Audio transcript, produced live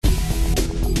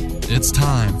It's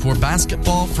time for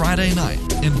Basketball Friday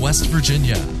Night in West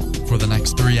Virginia. For the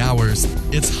next 3 hours,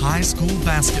 it's high school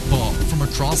basketball from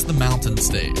across the Mountain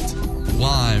State.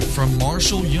 Live from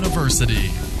Marshall University,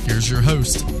 here's your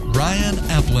host, Ryan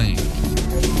Epling.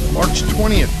 March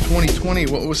 20th, 2020,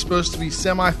 what was supposed to be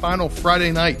semifinal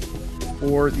Friday night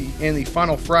and the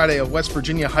final Friday of West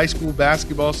Virginia high school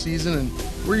basketball season, and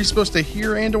where you're supposed to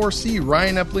hear and or see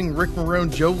Ryan Epling, Rick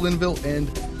Marone, Joe Linville, and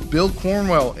Bill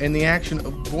Cornwell in the action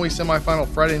of boys semifinal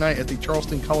Friday night at the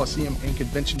Charleston Coliseum and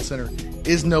Convention Center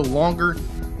is no longer.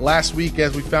 Last week,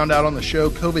 as we found out on the show,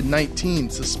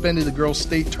 COVID-19 suspended the girls'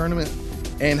 state tournament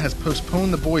and has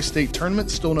postponed the boys' state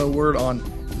tournament. Still no word on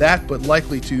that, but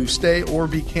likely to stay or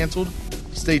be canceled.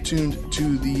 Stay tuned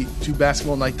to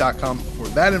basketballnight.com for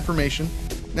that information.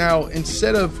 Now,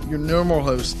 instead of your normal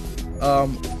host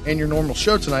and your normal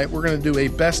show tonight, we're going to do a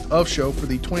best of show for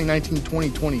the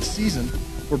 2019-2020 season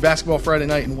for Basketball Friday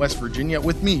Night in West Virginia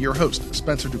with me, your host,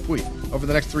 Spencer Dupuis. Over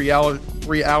the next 3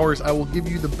 hours, I will give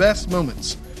you the best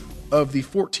moments of the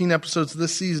 14 episodes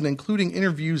this season, including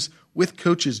interviews with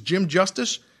coaches Jim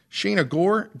Justice, Shayna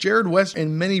Gore, Jared West,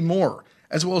 and many more,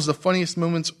 as well as the funniest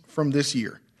moments from this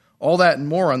year. All that and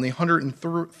more on the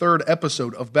 103rd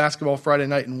episode of Basketball Friday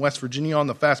Night in West Virginia on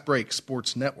the Fast Break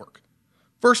Sports Network.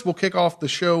 First, we'll kick off the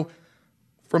show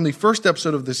from the first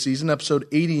episode of this season, episode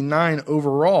 89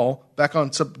 overall, back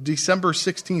on December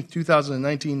 16th,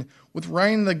 2019, with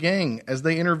Ryan and the gang as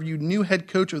they interviewed new head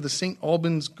coach of the St.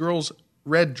 Albans Girls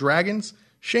Red Dragons,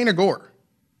 Shayna Gore.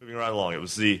 Moving right along, it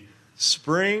was the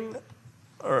spring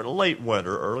or late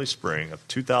winter, early spring of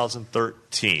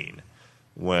 2013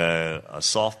 when a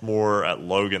sophomore at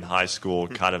Logan High School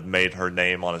kind of made her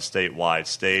name on a statewide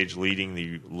stage, leading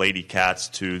the Lady Cats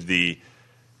to the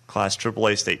Class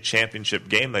AAA state championship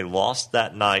game. They lost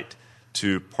that night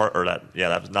to Parkersburg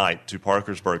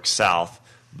South,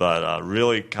 but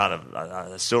really kind of,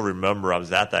 I still remember I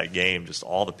was at that game, just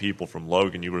all the people from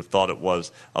Logan. You would have thought it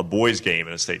was a boys' game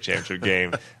in a state championship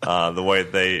game, the way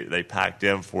they packed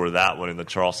in for that one in the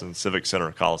Charleston Civic Center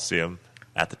Coliseum.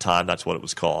 At the time, that's what it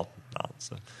was called. It's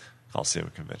the Coliseum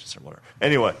Convention Center, whatever.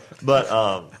 Anyway,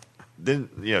 but then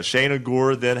Shayna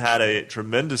Gore then had a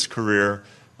tremendous career.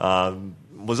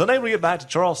 Was unable to get back to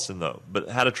Charleston, though, but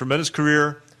had a tremendous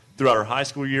career throughout her high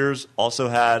school years. Also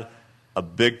had a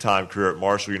big-time career at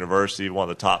Marshall University, one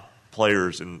of the top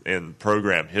players in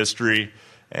program history.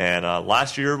 And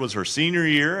last year was her senior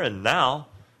year, and now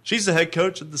she's the head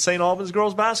coach of the St. Albans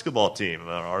girls basketball team.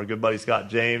 Our good buddy Scott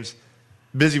James,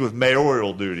 busy with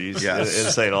mayoral duties in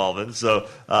St. Albans. So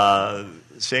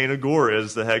Shayna Gore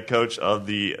is the head coach of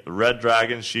the Red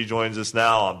Dragons. She joins us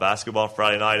now on Basketball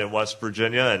Friday Night in West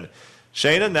Virginia. And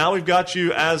Shayna, now we've got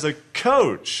you as a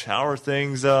coach. How are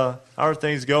things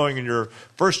going in your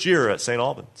first year at St.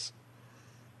 Albans?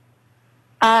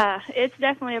 It's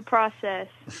definitely a process.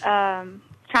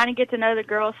 Trying to get to know the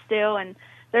girls still, and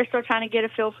they're still trying to get a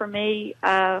feel for me.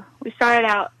 We started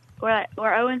out, we're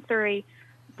 0-3,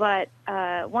 but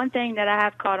one thing that I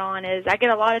have caught on is I get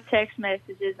a lot of text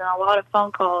messages and a lot of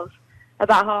phone calls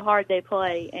about how hard they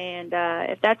play. And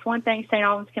if that's one thing St.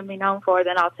 Albans can be known for,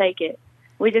 then I'll take it.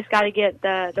 We just got to get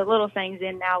the little things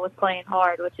in now with playing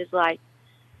hard, which is like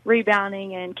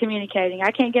rebounding and communicating.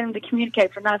 I can't get them to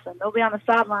communicate for nothing. They'll be on the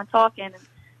sideline talking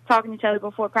to each other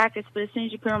before practice, but as soon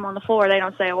as you put them on the floor, they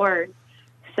don't say a word.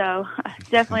 So it's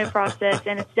definitely a process,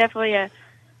 and it's definitely a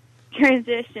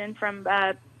transition from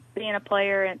being a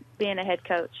player and being a head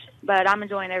coach. But I'm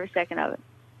enjoying every second of it.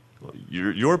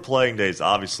 Your playing days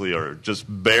obviously are just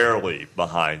barely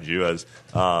behind you, as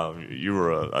you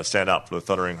were a standout for the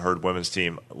Thundering Herd women's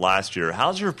team last year.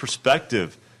 How's your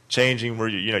perspective changing where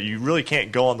you really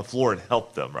can't go on the floor and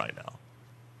help them right now?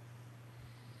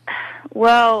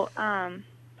 Well, I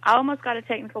almost got a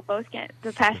technical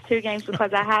the past two games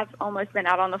because I have almost been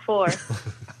out on the floor.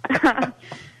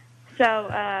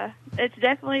 So it's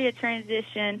definitely a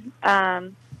transition.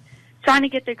 Trying to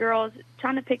get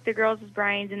trying to pick the girls'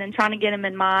 brains and then trying to get them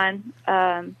in mine.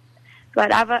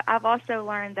 But I've also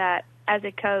learned that as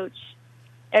a coach,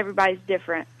 everybody's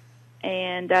different,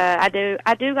 and I do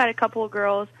got a couple of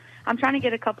girls. I'm trying to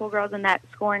get a couple of girls in that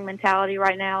scoring mentality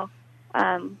right now.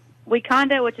 We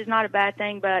kinda, which is not a bad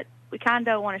thing, but we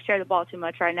kinda want to share the ball too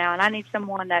much right now, and I need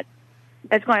someone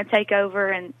that's going to take over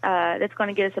and that's going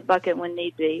to get us a bucket when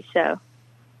need be. So.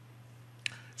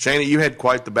 Shayna, you had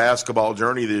quite the basketball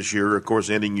journey this year, of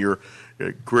course, ending your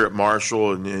career at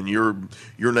Marshall, and your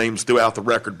name's throughout the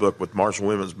record book with Marshall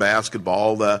women's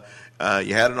basketball.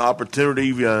 You had an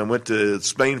opportunity, went to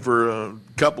Spain for a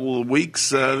couple of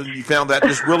weeks. You found that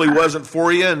just really wasn't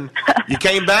for you, and you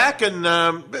came back, and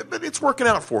but it's working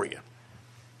out for you.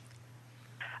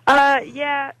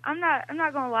 Yeah, I'm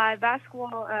not gonna lie.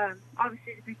 Basketball,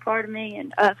 obviously, is a big part of me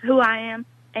and who I am.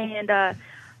 And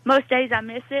most days I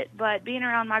miss it, but being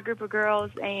around my group of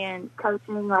girls and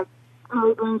coaching, like,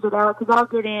 really brings it out. Because I'll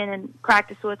get in and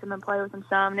practice with them and play with them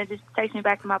some, and it just takes me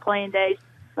back to my playing days.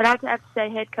 But I have to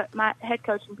say, my head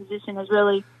coaching position has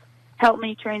really helped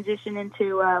me transition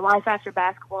into life after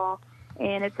basketball,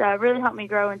 and it's really helped me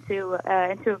grow into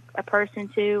a person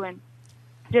too, and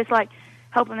just like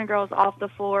helping the girls off the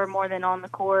floor more than on the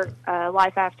court,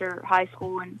 life after high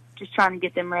school, and just trying to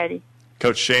get them ready.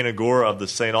 Coach Shayna Gore of the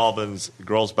St. Albans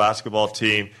girls basketball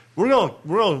team. We're going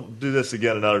to do this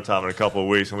again another time in a couple of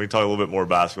weeks, and we talk a little bit more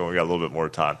basketball. We got a little bit more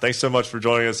time. Thanks so much for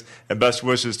joining us, and best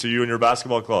wishes to you and your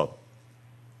basketball club.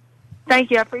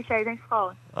 Thank you. I appreciate it. Thanks for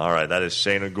calling. All right, that is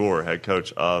Shayna Gore, head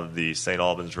coach of the St.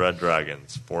 Albans Red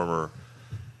Dragons, former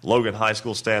Logan High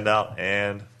School standout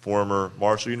and former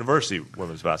Marshall University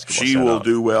women's basketball standout. She will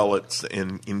do well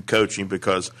in coaching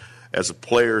because as a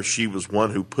player, she was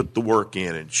one who put the work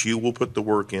in, and she will put the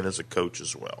work in as a coach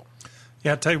as well.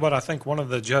 Yeah, I tell you what, I think one of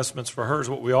the adjustments for her is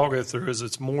what we all go through is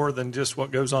it's more than just what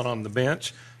goes on the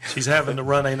bench. She's having to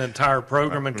run an entire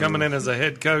program, and coming in as a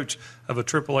head coach of a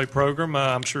AAA program,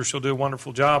 I'm sure she'll do a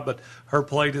wonderful job, but her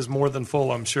plate is more than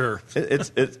full, I'm sure.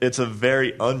 It's a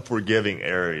very unforgiving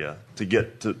area to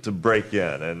get to break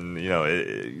in,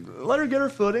 and let her get her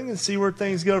footing and see where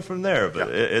things go from there. But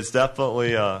it's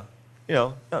definitely,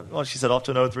 well, she said off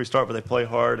to an 0-3 start, but they play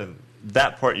hard, and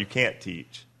that part you can't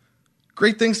teach.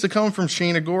 Great things to come from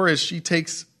Shayna Gore as she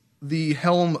takes the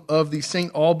helm of the St.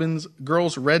 Albans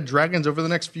Girls Red Dragons over the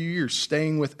next few years.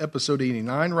 Staying with episode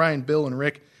 89, Ryan, Bill, and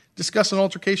Rick discuss an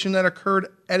altercation that occurred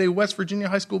at a West Virginia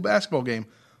high school basketball game,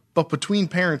 but between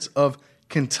parents of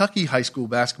Kentucky high school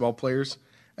basketball players,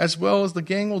 as well as the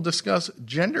gang will discuss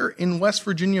gender in West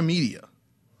Virginia media.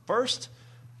 First,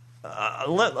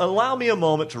 allow me a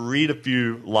moment to read a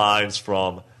few lines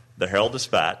from the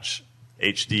Herald-Dispatch.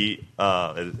 HD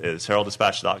is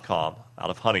heralddispatch.com out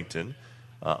of Huntington,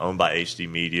 owned by HD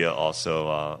Media, also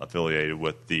affiliated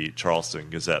with the Charleston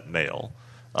Gazette-Mail.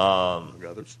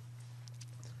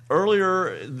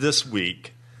 Earlier this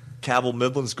week, Cabell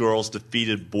Midlands girls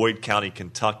defeated Boyd County,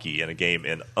 Kentucky in a game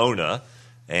in Ona,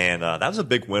 and that was a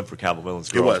big win for Cabell Midlands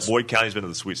girls. It was. Boyd County's been to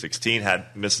the Sweet 16,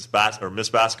 had Miss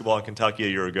Basketball in Kentucky a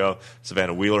year ago.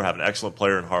 Savannah Wheeler have an excellent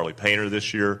player in Harley Painter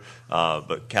this year,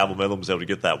 but Cabell Midland was able to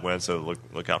get that win, so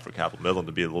look out for Cabell Midland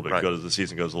to be a little bit good as the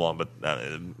season goes along. But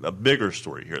a bigger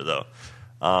story here, though.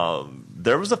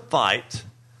 There was a fight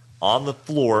on the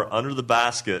floor under the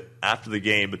basket after the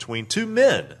game between two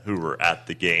men who were at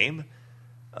the game.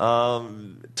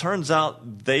 Turns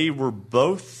out they were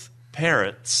both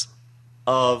parents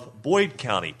of Boyd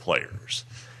County players.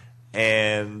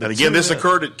 And again, this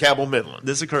occurred at Cabell Midland.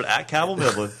 This occurred at Cabell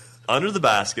Midland under the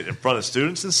basket in front of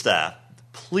students and staff. The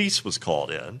police was called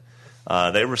in.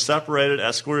 They were separated,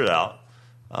 escorted out.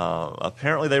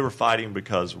 Apparently they were fighting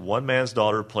because one man's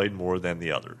daughter played more than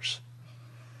the others.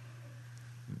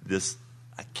 This,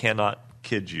 I cannot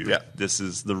kid you. Yeah. This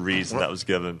is the reason that was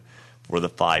given for the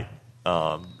fight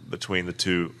between the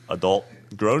two adult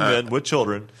grown men with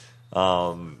children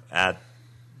at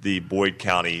the Boyd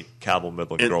County Cabell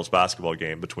Midland girls basketball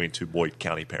game between two Boyd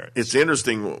County parents. It's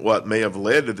interesting what may have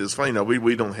led to this fight.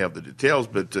 We don't have the details,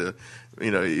 but the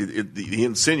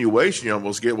insinuation you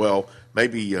almost get, well,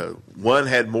 maybe one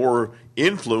had more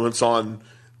influence on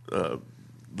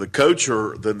the coach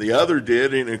than the other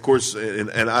did, and of course,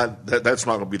 that's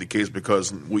not going to be the case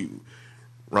because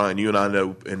Ryan, you and I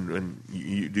know, and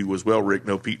you do as well, Rick,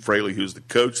 know Pete Fraley, who's the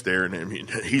coach there, and I mean,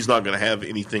 he's not going to have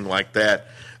anything like that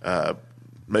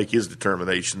make his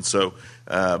determination. So,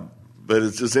 but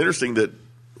it's just interesting that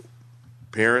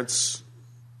parents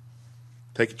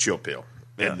take a chill pill.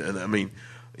 Yeah. And I mean,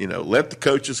 let the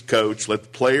coaches coach, let the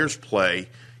players play.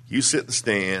 You sit in the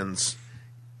stands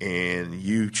and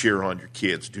you cheer on your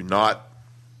kids. Do not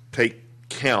take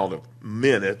count of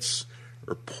minutes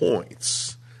or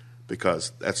points,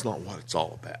 because that's not what it's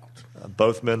all about.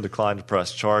 Both men declined to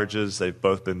press charges. They've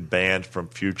both been banned from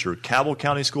future Cabell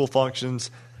County school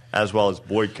functions as well as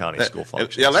Boyd County school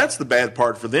functions. Yeah, that's the bad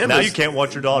part for them. Now you can't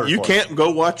watch your daughters play. You can't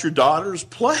go watch your daughters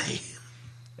play.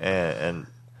 And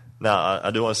now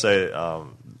I do want to say,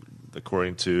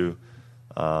 according to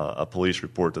a police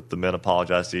report, that the men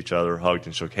apologized to each other, hugged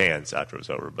and shook hands after it was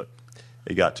over, but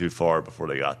it got too far before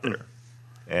they got there.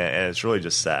 And it's really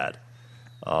just sad.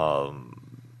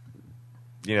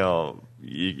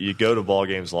 You go to ball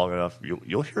games long enough,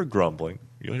 you'll hear grumbling.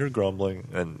 You'll hear grumbling,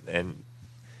 and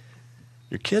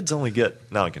your kids only get,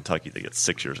 now in Kentucky, they get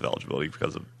 6 years of eligibility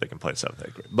because they can play in 7th,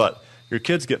 8th grade. But Your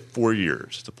kids get 4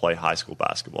 years to play high school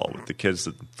basketball with the kids,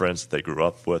 the friends that they grew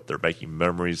up with. They're making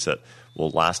memories that will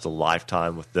last a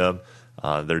lifetime with them.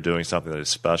 They're doing something that is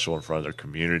special in front of their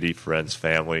community, friends,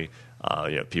 family,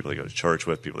 people they go to church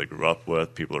with, people they grew up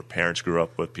with, people their parents grew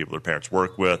up with, people their parents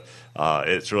work with.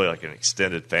 It's really like an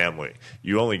extended family.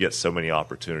 You only get so many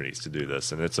opportunities to do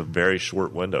this, and it's a very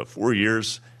short window. 4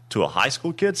 years to a high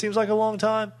school kid seems like a long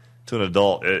time. To an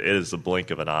adult, it is the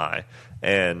blink of an eye.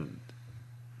 And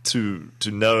to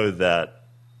know that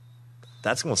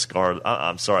that's going to scar.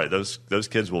 I'm sorry, those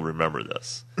kids will remember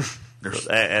this,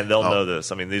 and they'll know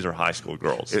this. I mean, these are high school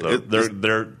girls. So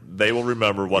they will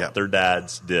remember what their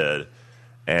dads did,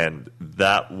 and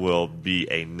that will be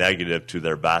a negative to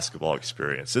their basketball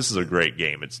experience. This is a great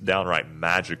game. It's downright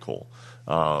magical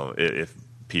if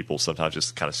people sometimes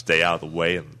just kind of stay out of the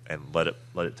way and let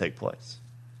it take place.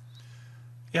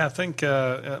 Yeah, I think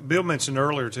Bill mentioned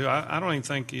earlier, too. I don't even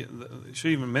think she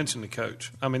even mentioned the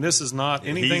coach. I mean, this is not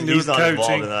anything to do with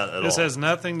coaching. This has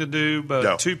nothing to do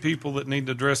but two people that need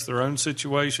to address their own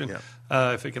situation.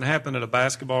 Yeah. If it can happen at a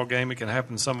basketball game, it can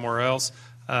happen somewhere else.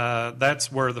 That's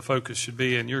where the focus should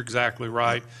be, and you're exactly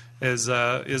right, is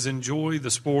enjoy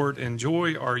the sport,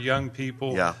 enjoy our young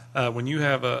people. Yeah. When you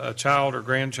have a child or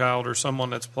grandchild or someone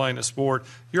that's playing a sport,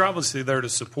 you're obviously there to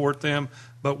support them.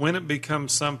 But when it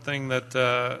becomes something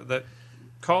that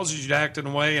causes you to act in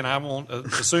a way, and I won't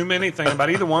assume anything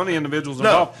about either one of the individuals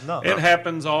involved, it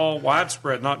happens all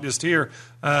widespread, not just here.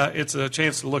 It's a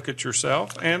chance to look at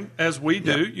yourself. And as we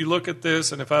do, you look at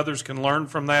this, and if others can learn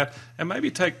from that and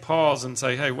maybe take pause and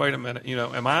say, hey, wait a minute,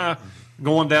 am I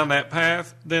going down that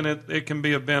path? Then it can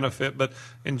be a benefit. But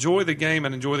enjoy the game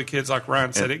and enjoy the kids. Like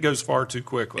Ryan said, it goes far too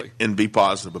quickly. And be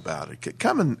positive about it.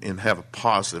 Come and have a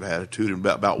positive attitude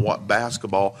about what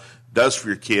basketball does for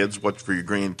your kids, what for your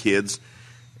grandkids,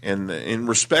 and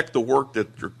respect the work that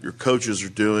your coaches are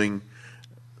doing.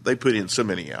 They put in so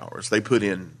many hours. They put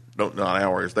in not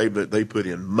hours. They put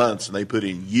in months, and they put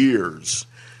in years.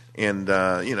 And,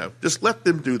 just let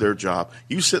them do their job.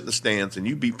 You sit in the stands and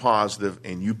you be positive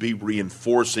and you be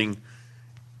reinforcing.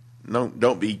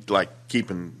 Don't be like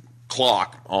keeping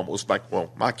clock almost like,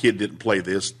 well, my kid didn't play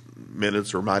this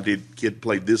minutes or my kid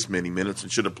played this many minutes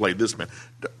and should have played this many.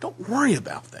 Don't worry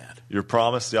about that. You're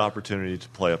promised the opportunity to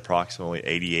play approximately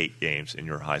 88 games in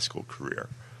your high school career.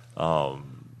 Of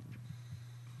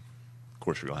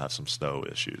course, you're going to have some snow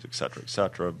issues, et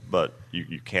cetera, but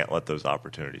you can't let those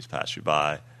opportunities pass you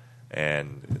by.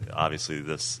 And obviously,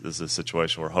 this is a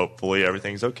situation where hopefully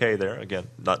everything's okay there. Again,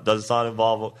 does not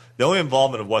involve the only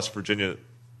involvement of West Virginia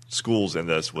schools in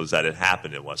this was that it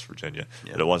happened in West Virginia,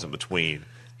 but it wasn't between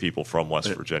people from West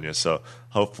Virginia. So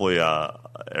hopefully,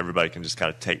 everybody can just kind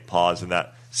of take pause in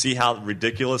that, see how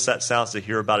ridiculous that sounds to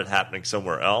hear about it happening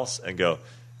somewhere else, and go,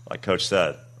 like Coach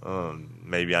said,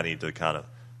 maybe I need to kind of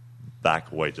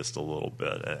back away just a little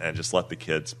bit and just let the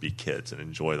kids be kids and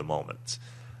enjoy the moments.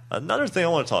 Another thing I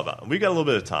want to talk about, and we've got a little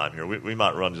bit of time here. We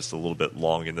might run just a little bit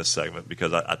long in this segment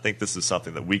because I think this is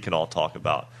something that we can all talk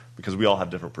about because we all have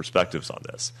different perspectives on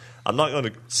this. I'm not going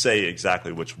to say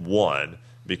exactly which one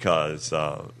because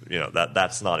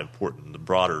that's not important. The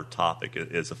broader topic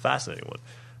is a fascinating one.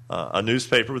 A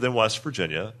newspaper within West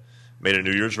Virginia made a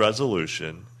New Year's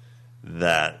resolution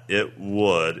that it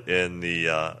would, in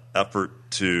the effort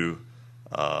to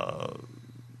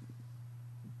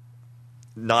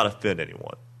not offend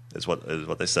anyone, is what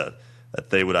they said, that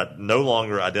they would no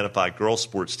longer identify girls'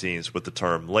 sports teams with the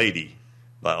term lady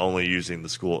by only using the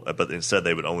school, but instead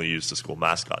they would only use the school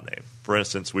mascot name. For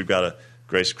instance, we've got a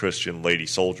Grace Christian Lady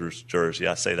Soldiers jersey.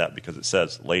 I say that because it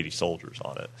says Lady Soldiers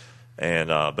on it, and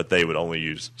but they would only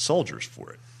use Soldiers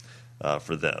for it,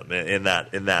 for them in that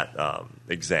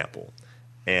example.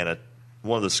 And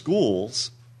one of the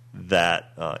schools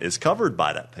that is covered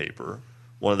by that paper,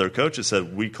 one of their coaches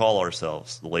said, "We call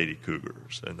ourselves the Lady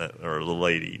Cougars," or the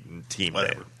Lady team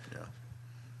name. Yeah.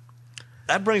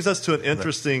 That brings us to an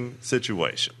interesting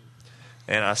situation.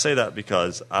 And I say that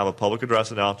because I'm a public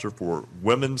address announcer for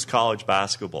women's college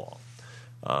basketball.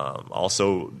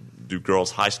 Also do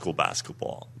girls' high school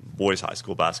basketball, boys' high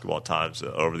school basketball at times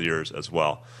over the years as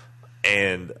well.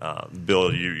 And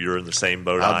Bill, you're in the same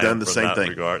boat. I've done the same thing.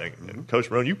 Regard. And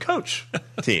Coach Marone, you coach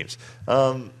teams.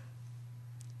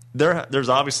 There's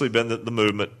obviously been the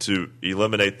movement to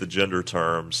eliminate the gender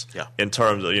terms in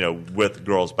terms of, with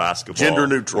girls basketball. Gender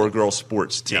neutral. Or girls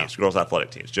sports teams, girls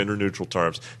athletic teams, gender neutral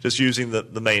terms, just using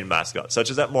the main mascot, such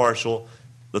as at Marshall,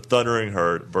 the Thundering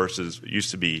Herd versus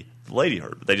used to be the Lady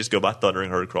Herd. But they just go by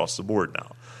Thundering Herd across the board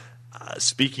now.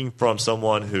 Speaking from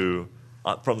someone who,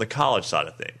 from the college side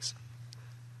of things,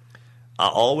 I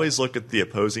always look at the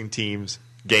opposing team's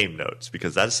game notes,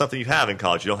 because that's something you have in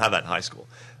college. You don't have that in high school.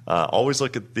 Always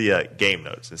look at the game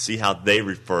notes and see how they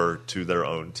refer to their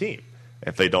own team.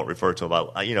 If they don't refer to them,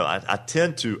 I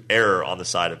tend to err on the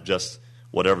side of just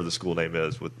whatever the school name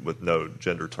is with no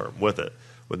gender term with it,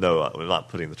 with not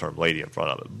putting the term lady in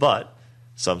front of it. But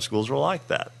some schools are like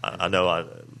that. I know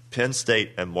Penn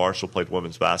State and Marshall played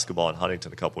women's basketball in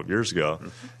Huntington a couple of years ago,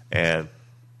 and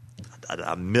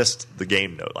I missed the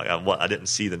game note. Like I didn't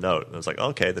see the note. And I was like,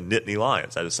 okay, the Nittany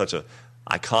Lions. That is such a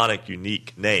iconic,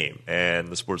 unique name. And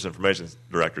the sports information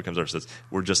director comes over and says,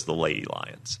 we're just the Lady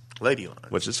Lions. Lady Lions.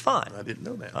 Which is fine. I didn't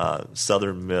know that.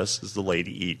 Southern Miss is the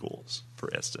Lady Eagles, for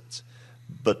instance.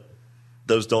 But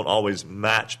those don't always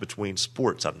match between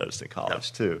sports, I've noticed in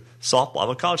college, too. Softball. I'm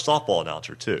a college softball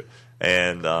announcer, too.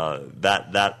 And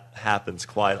that happens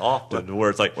quite often,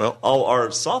 where it's like, our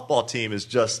softball team is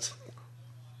just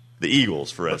the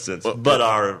Eagles, for instance, but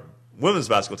our women's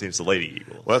basketball team is the Lady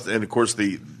Eagles. Well, and, of course,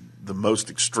 the most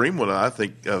extreme one I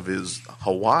think of is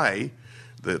Hawaii.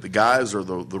 The guys are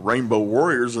the Rainbow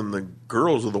Warriors, and the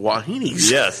girls are the Wahinis.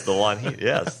 Yes, the Wahine.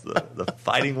 Yes, the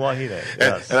Fighting Wahine.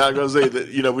 Yes. And I'm going to say that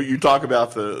you talk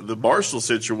about the Marshall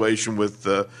situation with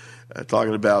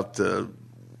talking about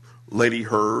Lady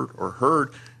Herd or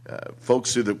Herd.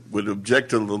 Folks who would object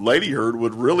to the Lady Herd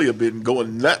would really have been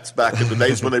going nuts back in the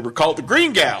days when they were called the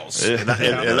Green Gals. And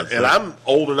I'm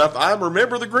old enough, I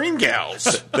remember the Green Gals.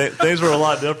 Things were a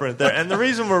lot different there. And the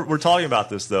reason we're talking about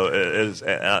this, though, is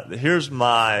here's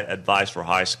my advice for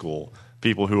high school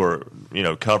people who are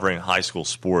covering high school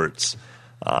sports.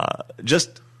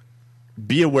 Just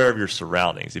be aware of your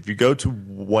surroundings. If you go to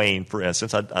Wayne, for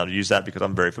instance, I'll use that because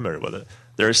I'm very familiar with it.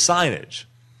 There is signage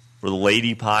for the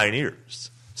Lady Pioneers.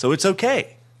 So it's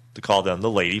okay to call them the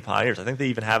Lady Pioneers. I think they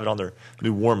even have it on their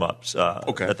new warm-ups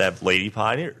that they have Lady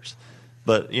Pioneers.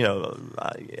 But,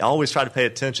 I always try to pay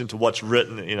attention to what's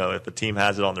written. If the team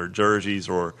has it on their jerseys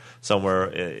or somewhere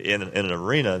in an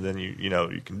arena, then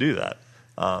you can do that.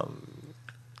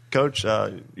 Coach,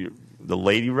 the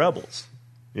Lady Rebels,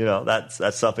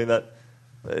 that's something that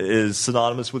is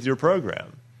synonymous with your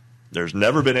program. There's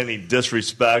never been any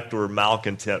disrespect or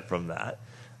malcontent from that.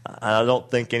 I don't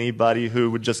think anybody who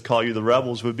would just call you the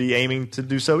Rebels would be aiming to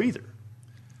do so either.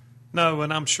 No,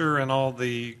 and I'm sure in all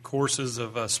the courses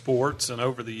of sports and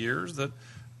over the years that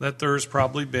there's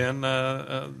probably been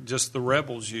just the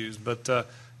Rebels used. But,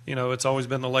 it's always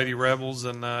been the Lady Rebels,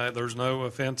 and there's no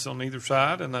offense on either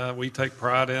side, and we take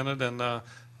pride in it. And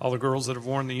all the girls that have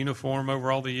worn the uniform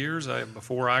over all the years,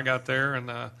 before I got there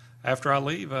and after I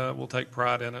leave, we'll take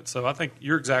pride in it. So I think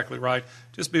you're exactly right.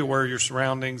 Just be aware of your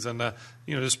surroundings and,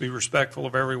 just be respectful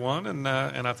of everyone, and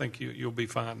I think you'll be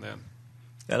fine then.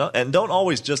 And don't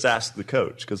always just ask the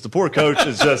coach, because the poor coach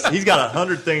is he's got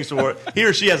 100 things to worry. He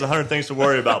or she has 100 things to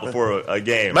worry about before a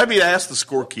game. Maybe ask the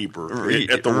scorekeeper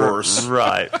at the worst.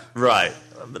 Right.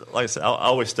 But like I said, I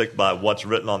always stick by what's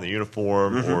written on the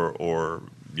uniform or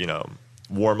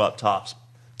warm-up tops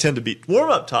tend to be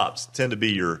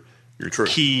your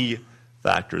key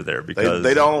factor there, because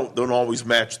they don't always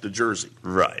match the jersey.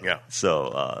 Right. Yeah.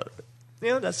 So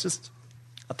that's just,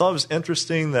 I thought it was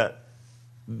interesting that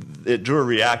it drew a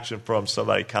reaction from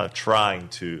somebody kind of trying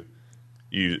to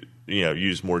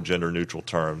use more gender neutral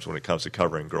terms when it comes to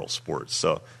covering girls sports.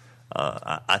 So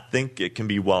I think it can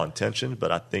be well intentioned,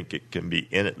 but I think it can be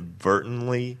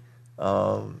inadvertently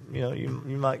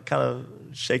you might kind of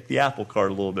shake the apple cart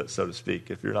a little bit, so to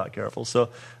speak, if you're not careful. So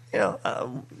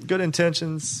good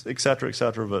intentions, et cetera,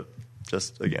 but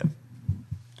just, again,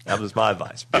 that was my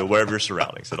advice. Be aware of your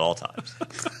surroundings at all times.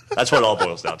 That's what it all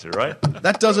boils down to, right?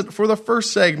 That does it for the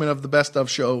first segment of the Best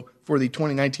Of Show for the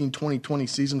 2019-2020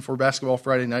 season for Basketball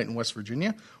Friday Night in West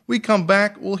Virginia. We come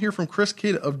back, we'll hear from Chris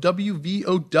Kidd of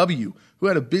WVOW, who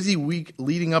had a busy week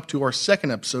leading up to our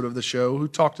second episode of the show, who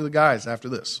talked to the guys after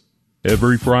this.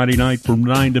 Every Friday night from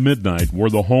 9 to midnight,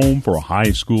 we're the home for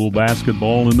high school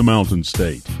basketball in the Mountain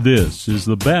State. This is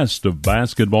the Best of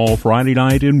Basketball Friday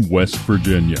Night in West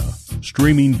Virginia.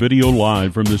 Streaming video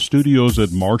live from the studios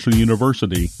at Marshall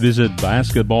University, visit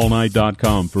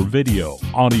basketballnight.com for video,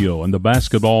 audio, and the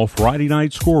Basketball Friday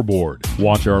Night scoreboard.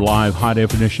 Watch our live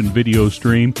high-definition video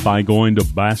stream by going to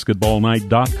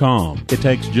basketballnight.com. It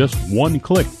takes just one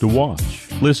click to watch.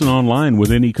 Listen online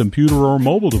with any computer or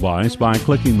mobile device by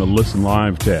clicking the Listen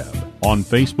Live tab. On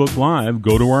Facebook Live,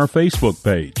 go to our Facebook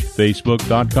page,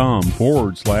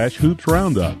 facebook.com/Hoops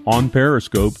Roundup. On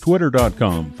Periscope,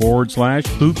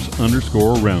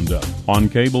 twitter.com/Hoops_Roundup. On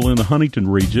cable in the Huntington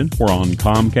region, we're on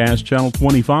Comcast Channel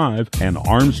 25 and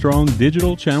Armstrong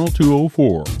Digital Channel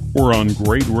 204. We're on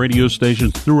great radio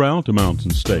stations throughout the Mountain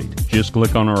State. Just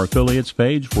click on our affiliates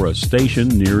page for a station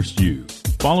nearest you.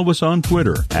 Follow us on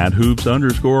Twitter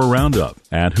 @hoops_roundup,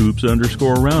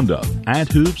 @hoops_roundup,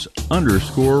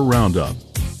 @hoops_roundup.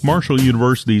 Marshall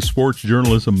University's sports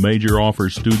journalism major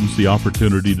offers students the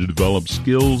opportunity to develop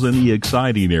skills in the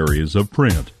exciting areas of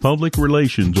print, public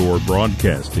relations, or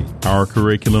broadcasting. Our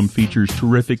curriculum features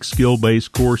terrific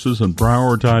skill-based courses and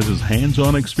prioritizes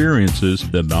hands-on experiences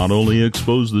that not only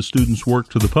expose the students' work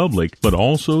to the public, but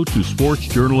also to sports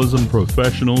journalism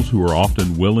professionals who are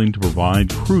often willing to provide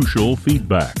crucial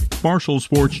feedback. Marshall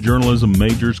sports journalism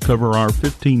majors cover our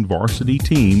 15 varsity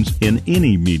teams in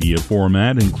any media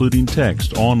format, including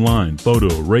text, online,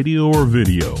 photo, radio, or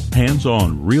video.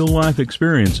 Hands-on, real-life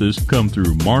experiences come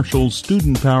through Marshall's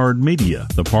student-powered media,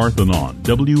 the Parthenon,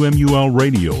 WMUL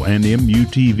Radio, and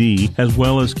MUTV, as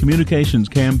well as communications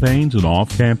campaigns and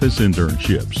off-campus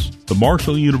internships. The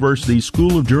Marshall University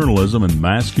School of Journalism and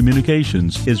Mass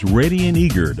Communications is ready and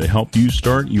eager to help you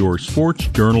start your sports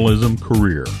journalism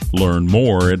career. Learn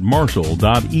more at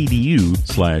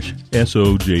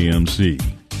marshall.edu/SOJMC.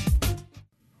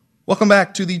 Welcome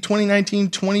back to the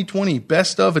 2019-2020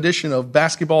 Best of edition of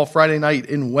Basketball Friday Night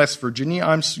in West Virginia.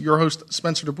 I'm your host,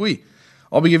 Spencer Dupuis.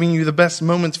 I'll be giving you the best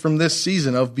moments from this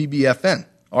season of BBFN.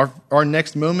 Our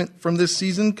next moment from this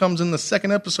season comes in the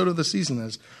second episode of the season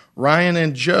as Ryan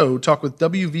and Joe talk with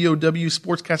WVOW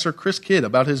sportscaster Chris Kidd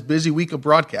about his busy week of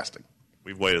broadcasting.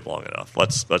 We've waited long enough.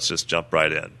 Let's just jump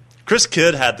right in. Chris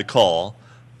Kidd had the call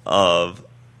of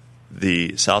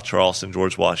the South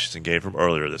Charleston-George Washington game from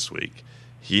earlier this week.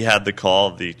 He had the call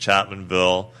of the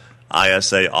Chapmanville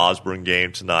ISA Osborne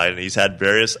game tonight, and he's had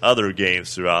various other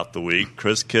games throughout the week.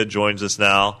 Chris Kidd joins us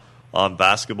now on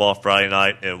Basketball Friday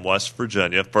Night in West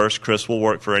Virginia. First, Chris will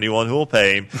work for anyone who will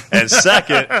pay him. And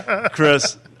second,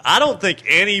 Chris, I don't think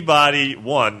anybody,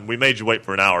 one, we made you wait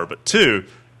for an hour, but two,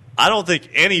 I don't think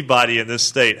anybody in this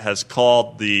state has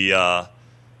called the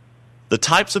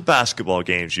types of basketball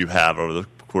games you have over the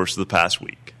course of the past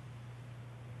week.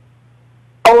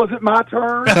 Oh, is it my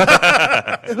turn?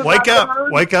 Wake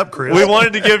up, Chris. We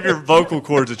wanted to give your vocal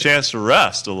cords a chance to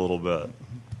rest a little bit.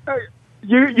 Hey,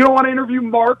 you don't want to interview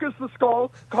Marcus, the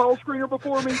call screener,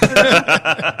 before me?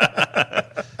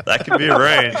 That can be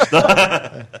arranged.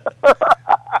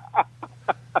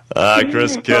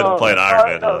 Chris Kidd playing Iron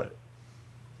Man tonight.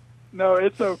 No,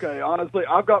 it's okay. Honestly,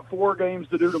 I've got 4 games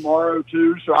to do tomorrow,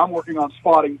 too, so I'm working on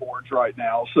spotting boards right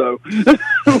now. So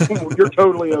you're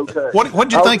totally okay. What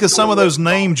did you think of some of those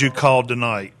names you called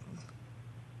tonight?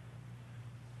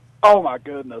 Oh, my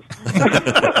goodness.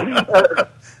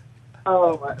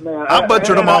 Oh, man. I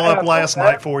butchered them all up last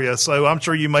night for you, so I'm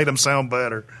sure you made them sound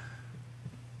better.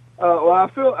 Well, I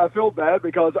feel bad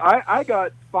because I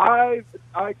got 5.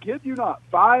 I kid you not,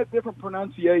 5 different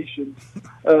pronunciations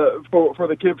for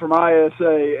the kid from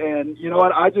ISA, and you know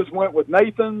what? I just went with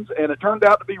Nathan's, and it turned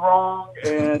out to be wrong.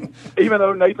 And even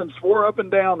though Nathan swore up and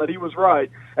down that he was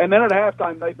right, and then at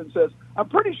halftime Nathan says, "I'm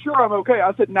pretty sure I'm okay."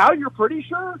 I said, "Now you're pretty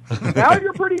sure? Now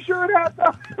you're pretty sure at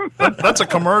halftime?" That's a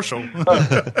commercial.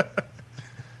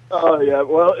 Oh, yeah.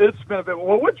 Well, it's been a bit.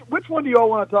 Well, which one do you all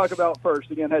want to talk about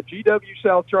first? Again, had GW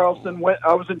South Charleston.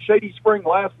 I was in Shady Spring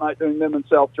last night doing them in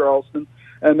South Charleston.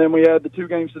 And then we had the 2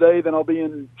 games today. Then I'll be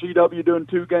in GW doing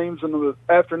 2 games in the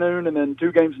afternoon and then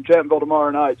 2 games in Chapmanville tomorrow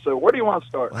night. So where do you want to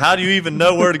start? How do you even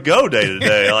know where to go day to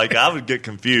day? Like, I would get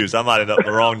confused. I might end up in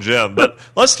the wrong gym. But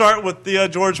let's start with the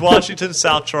George Washington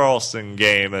South Charleston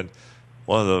game and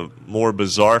one of the more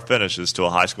bizarre finishes to a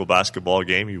high school basketball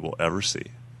game you will ever see.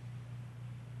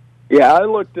 Yeah, I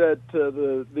looked at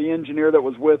the engineer that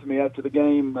was with me after the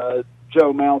game,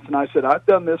 Joe Mounts, and I said, I've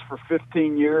done this for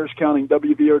 15 years, counting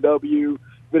WVOW,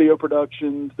 Video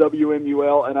Productions,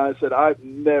 WMUL, and I said, I've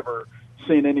never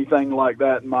seen anything like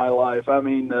that in my life. I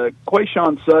mean,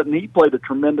 Quayshawn Sutton, he played a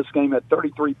tremendous game at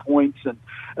 33 points, and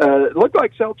it looked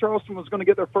like South Charleston was going to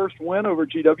get their first win over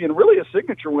GW, and really a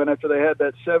signature win after they had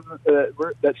that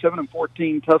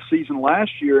 7-14 tough season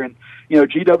last year. And you know,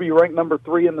 GW ranked number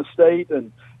 3 in the state,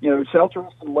 and you know, South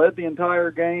Charleston led the entire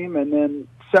game, and then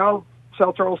South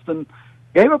Charleston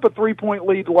gave up a 3-point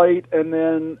lead late, and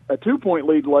then a 2-point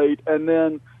lead late, and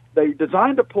then they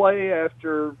designed a play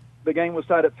after the game was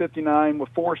tied at 59 with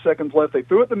 4 seconds left. They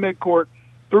threw it to midcourt,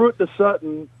 threw it to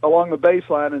Sutton along the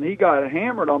baseline, and he got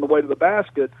hammered on the way to the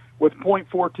basket with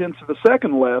 0.4 of a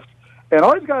second left. And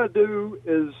all he's got to do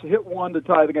is hit one to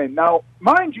tie the game. Now,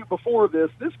 mind you, before this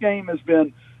game has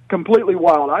been completely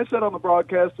wild. I said on the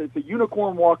broadcast, if the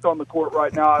unicorn walked on the court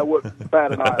right now, I wouldn't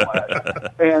bat an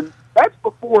eyelash. And that's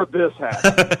before this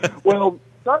happened. Well,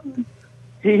 Sutton,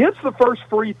 he hits the first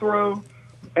free throw,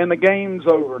 and the game's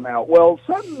over now. Well,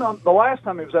 Sutton, the last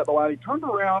time he was at the line, he turned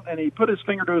around and he put his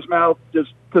finger to his mouth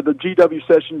just to the GW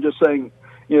session just saying,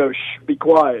 be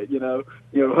quiet,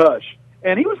 hush.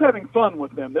 And he was having fun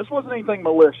with them. This wasn't anything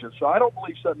malicious, so I don't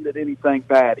believe Sutton did anything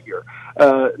bad here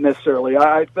necessarily.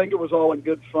 I think it was all in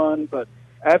good fun, but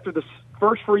after the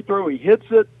first free throw, he hits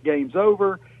it, game's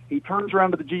over. He turns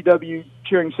around to the GW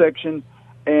cheering section,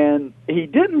 and he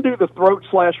didn't do the throat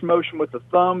slash motion with the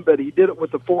thumb, but he did it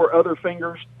with the 4 other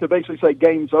fingers to basically say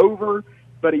game's over,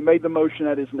 but he made the motion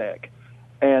at his neck.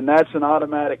 And that's an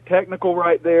automatic technical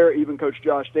right there. Even Coach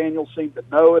Josh Daniels seemed to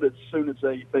know it as soon as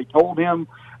they told him.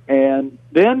 And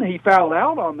then he fouled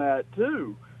out on that,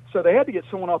 too. So they had to get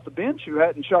someone off the bench who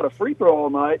hadn't shot a free throw all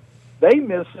night. They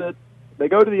miss it. They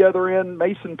go to the other end.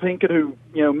 Mason Pinkett, who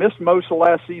missed most of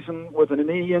last season with a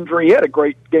knee injury, he had a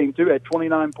great game, too, had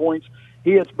 29 points.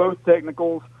 He hits both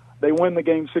technicals. They win the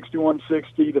game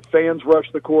 61-60. The fans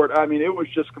rushed the court. I mean, it was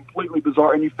just completely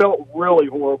bizarre, and you felt really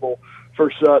horrible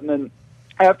for Sutton. And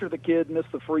after the kid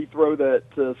missed the free throw that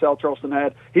South Charleston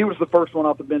had, he was the first one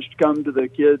off the bench to come to the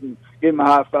kid and give him a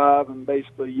high five and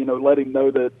basically, let him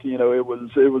know that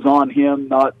it was on him,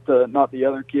 not the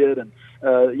other kid. And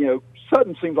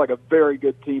Sutton seems like a very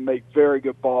good teammate, very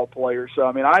good ball player. So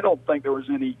I mean, I don't think there was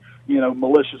any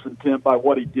malicious intent by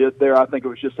what he did there. I think it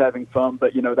was just having fun.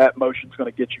 But that motion's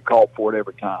going to get you called for it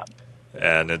every time.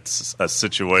 And it's a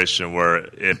situation where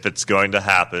if it's going to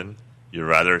happen, you'd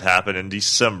rather it happen in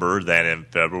December than in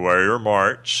February or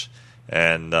March.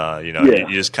 And, you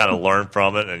just kind of learn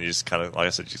from it, and you just kind of, like I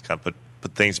said, just kind of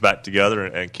put things back together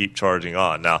and keep charging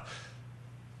on. Now,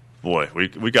 boy,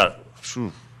 we got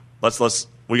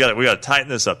to tighten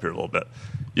this up here a little bit.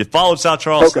 You followed South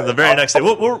Charleston the very next day.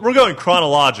 We're going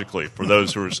chronologically for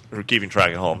those who are keeping track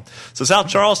at home. So South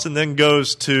Charleston then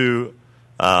goes to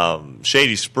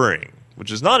Shady Spring, which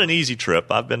is not an easy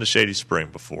trip. I've been to Shady Spring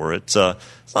before. It's not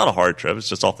a hard trip. It's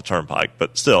just off the turnpike,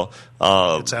 but still,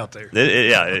 it's out there.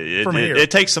 It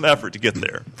takes some effort to get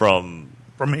there from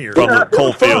here, from the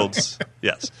coal fields.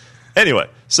 Yes. Anyway,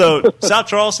 so South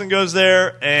Charleston goes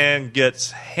there and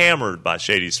gets hammered by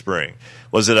Shady Spring.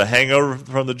 Was it a hangover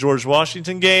from the George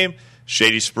Washington game?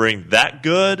 Shady Spring that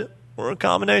good, or a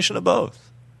combination of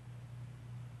both?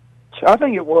 I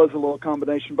think it was a little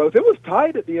combination of both. It was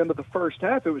tight at the end of the first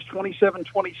half. It was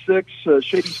 27-26.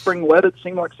 Shady Spring led it.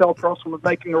 Seemed like South Charleston was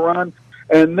making a run.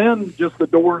 And then just the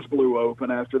doors blew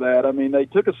open after that. I mean, they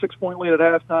took a 6-point lead at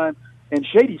halftime, and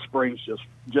Shady Springs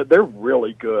they're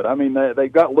really good. I mean,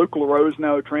 they've got Luke LaRose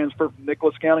now who transferred from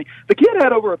Nicholas County. The kid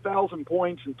had over 1,000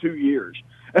 points in 2 years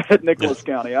at Nicholas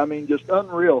County. I mean, just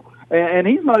unreal. And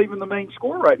he's not even the main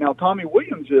scorer right now. Tommy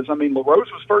Williams is. I mean, LaRose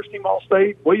was first-team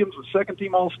All-State. Williams was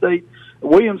second-team All-State.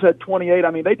 Williams had 28. I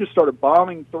mean, they just started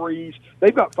bombing threes.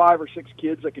 They've got 5 or 6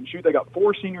 kids that can shoot. They got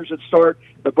 4 seniors that start.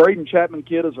 The Braden Chapman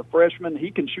kid is a freshman.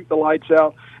 He can shoot the lights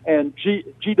out. And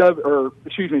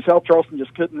South Charleston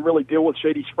just couldn't really deal with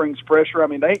Shady Springs' pressure. I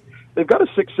mean, they've got a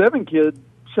 6'7" kid,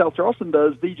 South Charleston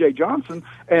does, DJ Johnson,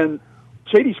 and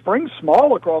Shady Springs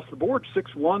small across the board,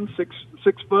 6'1",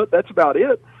 6 foot. That's about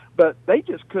it. But they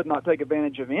just could not take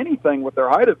advantage of anything with their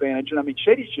height advantage. And I mean,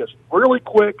 Shady's just really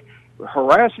quick,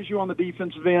 harasses you on the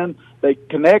defensive end. They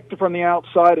connect from the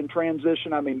outside and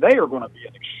transition. I mean, they are going to be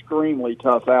an extremely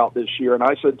tough out this year, and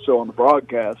I said so on the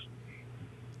broadcast.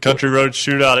 Country Road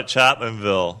Shootout at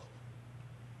Chapmanville.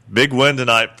 Big win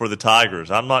tonight for the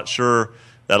Tigers. I'm not sure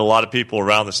that a lot of people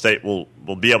around the state will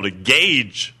be able to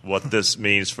gauge what this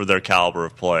means for their caliber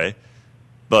of play,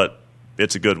 but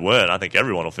it's a good win. I think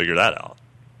everyone will figure that out.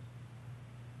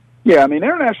 Yeah, I mean,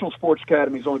 International Sports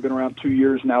Academy's only been around 2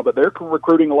 years now, but they're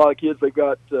recruiting a lot of kids. They've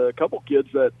got a couple kids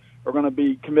that are going to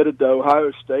be committed to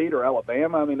Ohio State or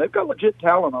Alabama. I mean, they've got legit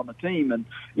talent on the team. And,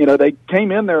 they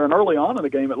came in there and early on in the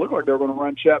game, it looked like they were going to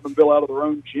run Chapmanville out of their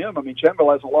own gym. I mean,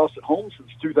 Chapmanville hasn't lost at home since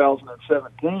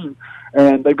 2017,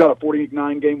 and they've got a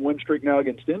 49-game win streak now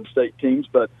against in-state teams.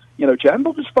 But,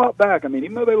 Chapmanville just fought back. I mean,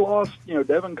 even though they lost,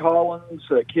 Devin Collins,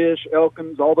 Kish,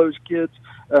 Elkins, all those kids,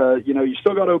 you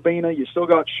still got Obina, you still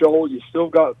got Scholl, you still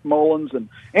got Mullins, and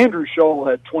Andrew Scholl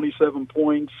had 27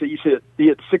 points. He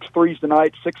hit 6 threes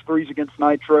tonight, 6 threes against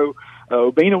Nitro.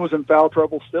 Obina was in foul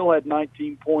trouble, still had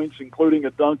 19 points, including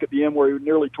a dunk at the end where he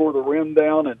nearly tore the rim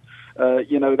down. And,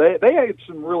 they had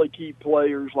some really key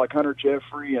players like Hunter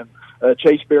Jeffrey and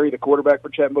Chase Berry, the quarterback for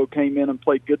Chapmanville, came in and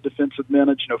played good defensive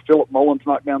minutes. Philip Mullins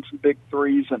knocked down some big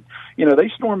threes, and they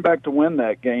stormed back to win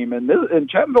that game. And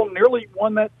Chapmanville nearly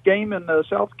won that game in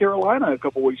South Carolina a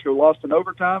couple weeks ago. Lost in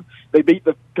overtime. They beat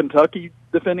the Kentucky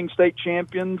defending state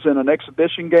champions in an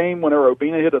exhibition game whenever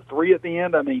Obina hit a 3 at the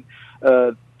end. I mean,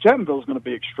 Chapmanville is going to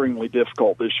be extremely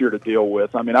difficult this year to deal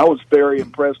with. I mean, I was very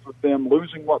impressed with them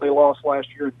losing what they lost last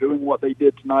year and doing what they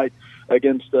did tonight.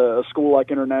 against a school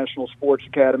like International Sports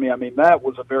Academy. I mean, that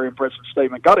was a very impressive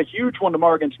statement. Got a huge one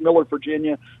tomorrow against Miller,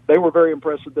 Virginia. They were very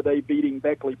impressive today, beating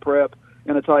Beckley Prep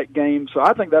in a tight game. So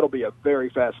I think that'll be a very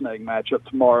fascinating matchup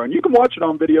tomorrow. And you can watch it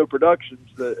on Video Productions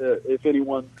if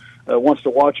anyone wants to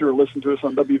watch it or listen to us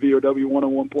on WVOW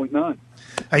 101.9.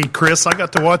 Hey, Chris, I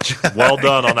got to watch. Well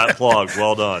done on that plug.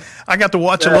 Well done. I got to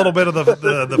watch a little bit of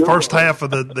the first half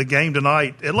of the game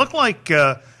tonight. It looked like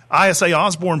ISA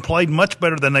Osborne played much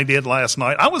better than they did last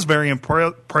night. I was very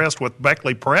impressed with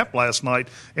Beckley Prep last night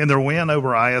in their win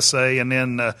over ISA, and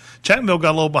then Chapmanville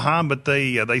got a little behind, but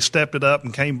they stepped it up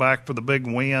and came back for the big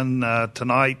win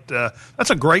tonight. That's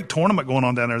a great tournament going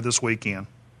on down there this weekend.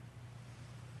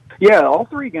 Yeah, all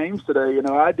three games today.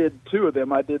 I did two of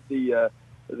them. I did the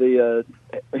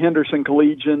Henderson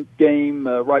Collegiate game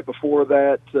right before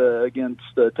that against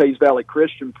Tays Valley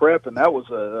Christian Prep, and that was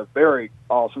a very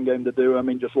awesome game to do. I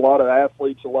mean, just a lot of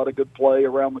athletes, a lot of good play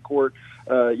around the court.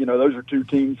 Those are two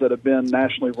teams that have been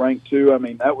nationally ranked too. I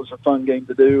mean, that was a fun game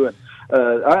to do, and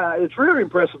it's really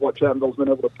impressive what Chapmanville's been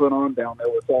able to put on down there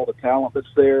with all the talent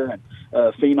that's there, and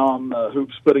Phenom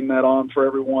Hoops putting that on for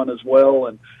everyone as well.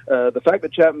 And the fact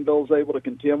that Chapmanville is able to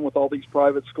contend with all these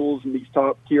private schools and these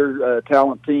top-tier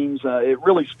talent teams, it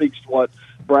really speaks to what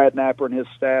Brad Napper and his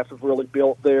staff have really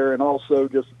built there, and also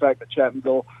just the fact that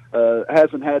Chapmanville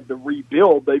hasn't had to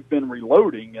rebuild. They've been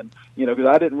reloading, and, because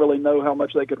I didn't really know how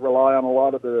much they could rely on a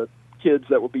lot of the kids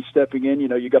that will be stepping in.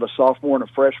 You got a sophomore and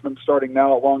a freshman starting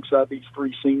now alongside these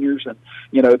three seniors, and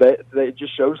it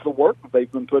just shows the work that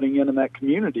they've been putting in that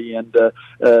community, and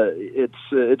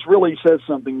it's really says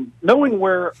something. Knowing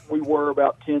where we were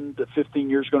about 10 to 15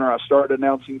 years ago when I started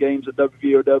announcing games at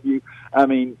WVOW, I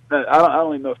mean, I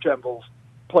don't even know if Chapmanville's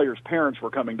players' parents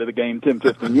were coming to the game 10,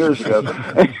 15 years ago,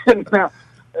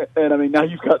 and I mean, now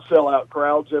you've got sellout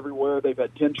crowds everywhere. They've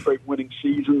had 10 straight winning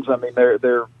seasons. I mean, they're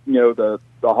the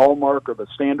hallmark or the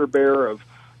standard bearer of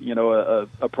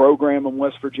a program in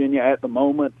West Virginia at the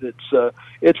moment.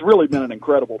 It's really been an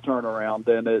incredible turnaround,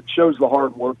 and it shows the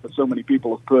hard work that so many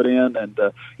people have put in, and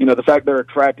the fact they're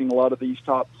attracting a lot of these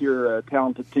top tier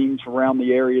talented teams around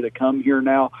the area to come here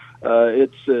now.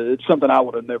 It's something I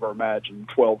would have never imagined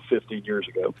 12, 15 years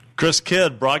ago. Chris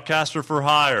Kidd, broadcaster for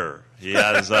hire. He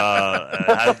has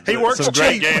he works some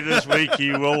great cheap. games this week.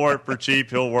 He will work for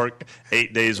cheap. He'll work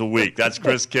 8 days a week. That's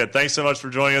Chris Kidd. Thanks so much for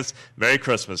joining us. Merry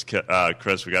Christmas,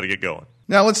 Chris. We got to get going.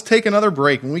 Now let's take another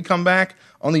break. When we come back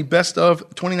on the Best of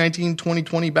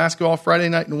 2019-2020 Basketball Friday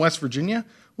Night in West Virginia,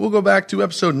 we'll go back to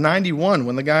episode 91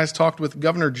 when the guys talked with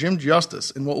Governor Jim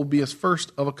Justice in what will be his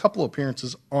first of a couple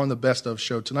appearances on the Best of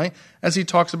show tonight as he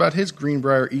talks about his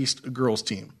Greenbrier East girls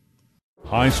team.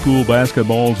 High school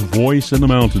basketball's voice in the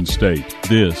Mountain State.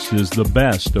 This is the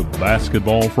Best of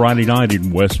Basketball Friday Night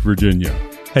in West Virginia.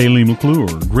 Haley McClure,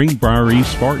 Greenbrier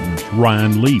East Spartans,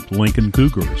 Ryan Leap, Lincoln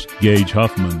Cougars, Gage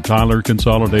Huffman, Tyler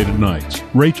Consolidated Knights,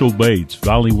 Rachel Bates,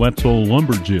 Valley Wetzel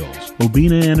Lumberjills,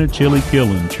 Obina Anna Chili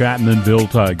Killen, Chattanooga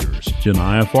Tigers,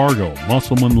 Janiah Fargo,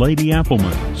 Musselman Lady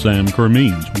Appleman, Sam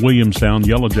Kermeens, Williamstown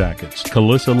Yellow Jackets,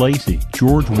 Calissa Lacey,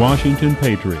 George Washington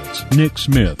Patriots, Nick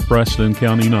Smith, Preston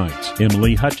County Knights,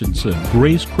 Emily Hutchinson,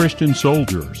 Grace Christian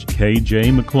Soldiers,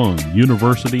 KJ McClung,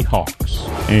 University Hawks,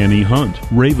 Annie Hunt,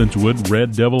 Ravenswood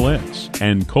Red Devilettes,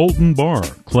 and Colton Barr,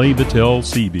 Clay Battelle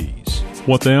Seabees.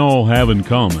 What they all have in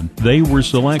common, they were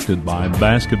selected by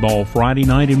Basketball Friday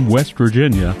Night in West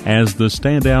Virginia as the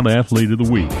Standout Athlete of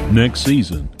the Week. Next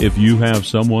season, if you have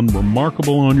someone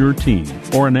remarkable on your team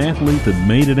or an athlete that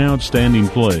made an outstanding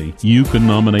play, you can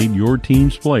nominate your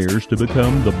team's players to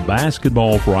become the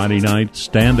Basketball Friday Night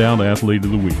Standout Athlete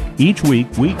of the Week. Each week,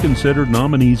 we consider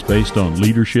nominees based on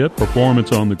leadership,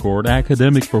 performance on the court,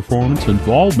 academic performance,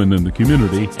 involvement in the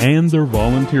community, and their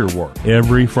volunteer work.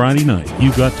 Every Friday night,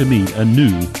 you got to meet a new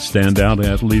Standout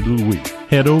Athlete of the Week.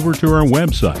 Head over to our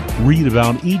website, read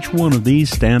about each one of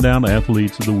these Standout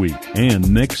Athletes of the Week,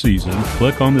 and next season,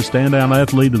 click on the Standout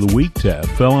Athlete of the Week tab,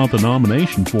 fill out the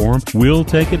nomination form, we'll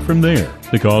take it from there,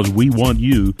 because we want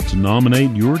you to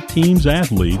nominate your team's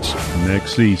athletes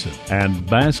next season at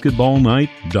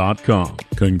basketballnight.com.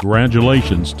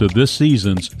 Congratulations to this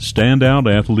season's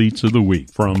Standout Athletes of the Week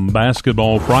from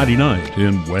Basketball Friday Night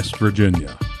in West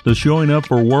Virginia. Does showing up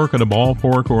for work at a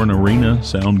ballpark or an arena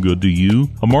sound good to you?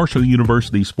 A Marshall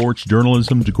University sports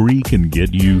journalism degree can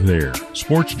get you there.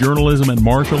 Sports journalism at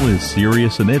Marshall is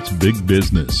serious and it's big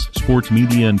business. Sports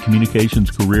media and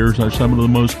communications careers are some of the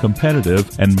most competitive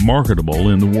and marketable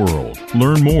in the world.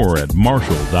 Learn more at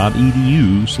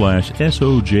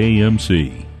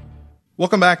marshall.edu/SOJMC.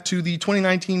 Welcome back to the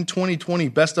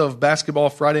 2019-2020 Best of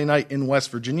Basketball Friday Night in West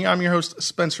Virginia. I'm your host,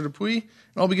 Spencer Dupuy, and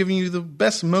I'll be giving you the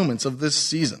best moments of this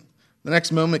season. The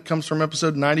next moment comes from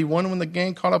episode 91 when the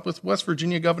gang caught up with West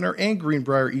Virginia Governor and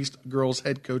Greenbrier East girls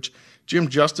head coach Jim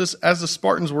Justice as the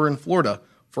Spartans were in Florida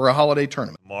for a holiday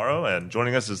tournament. Tomorrow, and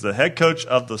joining us is the head coach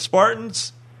of the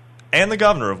Spartans and the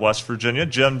governor of West Virginia,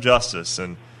 Jim Justice.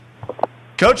 And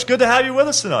Coach, good to have you with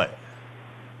us tonight.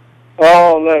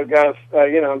 Oh, no, guys.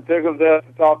 I'm tickled to death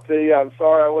to talk to you. I'm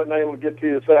sorry I wasn't able to get to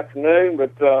you this afternoon,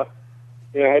 but, I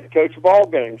had to coach a ball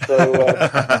game. So,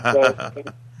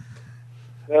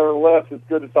 nevertheless, it's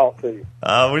good to talk to you.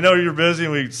 We know you're busy,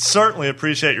 and we certainly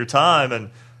appreciate your time. And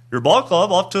your ball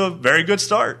club off to a very good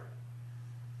start.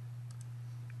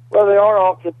 Well, they are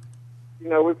off to,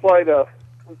 we played a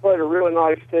really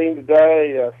nice team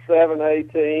today, a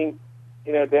 7A team,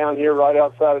 down here right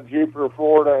outside of Jupiter,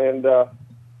 Florida, and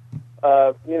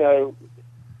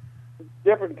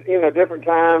different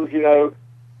times,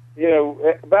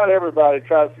 about everybody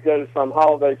tries to go to some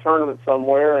holiday tournament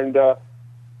somewhere, and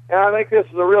I think this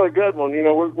is a really good one.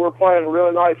 We're playing a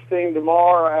really nice team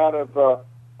tomorrow out of,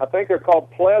 I think they're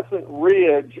called Pleasant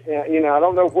Ridge. And, I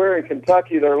don't know where in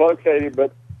Kentucky they're located,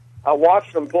 but I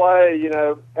watched them play,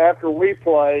 after we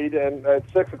played, and at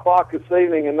 6 o'clock this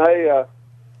evening, and they're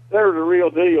the real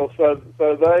deal. So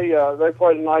they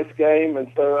played a nice game,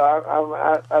 and so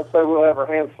I'd say we'll have our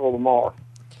hands full tomorrow.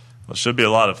 Well, it should be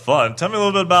a lot of fun. Tell me a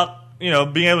little bit about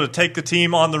being able to take the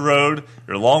team on the road.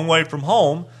 You're a long way from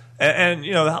home, and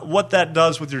what that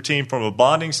does with your team from a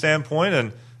bonding standpoint,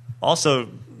 and also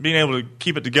being able to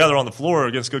keep it together on the floor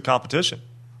against good competition.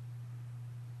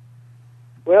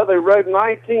 Well, they rode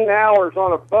 19 hours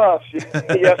on a bus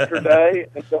yesterday,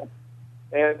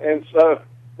 and so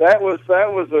that was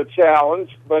a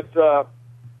challenge. But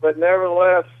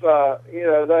nevertheless,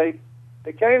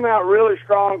 they came out really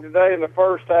strong today in the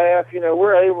first half.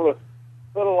 We're able to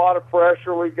put a lot of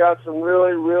pressure. We've got some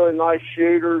really, really nice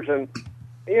shooters, and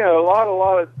a lot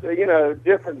of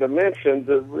different dimensions.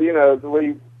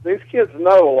 These kids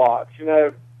know a lot.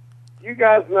 You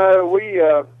guys know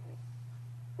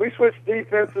we switch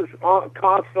defenses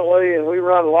constantly, and we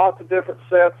run lots of different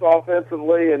sets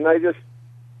offensively, and they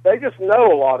just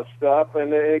know a lot of stuff,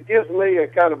 and it gives me a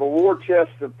kind of a war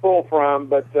chest to pull from.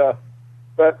 But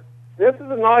this is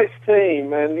a nice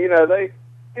team, and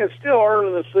it's still early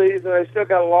in the season. They still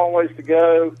got a long ways to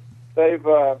go. They've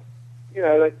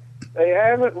they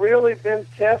haven't really been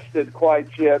tested quite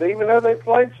yet, even though they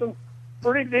played some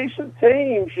pretty decent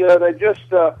teams. They just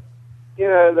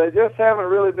they just haven't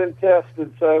really been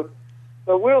tested. So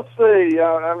we'll see.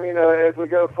 As we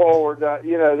go forward,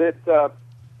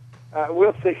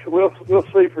 we'll see. We'll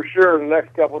see for sure in the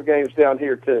next couple of games down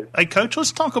here too. Hey, Coach,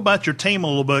 let's talk about your team a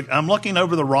little bit. I'm looking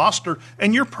over the roster,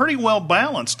 and you're pretty well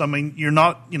balanced. I mean, you're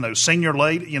not senior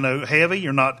late, heavy.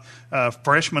 You're not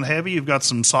freshman heavy. You've got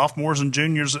some sophomores and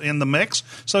juniors in the mix.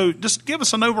 So just give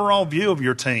us an overall view of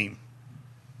your team.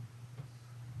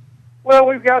 Well,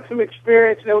 we've got some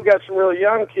experience, and we've got some really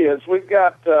young kids. We've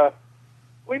got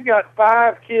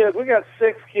 5 kids. We got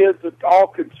 6 kids that all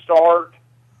could start,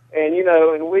 and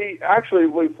we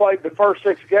played the first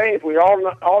 6 games. We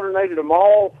alternated them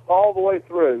all the way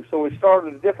through. So we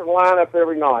started a different lineup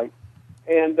every night,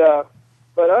 and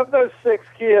but of those 6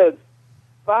 kids,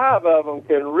 5 of them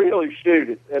can really shoot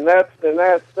it, and that's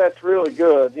really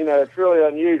good. It's really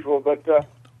unusual, but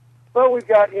we've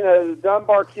got, the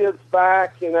Dunbar kid's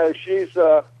back. She's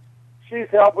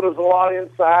helping us a lot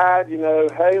inside.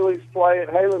 Haley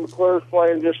McClure's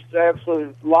playing just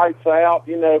absolutely lights out,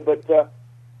 but,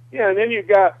 and then you've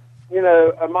got,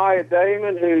 Amaya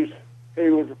Damon,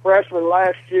 who was a freshman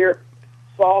last year,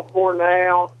 sophomore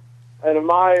now, and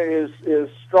Amaya is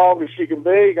strong as she can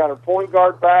be. You got her point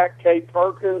guard back, Kate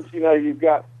Perkins. You've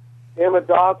got Emma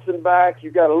Dodson back.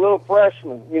 You've got a little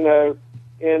freshman,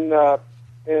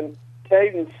 in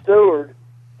Caden Stewart,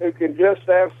 who can just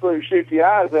absolutely shoot the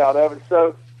eyes out of it.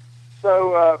 So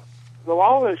the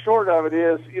long and short of it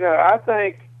is, I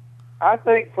think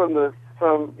that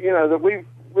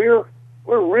we're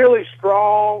really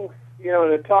strong, in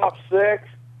the top 6,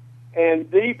 and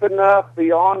deep enough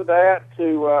beyond that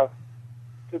to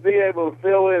be able to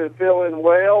fill in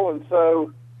well. And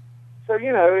so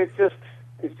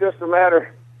it's just a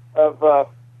matter of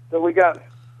that we got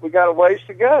a ways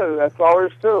to go. That's all there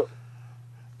is to it.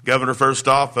 Governor, first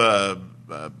off, I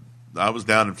was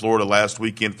down in Florida last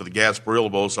weekend for the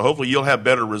Gasparilla Bowl, so hopefully you'll have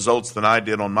better results than I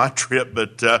did on my trip.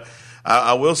 But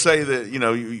I will say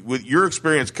that, with your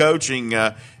experience coaching,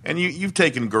 and you've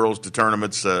taken girls to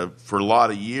tournaments for a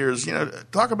lot of years,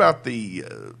 talk about the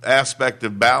aspect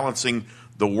of balancing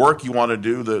the work you want to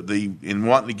do, in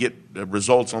wanting to get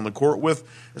results on the court with,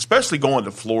 especially going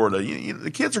to Florida.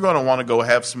 The kids are going to want to go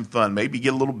have some fun, maybe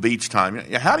get a little beach time.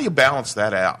 How do you balance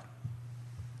that out?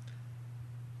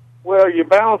 Well, you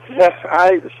balance that. I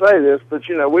hate to say this, but,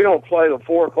 we don't play till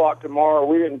 4 o'clock tomorrow.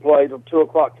 We didn't play till 2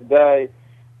 o'clock today.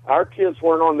 Our kids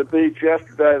weren't on the beach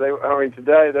yesterday.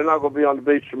 Today. They're not going to be on the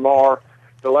beach tomorrow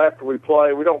till after we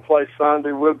play. We don't play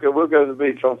Sunday. We'll go to the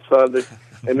beach on Sunday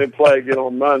and then play again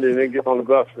on Monday and then get on the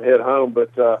bus and head home.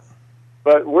 But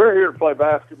we're here to play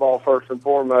basketball first and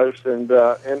foremost. And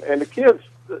the kids,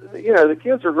 the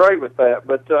kids are great with that.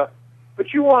 But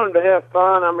you want them to have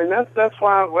fun. I mean, that's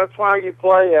why you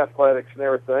play athletics and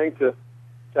everything, to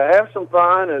have some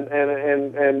fun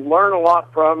and learn a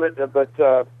lot from it.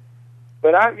 But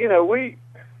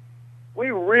we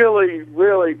really,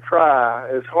 really try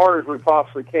as hard as we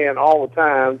possibly can all the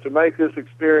time to make this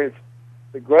experience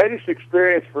the greatest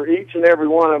experience for each and every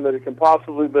one of them that it can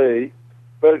possibly be.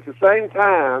 But at the same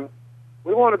time,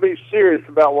 we want to be serious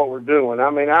about what we're doing. I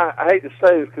mean, I hate to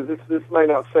say this because this may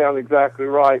not sound exactly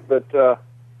right, but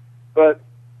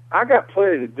I got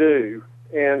plenty to do,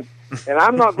 and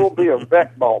I'm not going to be a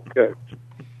vet ball coach.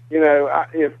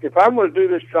 If I'm going to do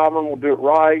this job, I'm going to do it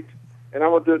right, and I'm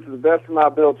going to do it to the best of my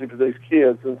ability for these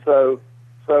kids. And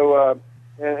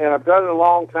and I've done it a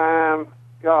long time.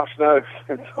 Gosh, no,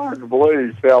 it's hard to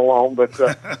believe how long, but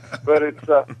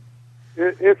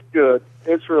it's good.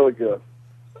 It's really good.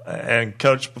 And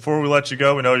Coach, before we let you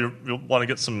go, we know you'll want to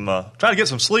get try to get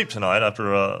some sleep tonight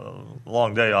after a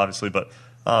long day, obviously. But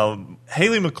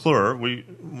Haley McClure, we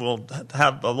will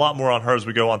have a lot more on her as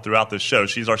we go on throughout this show.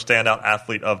 She's our standout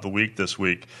athlete of the week this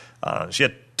week. She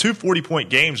had 2 40-point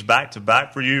games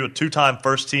back-to-back for you, a 2-time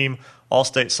first-team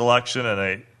All-State selection and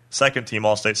a second-team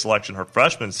All-State selection her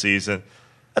freshman season.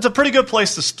 That's a pretty good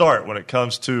place to start when it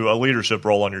comes to a leadership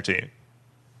role on your team.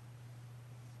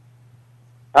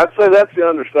 I'd say that's the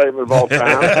understatement of all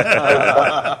time.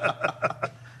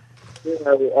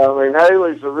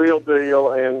 Haley's the real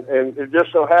deal, and it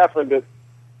just so happened that,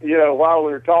 while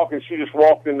we were talking, she just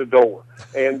walked in the door,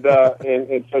 and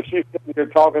so she's sitting here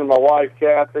talking to my wife,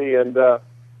 Kathy,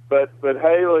 but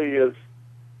Haley's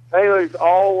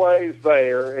always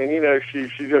there, and she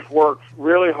just works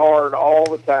really hard all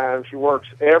the time. She works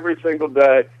every single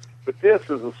day, but this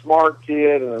is a smart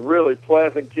kid and a really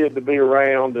pleasant kid to be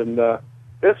around, and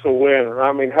it's a winner.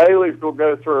 I mean, Haley's going to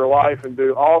go through her life and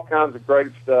do all kinds of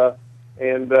great stuff,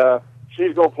 and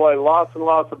she's going to play lots and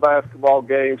lots of basketball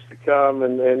games to come,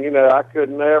 and I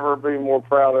could never be more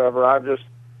proud of her. I'm just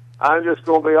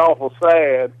going to be awful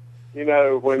sad,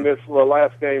 when the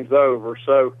last game's over.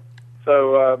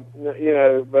 But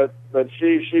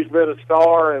she's been a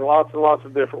star in lots and lots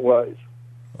of different ways.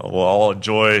 Well, I'll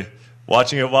enjoy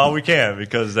watching it while we can,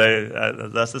 because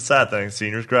that's the sad thing.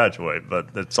 Seniors graduate, but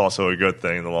it's also a good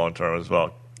thing in the long term as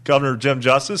well. Governor Jim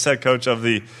Justice, head coach of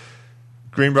the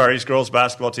Greenbrier East girls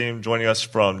basketball team, joining us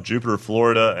from Jupiter,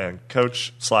 Florida, and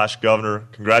Coach/Governor,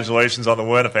 congratulations on the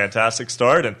win, a fantastic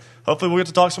start, and hopefully we'll get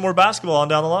to talk some more basketball on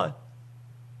down the line.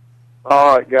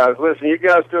 All right, guys. Listen, you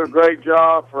guys do a great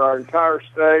job for our entire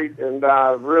state, and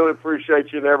I really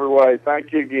appreciate you in every way.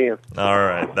 Thank you again. All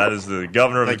right. That is the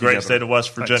governor of the great state of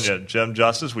West Virginia, Jim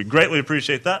Justice. We greatly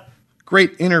appreciate that.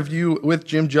 Great interview with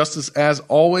Jim Justice, as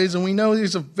always, and we know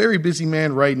he's a very busy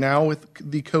man right now with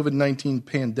the COVID-19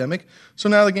 pandemic. So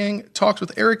now the gang talks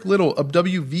with Eric Little of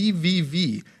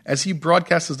WVVV as he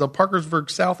broadcasts the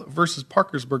Parkersburg South versus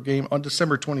Parkersburg game on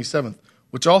December 27th,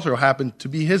 which also happened to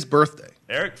be his birthday.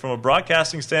 Eric, from a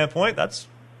broadcasting standpoint, that's a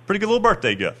pretty good little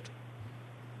birthday gift.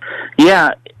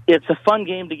 Yeah, it's a fun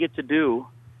game to get to do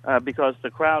because the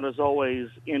crowd is always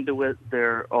into it.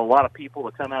 There are a lot of people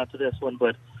that come out to this one,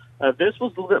 but this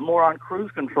was a little bit more on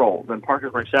cruise control than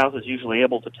Parkersburg South is usually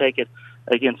able to take it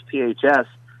against PHS.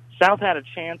 South had a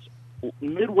chance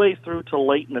midway through to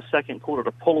late in the second quarter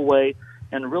to pull away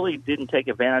and really didn't take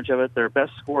advantage of it. Their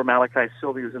best scorer, Malachi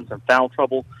Sylvia, was in some foul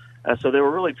trouble. So they were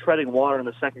really treading water in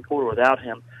the second quarter without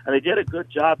him. And they did a good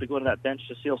job to go to that bench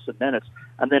to steal some minutes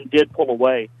and then did pull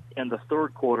away in the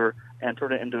third quarter and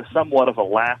turn it into somewhat of a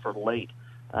laugher late.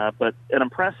 But an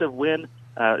impressive win.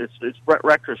 It's Brett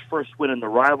Rector's first win in the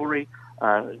rivalry.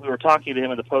 We were talking to him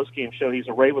in the postgame show. He's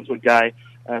a Ravenswood guy.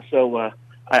 So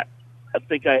I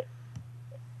think sorry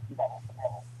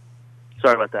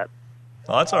about that.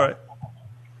 Oh, that's all right.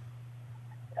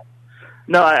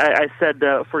 No, I said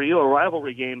for you, a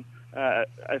rivalry game, I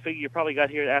figure you probably got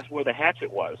here to ask where the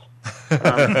hatchet was.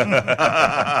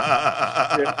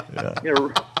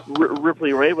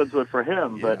 Ripley Ravenswood for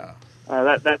him, but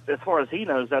that as far as he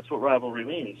knows, that's what rivalry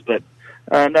means. But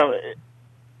no, it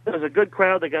was a good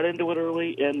crowd. They got into it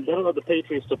early, and they allowed the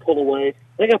Patriots to pull away.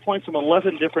 They got points from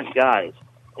 11 different guys,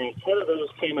 and 10 of those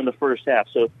came in the first half.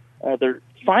 So they're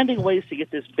finding ways to get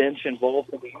this bench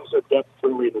involved and to use their depth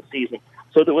early in the season,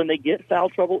 so that when they get foul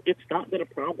trouble, it's not been a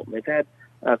problem. They've had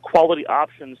quality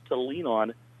options to lean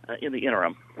on in the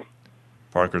interim.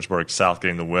 Parkersburg South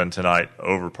getting the win tonight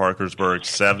over Parkersburg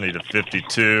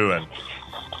 70-52. And,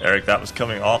 Eric, that was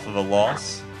coming off of a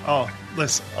loss. Oh,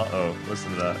 listen. Uh-oh,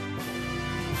 listen to that.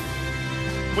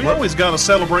 We always got to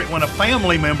celebrate when a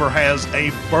family member has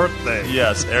a birthday.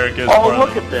 Yes, Eric is part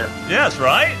of at this. Yes,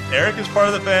 right? Eric is part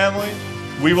of the family.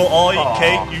 We will all eat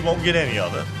cake. You won't get any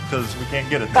of it because we can't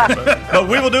get it there. But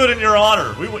we will do it in your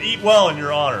honor. We will eat well in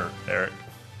your honor, Eric.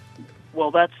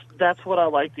 Well, that's what I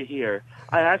like to hear.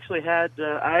 I actually had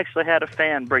a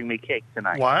fan bring me cake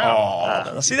tonight.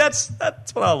 Wow! See, that's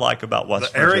what I like about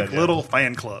West Virginia. Eric Little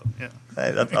fan club. Yeah,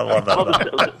 hey, I love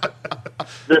that.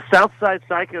 The Southside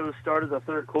Psychos started the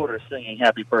third quarter singing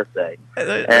 "Happy Birthday." Hey,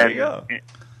 there you go.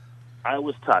 I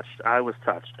was touched,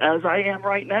 as I am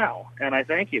right now, and I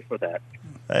thank you for that.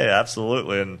 Hey,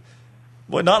 absolutely, and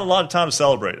not a lot of time to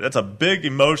celebrate. That's a big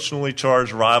emotionally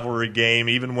charged rivalry game,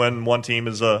 even when one team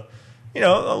is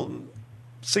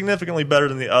significantly better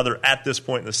than the other at this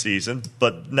point in the season.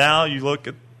 But now you look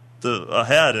at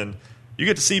ahead, and you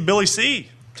get to see Billy C.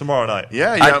 tomorrow night.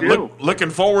 Yeah. Looking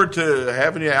forward to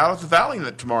having you out at the Valley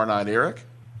tomorrow night, Eric.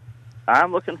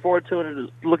 I'm looking forward to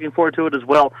it as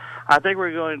well. I think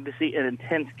we're going to see an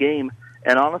intense game,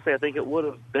 and honestly, I think it would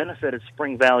have benefited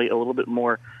Spring Valley a little bit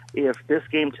more if this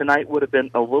game tonight would have been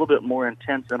a little bit more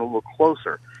intense and a little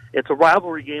closer. It's a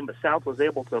rivalry game, but South was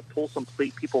able to pull some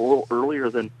people a little earlier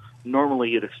than normally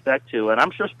you'd expect to, and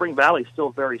I'm sure Spring Valley is still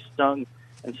very stung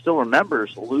and still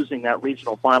remembers losing that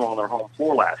regional final on their home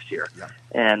floor last year. Yeah.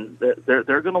 And they're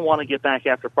going to want to get back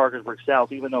after Parkersburg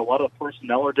South, even though a lot of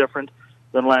personnel are different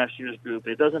than last year's group.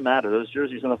 It doesn't matter. Those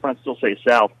jerseys on the front still say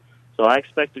South. So I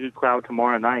expect a good crowd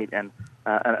tomorrow night and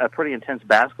a pretty intense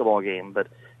basketball game. But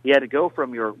you had to go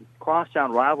from your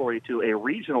crosstown rivalry to a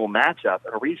regional matchup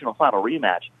and a regional final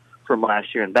rematch from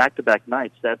last year in back-to-back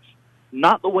nights. That's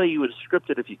not the way you would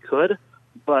script it if you could,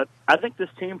 but I think this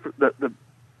team that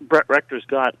Brett Rector's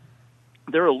got,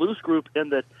 they're a loose group in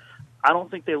that I don't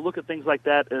think they look at things like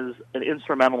that as an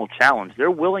insurmountable challenge.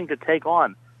 They're willing to take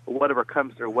on whatever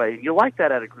comes their way. You like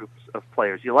that out of groups of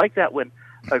players. You like that when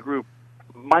a group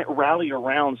might rally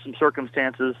around some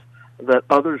circumstances that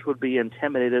others would be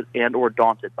intimidated and or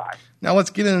daunted by. Now let's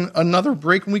get in another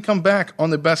break. When we come back on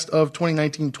the best of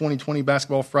 2019-2020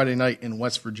 Basketball Friday Night in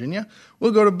West Virginia,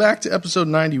 we'll go back to episode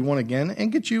 91 again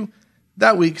and get you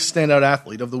that week's Standout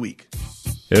Athlete of the Week.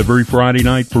 Every Friday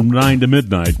night from 9 to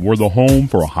midnight, we're the home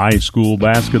for high school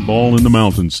basketball in the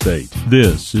Mountain State.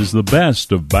 This is the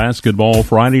best of Basketball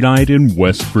Friday Night in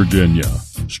West Virginia.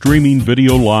 Streaming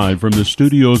video live from the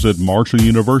studios at Marshall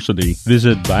University,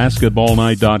 visit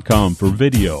basketballnight.com for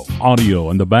video, audio,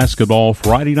 and the Basketball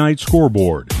Friday Night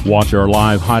scoreboard. Watch our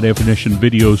live high-definition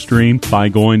video stream by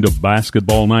going to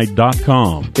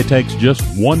basketballnight.com. It takes just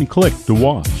one click to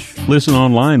watch. Listen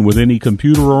online with any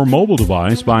computer or mobile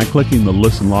device by clicking the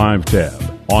Listen Live tab.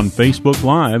 On Facebook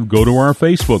Live, go to our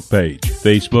Facebook page,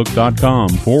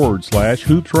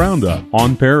 facebook.com/Hoops Roundup.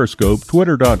 On Periscope,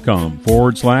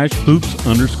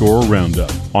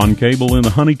 twitter.com/Hoops_Roundup. On cable in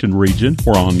the Huntington region,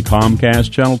 we're on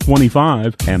Comcast Channel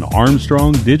 25 and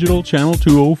Armstrong Digital Channel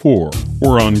 204.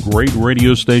 We're on great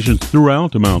radio stations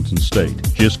throughout the Mountain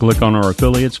State. Just click on our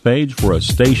affiliates page for a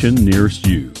station nearest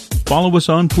you. Follow us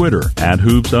on Twitter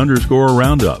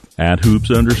 @Hoops_Roundup,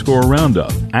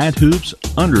 @Hoops_Roundup,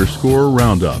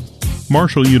 @Hoops_Roundup.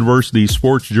 Marshall University's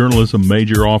sports journalism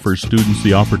major offers students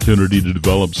the opportunity to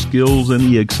develop skills in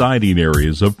the exciting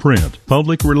areas of print,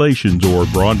 public relations, or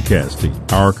broadcasting.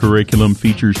 Our curriculum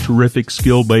features terrific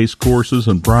skill-based courses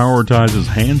and prioritizes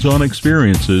hands-on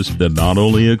experiences that not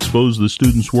only expose the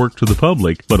students' work to the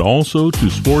public, but also to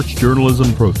sports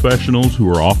journalism professionals who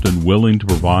are often willing to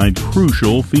provide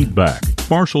crucial feedback.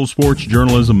 Marshall sports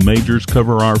journalism majors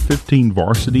cover our 15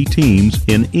 varsity teams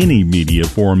in any media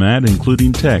format,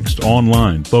 including text,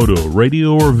 online, photo,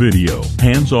 radio, or video.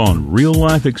 Hands-on,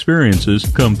 real-life experiences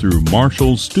come through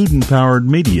Marshall's student-powered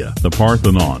media, the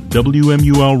Parthenon,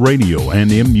 WMUL Radio,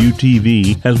 and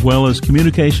MUTV, as well as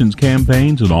communications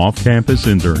campaigns and off-campus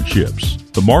internships.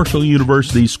 The Marshall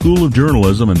University School of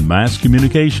Journalism and Mass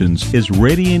Communications is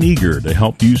ready and eager to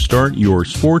help you start your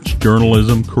sports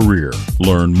journalism career.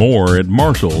 Learn more at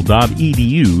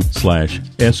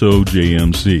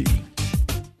marshall.edu/SOJMC.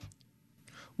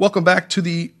 Welcome back to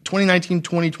the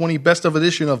 2019-2020 Best of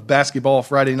Edition of Basketball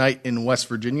Friday Night in West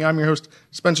Virginia. I'm your host,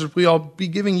 Spencer Pui. I'll be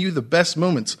giving you the best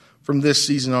moments from this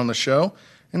season on the show.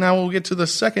 And now we'll get to the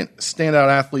second standout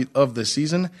athlete of the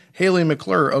season, Haley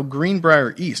McClure of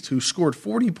Greenbrier East, who scored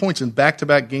 40 points in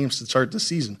back-to-back games to start the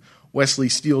season. Wesley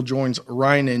Steele joins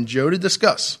Ryan and Joe to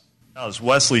discuss. Now, as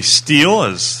Wesley Steele,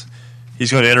 as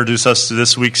He's going to introduce us to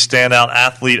this week's Standout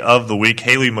Athlete of the Week,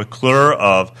 Haley McClure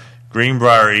of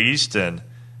Greenbrier East. And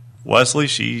Wesley,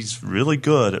 she's really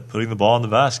good at putting the ball in the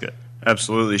basket.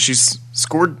 Absolutely. She's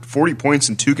scored 40 points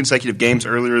in 2 consecutive games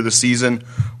earlier this season,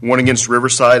 one against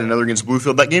Riverside, another against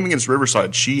Bluefield. That game against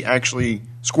Riverside, she actually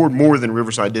scored more than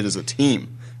Riverside did as a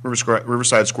team.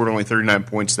 Riverside scored only 39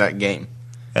 points that game.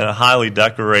 And a highly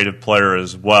decorated player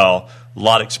as well. A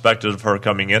lot expected of her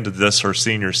coming into this, her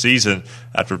senior season,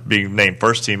 after being named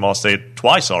first-team All-State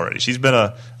twice already. She's been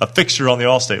a fixture on the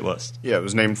All-State list. Yeah, it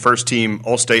was named first-team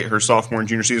All-State her sophomore and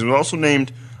junior season. It was also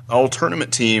named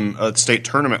All-Tournament team at the state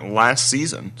tournament last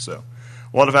season. So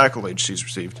a lot of accolades she's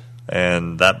received.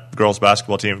 And that girls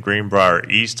basketball team of Greenbrier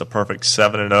East, a perfect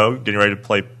 7-0, getting ready to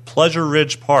play Pleasure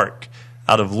Ridge Park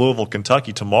out of Louisville,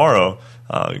 Kentucky tomorrow.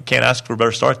 Can't ask for a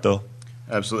better start, though.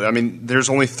 Absolutely. I mean, there's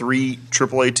only 3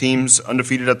 AAA teams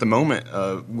undefeated at the moment,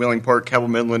 Wheeling Park, Cabell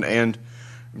Midland, and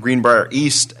Greenbrier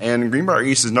East. And Greenbrier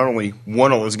East has not only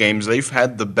won all those games, they've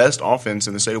had the best offense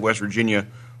in the state of West Virginia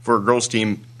for a girls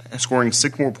team, scoring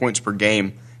 6 more points per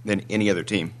game than any other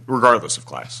team, regardless of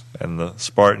class. And the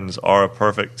Spartans are a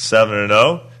perfect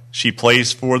 7-0. She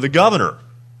plays for the governor.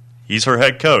 He's her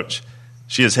head coach.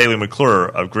 She is Haley McClure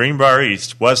of Greenbrier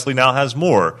East. Wesley now has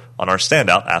more on our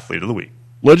Standout Athlete of the Week.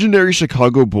 Legendary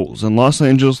Chicago Bulls and Los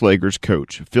Angeles Lakers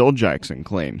coach Phil Jackson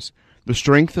claims, "The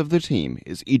strength of the team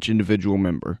is each individual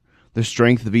member. The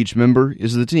strength of each member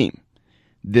is the team."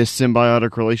 This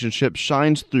symbiotic relationship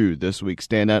shines through this week's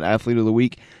Standout Athlete of the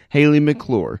Week, Haley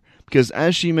McClure, because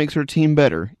as she makes her team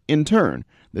better, in turn,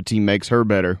 the team makes her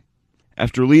better.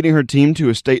 After leading her team to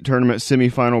a state tournament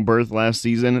semifinal berth last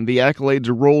season, the accolades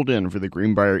rolled in for the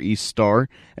Greenbrier East star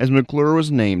as McClure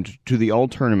was named to the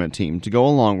all-tournament team to go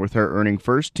along with her earning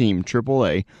first-team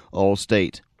AAA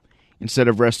All-State. Instead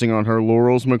of resting on her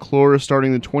laurels, McClure is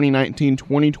starting the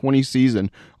 2019-2020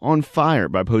 season on fire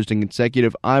by posting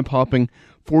consecutive eye-popping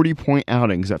 40-point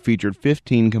outings that featured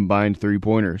 15 combined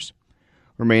three-pointers.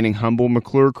 Remaining humble,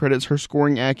 McClure credits her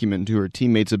scoring acumen to her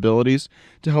teammates' abilities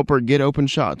to help her get open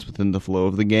shots within the flow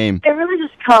of the game. It really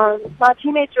just comes. My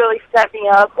teammates really set me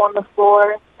up on the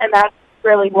floor, and that's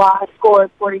really why I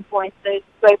scored 40 points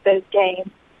both those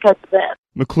games, because of them.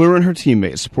 McClure and her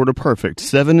teammates support a perfect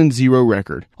 7-0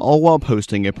 record, all while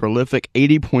posting a prolific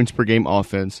 80 points per game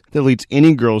offense that leads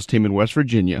any girls team in West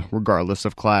Virginia, regardless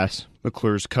of class.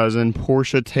 McClure's cousin,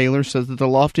 Portia Taylor, says that the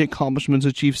lofty accomplishments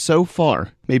achieved so far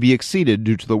may be exceeded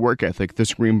due to the work ethic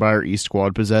this Greenbrier East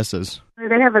squad possesses.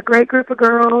 They have a great group of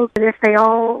girls, and if they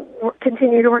all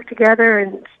continue to work together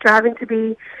and striving to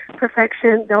be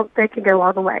perfection, they can go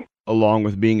all the way. Along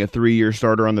with being a 3-year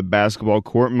starter on the basketball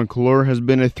court, McClure has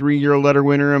been a 3-year letter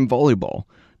winner in volleyball.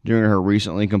 During her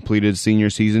recently completed senior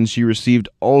season, she received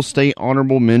All-State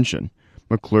Honorable Mention.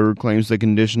 McClure claims the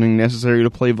conditioning necessary to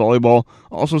play volleyball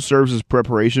also serves as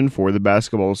preparation for the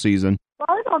basketball season.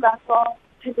 Volleyball and basketball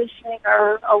conditioning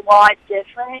are a lot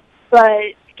different, but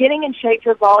getting in shape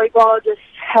for volleyball just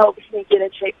helps me get in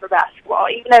shape for basketball.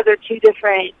 Even though they're 2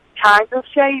 different kinds of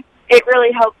shape, it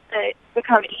really helps it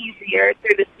become easier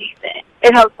through the season.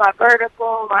 It helps my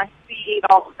vertical, my speed,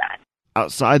 all of that.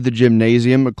 Outside the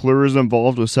gymnasium, McClure is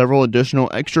involved with several additional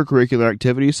extracurricular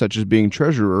activities such as being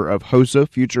treasurer of HOSA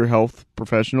Future Health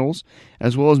Professionals,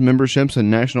 as well as memberships in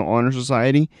National Honor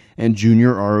Society and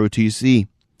Junior ROTC.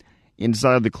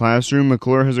 Inside the classroom,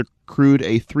 McClure has accrued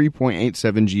a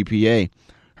 3.87 GPA.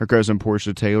 Her cousin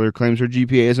Portia Taylor claims her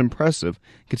GPA is impressive,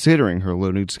 considering her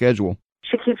loaded schedule.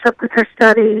 She keeps up with her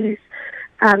studies,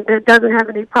 doesn't have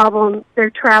any problem.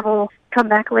 Their travel, come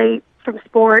back late from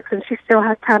sports, and she still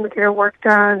has time to get her work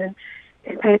done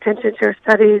and pay attention to her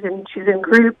studies, and she's in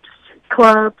groups,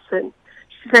 clubs, and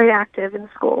she's very active in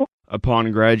school.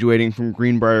 Upon graduating from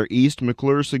Greenbrier East,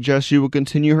 McClure suggests she will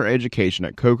continue her education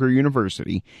at Coker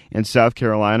University in South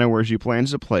Carolina, where she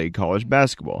plans to play college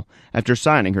basketball after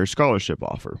signing her scholarship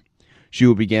offer. She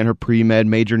will begin her pre-med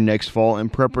major next fall in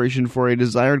preparation for a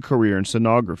desired career in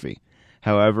stenography.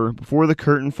 However, before the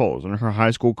curtain falls on her high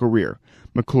school career,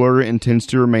 McClure intends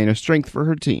to remain a strength for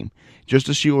her team, just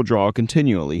as she will draw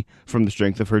continually from the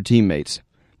strength of her teammates.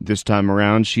 This time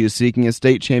around, she is seeking a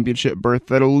state championship berth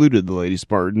that eluded the Lady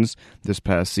Spartans this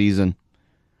past season.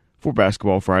 For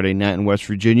Basketball Friday Night in West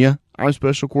Virginia, I'm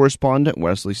Special Correspondent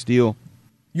Wesley Steele.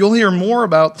 You'll hear more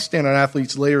about the Standout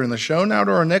Athletes later in the show. Now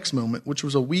to our next moment, which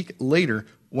was a week later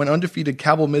when undefeated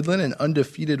Cabell Midland and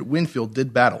undefeated Winfield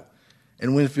did battle.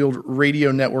 And Winfield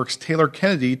Radio Network's Taylor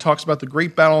Kennedy talks about the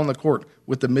great battle on the court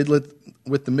with the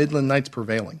Midland Knights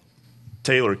prevailing.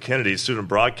 Taylor Kennedy, student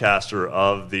broadcaster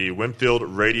of the Winfield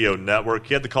Radio Network.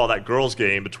 He had to call that girls'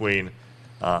 game between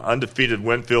undefeated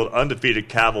Winfield, undefeated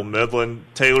Cabell Midland.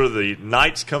 Taylor, the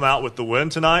Knights come out with the win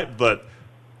tonight, but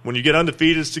when you get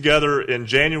undefeateds together in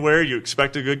January, you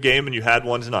expect a good game, and you had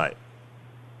one tonight.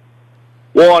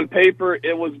 Well, on paper,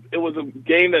 it was a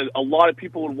game that a lot of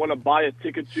people would want to buy a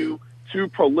ticket to. Two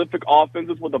prolific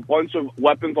offenses with a bunch of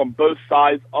weapons on both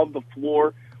sides of the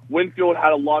floor. Winfield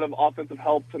had a lot of offensive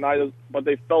help tonight, but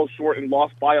they fell short and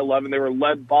lost by 11. They were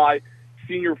led by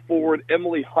senior forward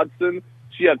Emily Hudson.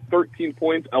 She had 13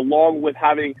 points, along with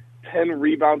having 10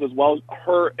 rebounds as well.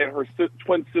 Her and her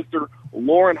twin sister,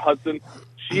 Lauren Hudson,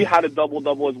 she had a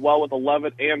double-double as well with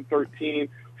 11 and 13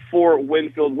 for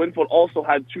Winfield. Winfield also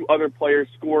had two other players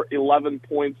score 11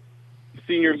 points,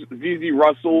 seniors ZZ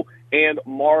Russell and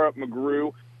Mara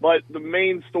McGrew. But the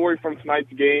main story from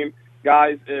tonight's game,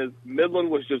 guys, is Midland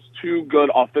was just too good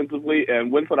offensively,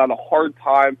 and Winfield had a hard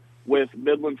time with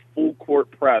Midland's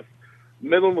full-court press.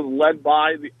 Midland was led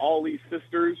by the Ali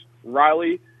sisters,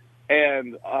 Riley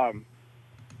and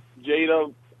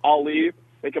Jada Ali.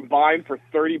 They combined for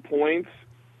 30 points.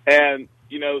 And,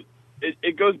 you know,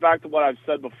 it goes back to what I've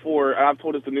said before, and I've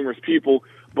told this to numerous people,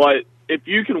 but if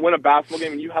you can win a basketball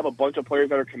game and you have a bunch of players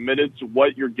that are committed to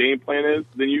what your game plan is,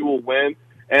 then you will win.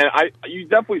 And you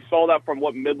definitely saw that from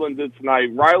what Midland did tonight.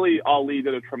 Riley Ali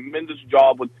did a tremendous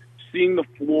job with seeing the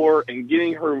floor and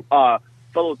getting her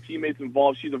fellow teammates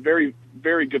involved. She's a very,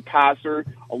 very good passer.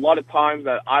 A lot of times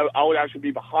that I would actually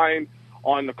be behind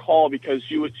on the call because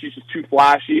she's just too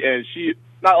flashy, and she,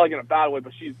 not like in a bad way,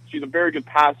 but she's a very good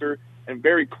passer and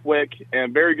very quick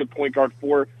and very good point guard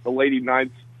for the Lady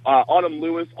Knights. Autumn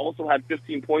Lewis also had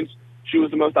 15 points. She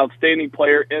was the most outstanding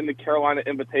player in the Carolina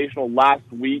Invitational last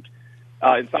week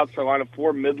in South Carolina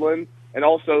for Midland. And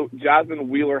also Jasmine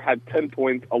Wheeler had 10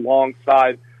 points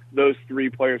alongside those three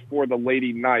players for the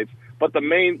Lady Knights. But the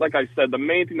main, like I said, the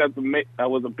main thing that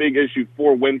was a big issue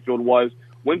for Winfield was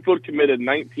Winfield committed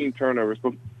 19 turnovers.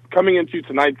 But coming into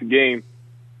tonight's game,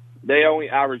 they only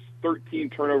averaged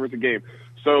 13 turnovers a game.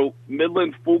 So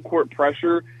Midland's full-court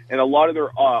pressure and a lot of their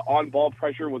on-ball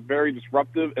pressure was very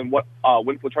disruptive in what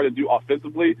Winfield tried to do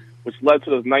offensively, which led to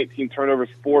those 19 turnovers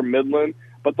for Midland.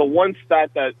 But the one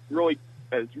stat that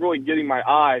is really getting my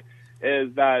eye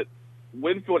is that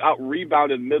Winfield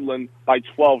out-rebounded Midland by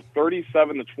 12,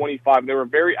 37-25. They were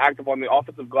very active on the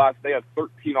offensive glass. They had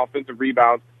 13 offensive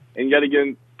rebounds. And yet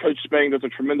again, Coach Spang does a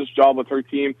tremendous job with her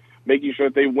team, making sure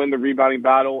that they win the rebounding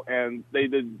battle, and they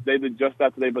did just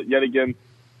that today. But yet again,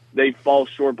 they fall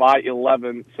short by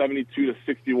 11,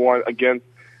 72-61 against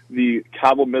the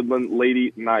Cabell Midland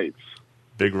Lady Knights.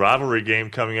 Big rivalry game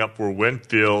coming up for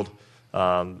Winfield.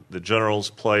 The Generals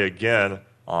play again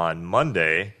on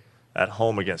Monday at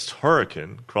home against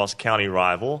Hurricane, cross-county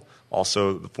rival.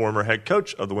 Also, the former head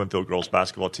coach of the Winfield girls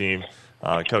basketball team,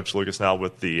 Coach Lucas, now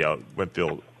with the with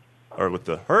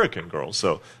the Hurricane girls.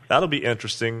 So that'll be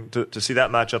interesting to see that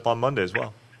matchup on Monday as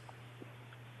well.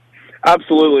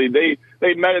 Absolutely.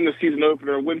 They met in the season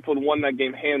opener. Winfield won that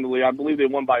game handily. I believe they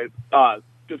won by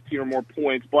 15 or more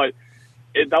points, but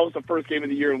that was the first game of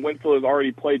the year, and Winfield has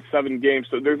already played 7 games.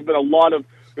 So there's been a lot of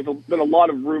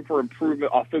room for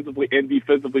improvement offensively and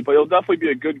defensively, but it'll definitely be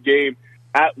a good game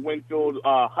at Winfield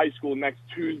High School next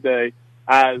Tuesday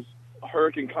as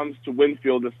Hurricane comes to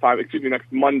Winfield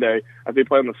next Monday as they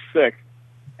play on the 6th.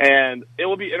 And it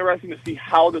will be interesting to see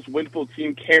how this Winfield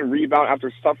team can rebound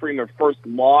after suffering their first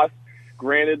loss.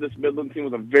 Granted, this Midland team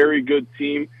was a very good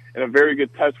team and a very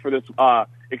good test for this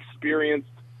experienced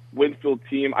Winfield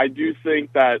team. I do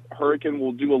think that Hurricane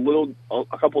will do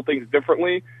a couple things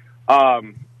differently, but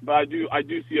I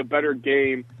do see a better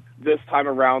game this time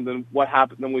around than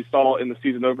we saw in the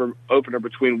season opener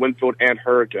between Winfield and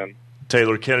Hurricane.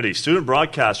 Taylor Kennedy, student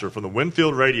broadcaster from the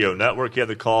Winfield Radio Network. He had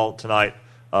the call tonight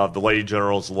of the Lady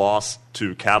Generals' loss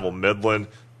to Cabell Midland.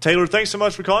 Taylor, thanks so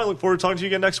much for calling. Look forward to talking to you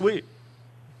again next week.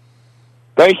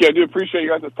 Thank you. I do appreciate you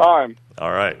guys' time.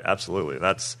 All right, absolutely.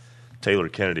 That's Taylor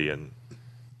Kennedy, and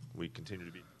we continue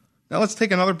to be. Now let's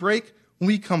take another break. When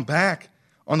we come back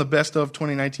on the Best of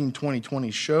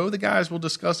 2019-2020 show, the guys will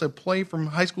discuss a play from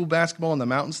high school basketball in the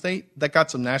Mountain State that got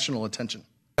some national attention.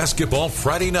 Basketball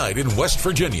Friday night in West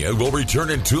Virginia will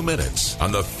return in 2 minutes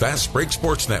on the Fast Break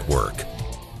Sports Network.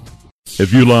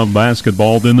 If you love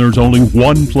basketball, then there's only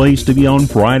one place to be on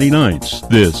Friday nights.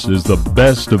 This is the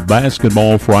Best of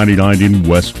Basketball Friday night in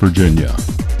West Virginia.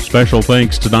 Special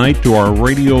thanks tonight to our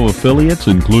radio affiliates,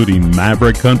 including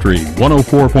Maverick Country,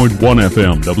 104.1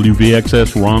 FM,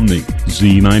 WVXS Romney,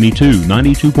 Z92,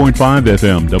 92.5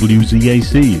 FM,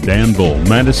 WZAC, Danville,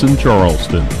 Madison,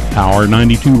 Charleston, Power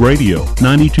 92 Radio,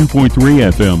 92.3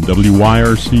 FM,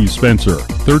 WYRC Spencer,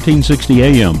 1360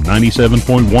 AM,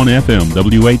 97.1 FM,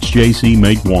 WHJC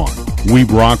Make One. We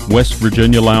rock West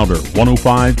Virginia louder.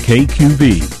 105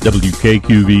 KQV,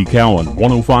 WKQV Cowan,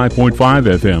 105.5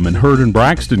 FM, and heard in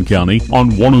Braxton County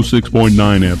on 106.9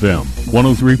 FM.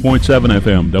 103.7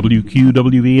 FM,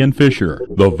 WQWV in Fisher.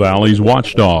 The Valley's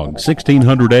Watchdog,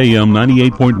 1600 AM,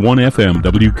 98.1 FM,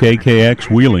 WKKX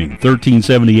Wheeling,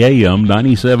 1370 AM,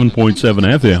 97.7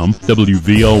 FM,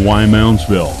 WVLY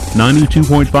Moundsville,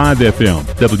 92.5 FM,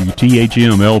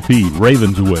 WTHM LP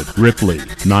Ravenswood, Ripley,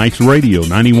 Knights Radio,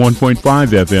 91.5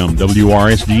 FM,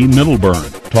 WRSG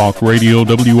Middleburn, Talk Radio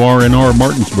WRNR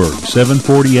Martinsburg,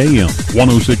 740 AM,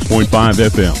 106.5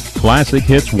 FM. Classic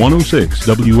Hits 106,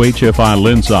 WHFI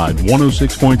Linside,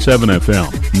 106.7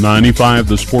 FM, 95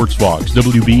 The Sports Fox,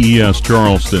 WBES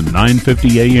Charleston,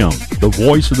 950 AM, The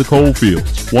Voice of the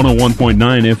Coalfields, 101.9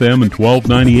 FM and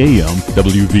 1290 AM,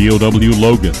 WVOW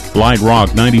Logan, Light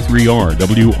Rock 93R,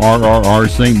 WRRR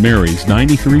St. Mary's,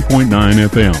 93.9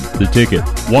 FM, The Ticket,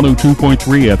 102.3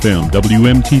 FM,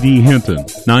 WMTD Hinton,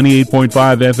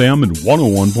 98.5 FM and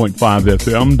 101.5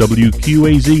 FM,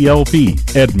 WQAZ-LP,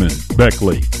 Edmond,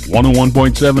 Beckley,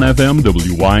 101.7 FM,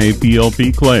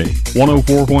 WYAPLP Clay,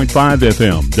 104.5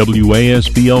 FM,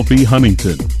 WASPLP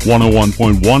Huntington,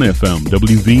 101.1 FM,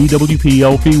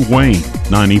 WVWPLP Wayne,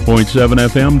 90.7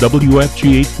 FM,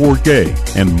 WFGH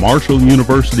 4K, and Marshall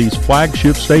University's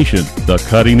flagship station, The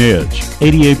Cutting Edge,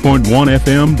 88.1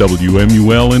 FM,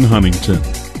 WMUL in Huntington.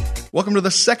 Welcome to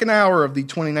the second hour of the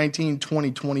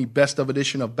 2019-2020 Best of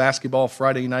Edition of Basketball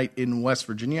Friday Night in West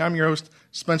Virginia. I'm your host,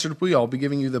 Spencer Dupuy. I'll be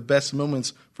giving you the best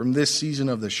moments from this season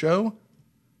of the show.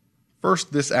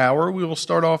 First this hour, we will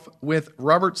start off with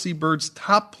Robert C. Byrd's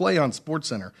top play on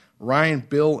SportsCenter. Ryan,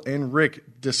 Bill, and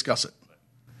Rick discuss it.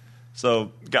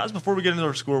 So, guys, before we get into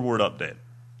our scoreboard update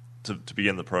to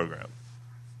begin the program,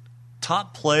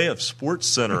 top play of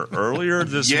SportsCenter earlier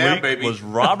this week was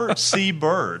Robert C.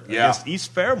 Byrd against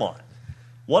East Fairmont.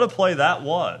 What a play that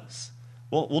was.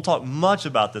 We'll talk much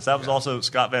about this. That was also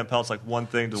Scott Van Pelt's one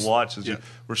thing to watch.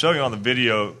 We're showing it on the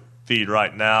video feed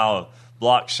right now.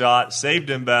 Block shot, saved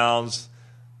inbounds,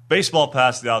 baseball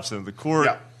pass to the opposite end of the court,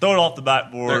 throw it off the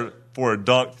backboard for a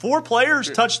dunk. 4 players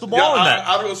touched the ball in that.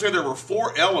 I was going to say there were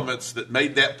 4 elements that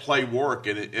made that play work,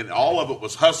 and all of it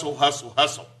was hustle, hustle,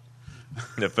 hustle.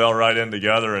 And it fell right in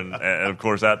together, and of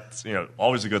course that's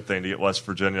always a good thing to get West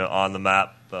Virginia on the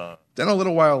map. Then a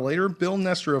little while later, Bill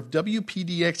Nestor of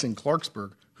WPDX in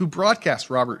Clarksburg, who broadcasts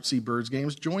Robert C. Byrd's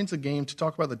games, joins the game to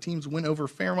talk about the team's win over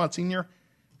Fairmont Senior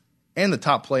and the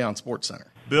top play on SportsCenter.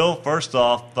 Bill, first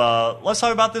off, let's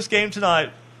talk about this game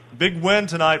tonight. Big win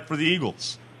tonight for the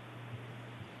Eagles.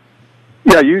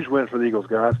 Yeah, huge win for the Eagles,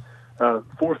 guys.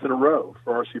 4th in a row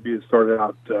for RCB. It started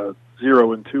out 0-2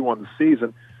 on the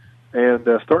season. And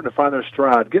starting to find their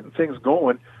stride, getting things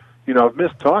going. I've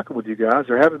missed talking with you guys.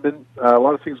 There haven't been a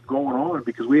lot of things going on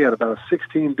because we had about a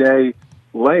 16-day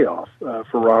layoff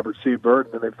for Robert C. Byrd,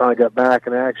 and then they finally got back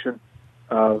in action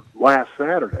last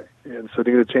Saturday. And so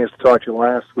didn't get a chance to talk to you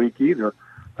last week either.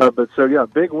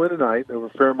 Big win tonight over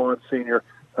Fairmont Senior.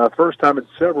 First time in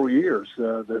several years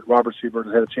that Robert C. Byrd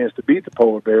has had a chance to beat the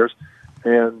Polar Bears,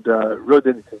 and really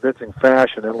did in convincing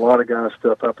fashion. Had a lot of guys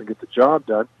step up and get the job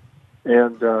done.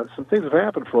 And some things have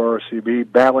happened for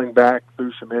RCB, battling back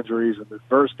through some injuries and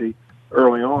adversity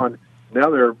early on.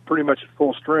 Now they're pretty much at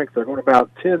full strength. They're going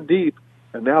about 10 deep,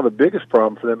 and now the biggest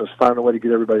problem for them is finding a way to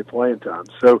get everybody playing time.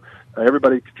 So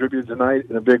everybody contributed tonight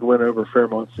in a big win over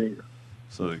Fairmont Senior.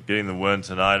 So getting the win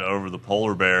tonight over the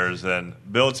Polar Bears. And,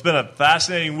 Bill, it's been a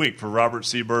fascinating week for Robert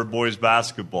C. Byrd boys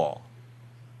basketball.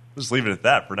 Just leave it at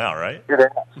that for now, right?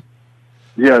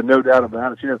 Yeah, no doubt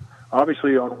about it.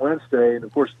 Obviously on Wednesday, and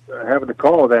of course having to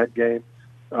call that game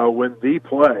when the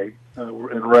play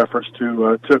in reference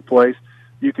to took place,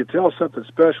 you could tell something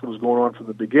special was going on from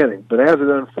the beginning. But as it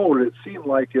unfolded, it seemed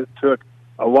like it took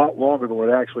a lot longer than what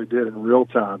it actually did in real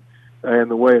time. And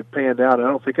the way it panned out, I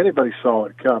don't think anybody saw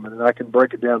it coming. And I can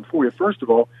break it down for you. First of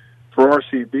all, for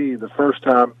RCB, the first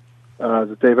time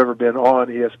that they've ever been on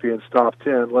ESPN's Top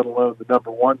 10, let alone the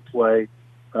number 1 play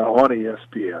on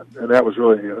ESPN. And that was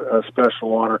really a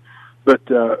special honor.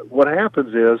 But what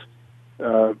happens is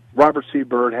Robert C.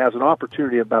 Byrd has an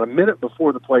opportunity about a minute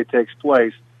before the play takes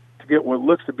place to get what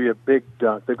looks to be a big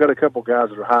dunk. They've got a couple guys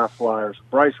that are high flyers.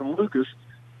 Bryson Lucas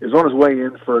is on his way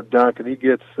in for a dunk, and he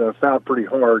gets fouled pretty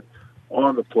hard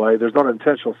on the play. There's not an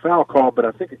intentional foul call, but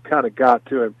I think it kind of got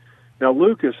to him. Now,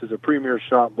 Lucas is a premier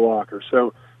shot blocker,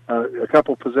 so a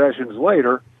couple possessions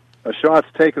later, a shot's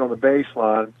taken on the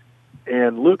baseline,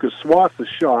 and Lucas swats the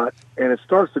shot, and it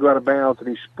starts to go out of bounds, and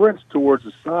he sprints towards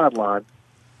the sideline,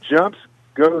 jumps,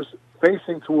 goes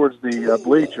facing towards the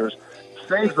bleachers,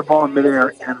 saves the ball in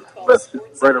midair, and flips it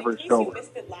right over his shoulder.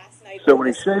 So when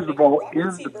he shaves the ball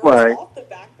into play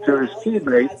to his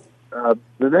teammate,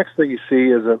 the next thing you see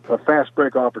is a fast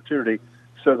break opportunity.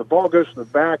 So the ball goes from the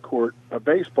backcourt, a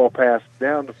baseball pass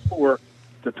down the floor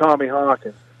to Tommy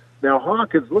Hawkins. Now,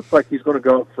 Hawkins looks like he's going to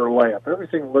go up for a layup.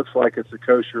 Everything looks like it's a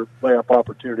kosher layup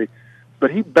opportunity.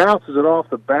 But he bounces it off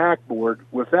the backboard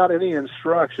without any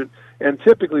instruction. And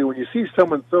typically when you see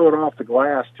someone throw it off the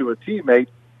glass to a teammate,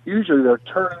 usually they're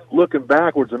turning, looking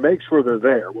backwards to make sure they're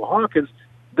there. Well, Hawkins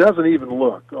doesn't even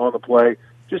look on the play,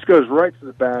 just goes right to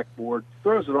the backboard,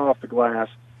 throws it off the glass.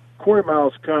 Corey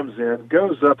Miles comes in,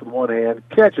 goes up with one hand,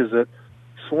 catches it,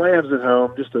 slams it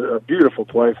home. Just a beautiful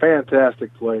play,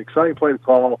 fantastic play, exciting play to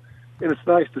call. And it's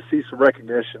nice to see some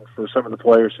recognition for some of the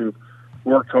players who've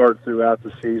worked hard throughout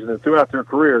the season and throughout their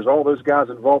careers. All those guys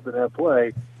involved in that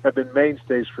play have been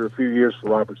mainstays for a few years for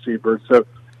Robert Seabird. So,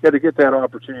 yeah, to get that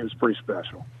opportunity was pretty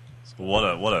special. So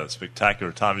what a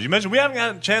spectacular time. As you mentioned, we haven't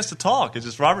gotten a chance to talk. It's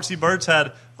just Robert Seabird's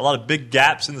had a lot of big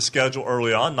gaps in the schedule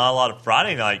early on, not a lot of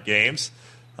Friday night games.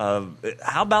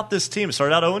 How about this team? It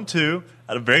started out 0-2,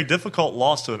 had a very difficult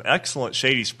loss to an excellent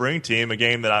Shady Spring team, a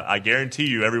game that I guarantee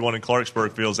you everyone in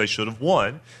Clarksburg feels they should have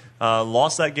won.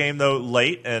 Lost that game, though,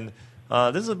 late, and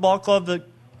this is a ball club that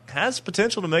has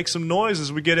potential to make some noise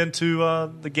as we get into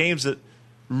the games that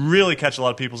really catch a lot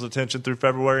of people's attention through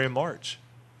February and March.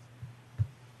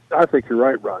 I think you're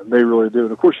right, Ron. They really do.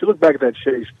 And, of course, you look back at that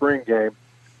Shady Spring game,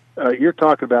 you're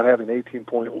talking about having an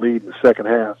 18-point lead in the second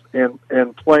half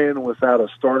and playing without a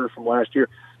starter from last year.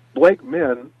 Blake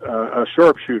Min, a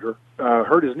sharpshooter,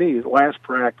 hurt his knee last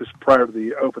practice prior to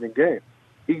the opening game.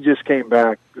 He just came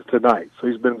back tonight, so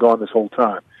he's been gone this whole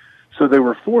time. So they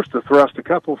were forced to thrust a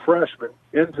couple of freshmen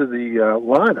into the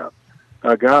lineup,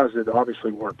 guys that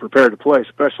obviously weren't prepared to play,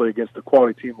 especially against a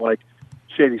quality team like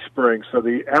Shady Spring. So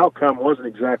the outcome wasn't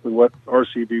exactly what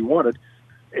RCB wanted.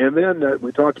 And then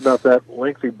we talked about that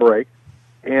lengthy break.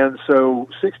 And so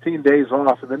 16 days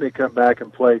off, and then they come back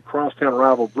and play crosstown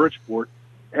rival Bridgeport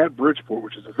at Bridgeport,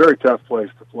 which is a very tough place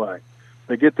to play.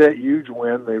 They get that huge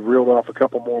win. They've reeled off a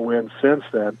couple more wins since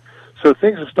then. So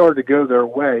things have started to go their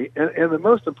way. And the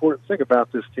most important thing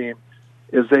about this team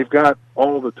is they've got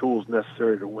all the tools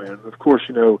necessary to win. Of course,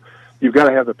 you know, you've got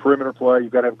to have the perimeter play.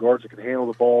 You've got to have guards that can handle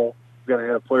the ball. You've got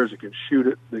to have players that can shoot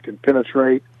it, that can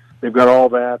penetrate. They've got all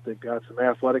that. They've got some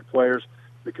athletic players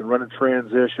that can run in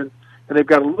transition. And they've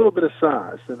got a little bit of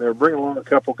size. And they're bringing along a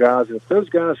couple guys. And if those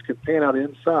guys can pan out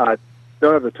inside,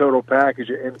 they'll have the total package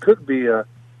and could be a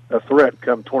threat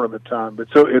come tournament time. But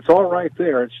so it's all right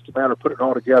there. It's just a matter of putting it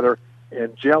all together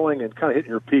and gelling and kind of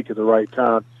hitting your peak at the right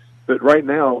time. But right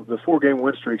now, the 4-game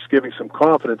win streak's giving some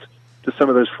confidence to some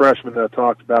of those freshmen that I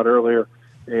talked about earlier.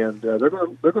 And they're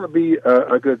going to be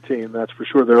a good team, that's for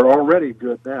sure. They're already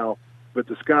good now, but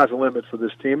the sky's the limit for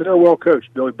this team. And they're well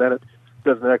coached. Billy Bennett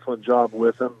does an excellent job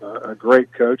with them, a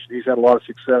great coach. He's had a lot of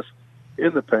success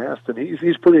in the past, and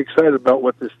he's pretty excited about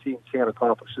what this team can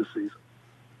accomplish this season.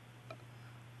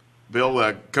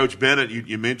 Bill, Coach Bennett,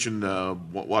 you mentioned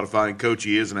what a fine coach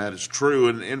he is, and that is true.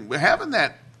 And having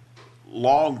that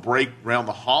long break around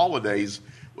the holidays,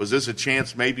 was this a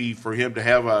chance maybe for him to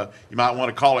have you might want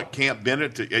to call it Camp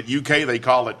Bennett? At UK, they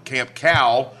call it Camp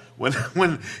Cal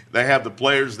when they have the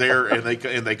players there and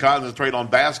they concentrate on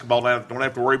basketball and don't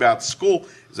have to worry about school.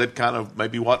 Is that kind of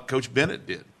maybe what Coach Bennett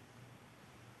did?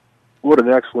 What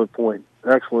an excellent point.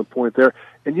 Excellent point there.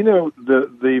 And, you know,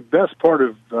 the best part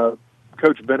of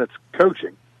Coach Bennett's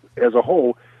coaching as a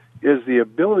whole is the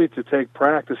ability to take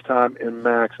practice time and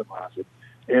maximize it.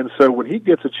 And so when he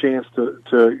gets a chance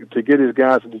to get his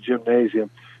guys in the gymnasium,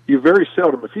 you very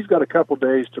seldom, if he's got a couple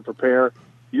days to prepare,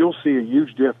 you'll see a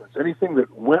huge difference. Anything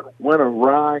that went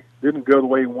awry, didn't go the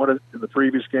way he wanted in the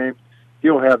previous game,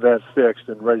 he'll have that fixed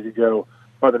and ready to go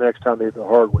by the next time they hit the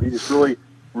hardwood. He just really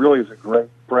is a great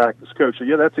practice coach. So,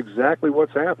 yeah, that's exactly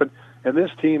what's happened. And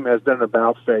this team has done an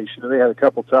about-face. You know, they had a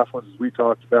couple tough ones, as we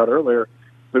talked about earlier,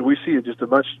 but we see just a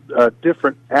much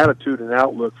different attitude and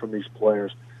outlook from these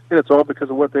players. And it's all because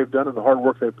of what they've done and the hard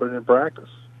work they've put in practice.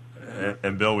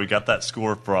 And Bill, we got that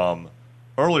score from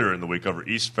earlier in the week over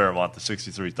East Fairmont, the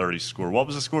 63-30 score. What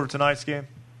was the score of tonight's game?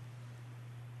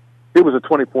 It was a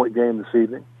 20-point game this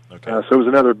evening. Okay. So it was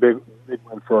another big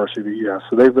win for RCB. Yeah.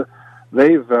 So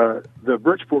the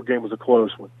Bridgeport game was a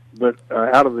close one, but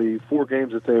out of the 4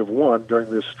 games that they have won during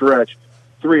this stretch,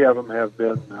 3 of them have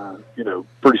been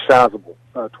pretty sizable,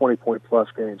 20-point plus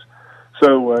games.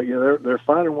 So they're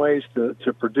finding ways to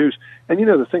produce. And you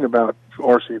know the thing about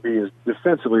RCB is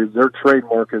defensively, their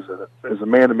trademark is a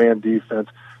man-to-man defense.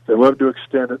 They love to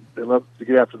extend it. They love to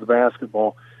get after the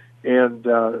basketball, and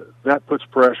that puts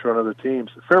pressure on other teams.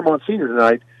 Fairmont Senior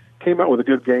tonight came out with a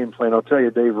good game plan. I'll tell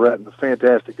you, Dave Retton, a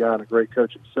fantastic guy and a great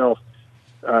coach himself,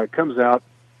 comes out,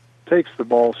 takes the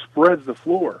ball, spreads the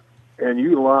floor, and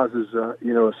utilizes a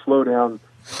slow-down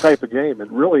type of game.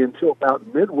 And really, until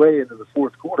about midway into the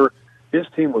fourth quarter, his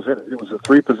team was in it. It was a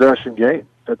 3-possession game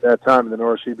at that time, and then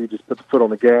RCB just put the foot on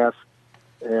the gas,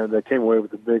 and they came away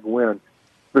with a big win.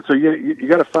 But so you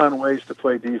got to find ways to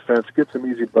play defense, get some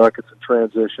easy buckets in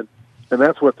transition, and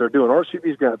that's what they're doing.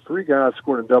 RCB's got 3 guys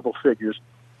scoring in double figures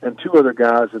and 2 other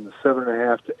guys in the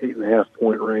 7.5 to 8.5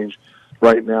 point range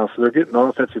right now. So they're getting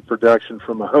offensive production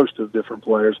from a host of different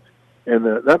players, and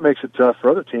that makes it tough for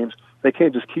other teams. They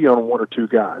can't just key on 1 or 2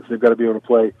 guys. They've got to be able to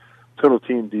play total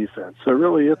team defense. So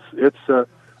really, it's a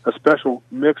special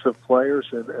mix of players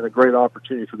and a great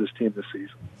opportunity for this team this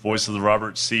season. Voice of the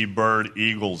Robert C. Byrd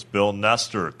Eagles, Bill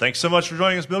Nestor. Thanks so much for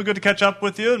joining us, Bill. Good to catch up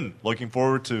with you, and looking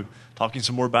forward to talking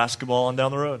some more basketball on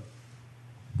down the road.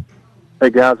 Hey,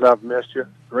 guys, I've missed you.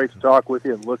 Great to talk with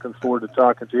you, and looking forward to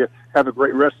talking to you. Have a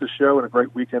great rest of the show and a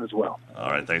great weekend as well. All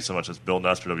right, thanks so much. That's Bill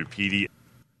Nestor, WPD.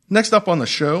 Next up on the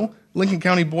show, Lincoln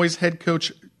County boys head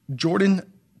coach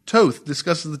Jordan Toth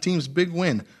discusses the team's big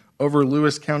win over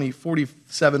Lewis County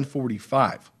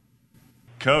 47-45.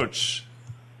 Coach,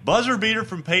 buzzer beater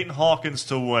from Peyton Hawkins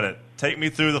to win it. Take me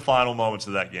through the final moments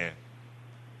of that game.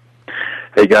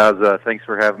 Hey, guys, thanks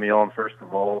for having me on, first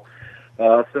of all.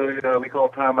 So we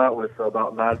called timeout with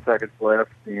about 9 seconds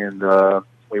left, and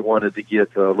we wanted to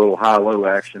get a little high-low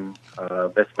action,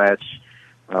 mismatch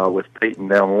with Peyton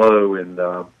down low,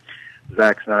 and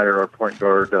Zach Snyder, our point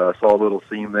guard, saw a little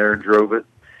seam there and drove it,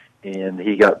 and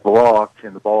he got blocked,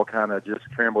 and the ball kind of just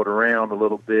scrambled around a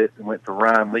little bit and went to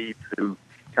Ryan Leap, who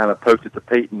kind of poked it to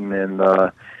Peyton,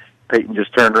 and Peyton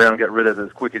just turned around and got rid of it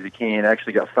as quick as he can.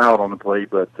 Actually got fouled on the play,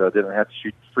 but didn't have to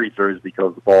shoot free throws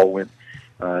because the ball went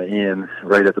in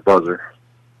right at the buzzer.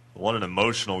 What an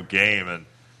emotional game. And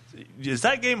is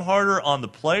that game harder on the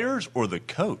players or the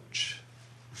coach?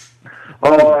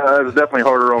 Oh, it was definitely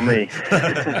harder on me.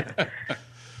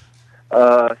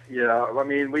 Yeah, I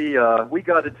mean, we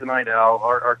got it tonight out.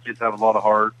 Our kids have a lot of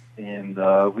heart, and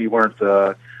we weren't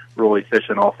really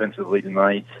efficient offensively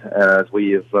tonight as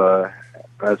we've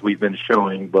been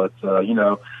showing. But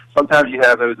sometimes you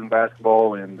have those in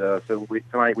basketball, and so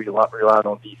tonight we relied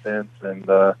on defense, and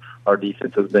our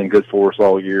defense has been good for us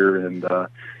all year. And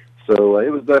so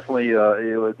it was definitely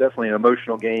an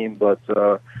emotional game, but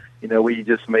we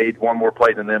just made one more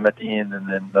play than them at the end, and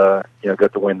then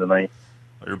got the win tonight.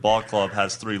 Your ball club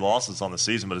has 3 losses on the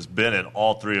season, but has been in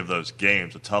all 3 of those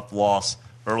games. A tough loss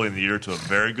early in the year to a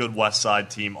very good West Side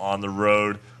team on the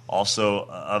road. Also,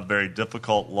 a very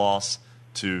difficult loss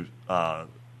to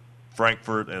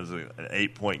Frankfort. It was an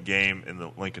 8-point game in the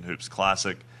Lincoln Hoops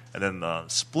Classic, and then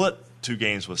split 2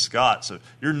 games with Scott. So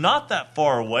you're not that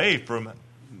far away from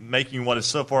making what is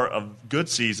so far a good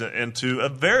season into a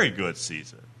very good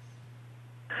season.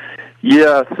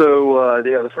 Yeah, so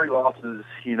the 3 losses,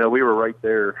 we were right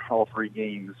there all 3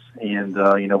 games, and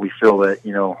we feel that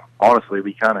honestly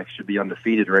we kind of should be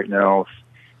undefeated right now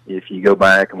if you go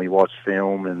back and we watch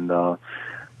film, and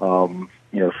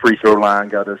free throw line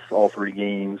got us all 3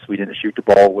 games. We didn't shoot the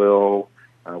ball well.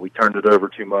 We turned it over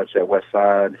too much at West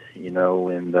Side,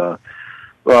 and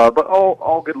but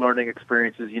all good learning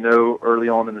experiences, early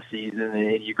on in the season,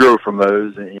 and you grow from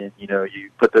those, and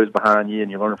you put those behind you, and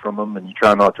you learn from them, and you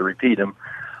try not to repeat them.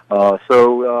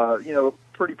 So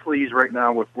pretty pleased right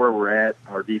now with where we're at.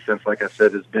 Our defense, like I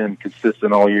said, has been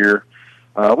consistent all year.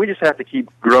 We just have to keep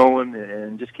growing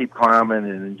and just keep climbing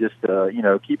and just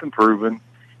keep improving,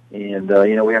 and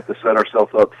we have to set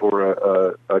ourselves up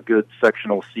for a good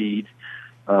sectional seed.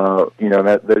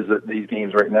 These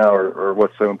games right now are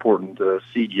what's so important to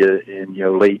seed you in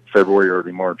late February,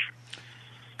 early March.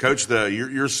 Coach,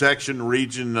 your section,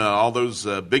 region, all those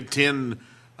Big Ten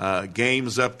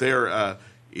games up there,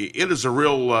 it is a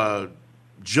real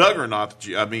juggernaut.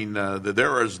 I mean,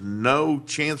 there is no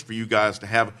chance for you guys to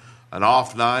have an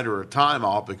off night or a time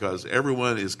off because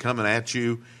everyone is coming at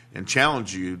you and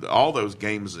challenge you. All those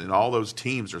games and all those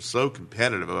teams are so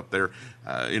competitive up there.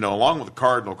 Along with the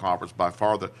Cardinal Conference, by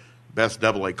far the best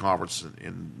AA conference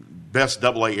and best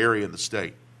AA area in the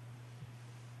state.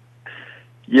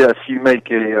 Yes, you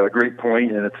make a great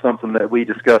point, and it's something that we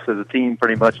discuss as a team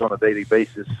pretty much on a daily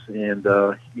basis. And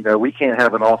we can't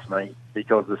have an off night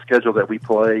because the schedule that we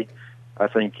play, I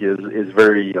think, is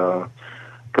very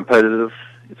competitive.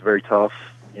 It's very tough,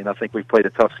 and I think we've played a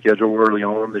tough schedule early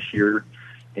on this year.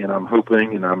 And I'm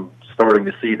hoping, and I'm starting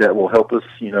to see that will help us,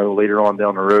 later on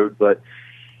down the road. But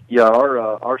yeah,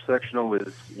 our sectional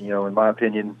is, in my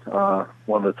opinion,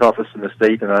 one of the toughest in the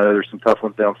state, and I know there's some tough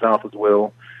ones down south as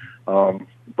well.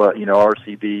 But,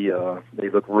 RCB, they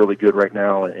look really good right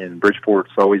now, and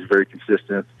Bridgeport's always very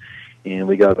consistent. And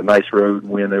we got a nice road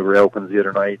win over Elkins the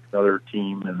other night, another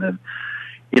team. And then,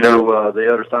 the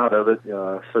other side of it,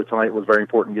 so tonight was very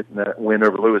important getting that win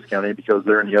over Lewis County because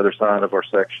they're in the other side of our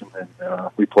section. And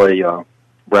we play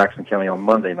Braxton County on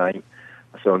Monday night,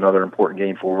 so another important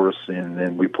game for us. And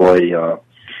then we play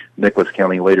Nicholas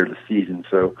County later this season.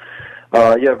 So,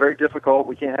 very difficult.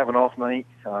 We can't have an off night.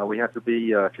 We have to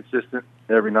be consistent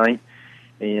every night.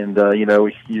 And,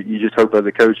 you just hope as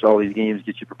a coach all these games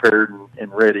get you prepared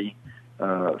and ready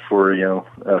for,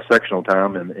 sectional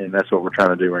time, and that's what we're trying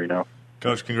to do right now.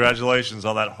 Coach, congratulations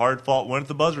on that hard-fought win at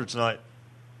the buzzer tonight.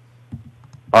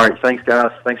 All right, thanks,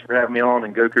 guys. Thanks for having me on,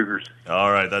 and go Cougars.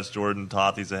 All right, that's Jordan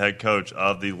Toth. He's the head coach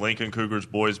of the Lincoln Cougars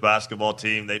boys basketball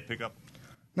team. They pick up.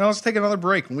 Now let's take another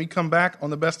break. When we come back on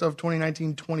the Best of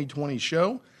 2019-2020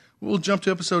 show, we'll jump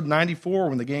to episode 94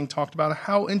 when the gang talked about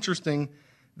how interesting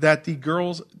that the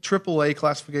girls' AAA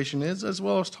classification is, as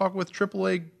well as talk with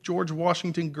AAA George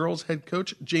Washington girls head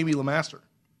coach Jamie Lemaster.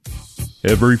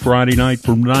 Every Friday night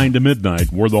from 9 to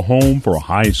midnight, we're the home for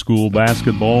high school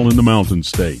basketball in the Mountain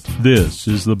State. This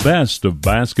is the Best of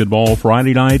Basketball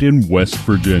Friday Night in West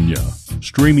Virginia.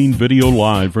 Streaming video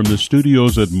live from the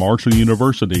studios at Marshall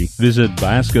University, visit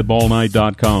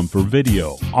basketballnight.com for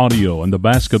video, audio, and the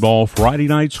Basketball Friday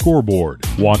Night scoreboard.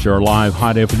 Watch our live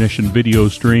high-definition video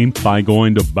stream by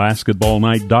going to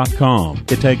basketballnight.com.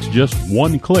 It takes just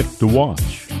one click to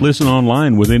watch. Listen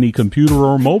online with any computer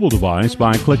or mobile device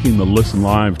by clicking the Listen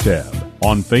Live tab.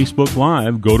 On Facebook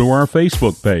Live, go to our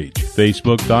Facebook page,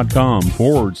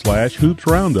 facebook.com/Hoops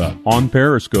Roundup. On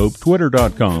Periscope,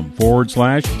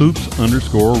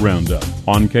 twitter.com/Hoops_Roundup.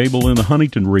 On cable in the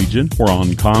Huntington region, we're on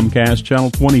Comcast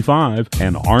Channel 25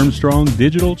 and Armstrong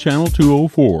Digital Channel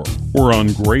 204. We're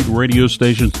on great radio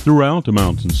stations throughout the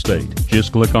Mountain State.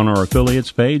 Just click on our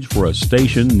affiliates page for a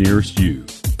station nearest you.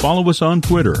 Follow us on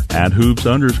Twitter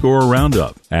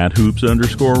 @Hoops_Roundup,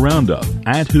 @Hoops_Roundup,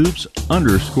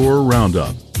 @Hoops_Roundup.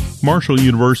 Marshall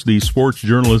University's sports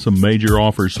journalism major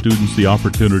offers students the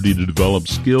opportunity to develop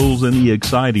skills in the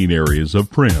exciting areas of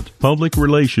print, public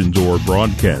relations, or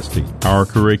broadcasting. Our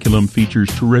curriculum features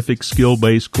terrific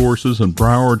skill-based courses and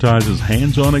prioritizes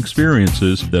hands-on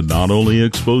experiences that not only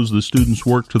expose the students'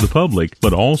 work to the public,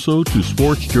 but also to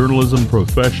sports journalism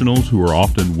professionals who are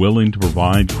often willing to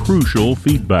provide crucial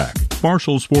feedback.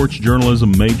 Marshall sports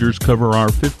journalism majors cover our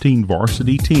 15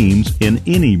 varsity teams in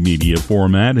any media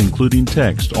format, including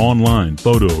text, online,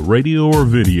 photo, radio, or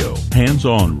video.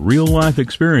 Hands-on, real-life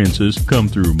experiences come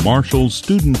through Marshall's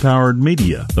student-powered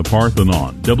media, the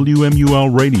Parthenon, WMUL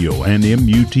Radio, and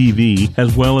MUTV,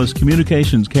 as well as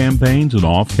communications campaigns and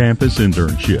off-campus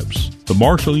internships. The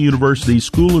Marshall University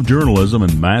School of Journalism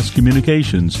and Mass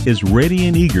Communications is ready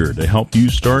and eager to help you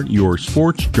start your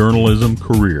sports journalism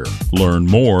career. Learn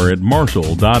more at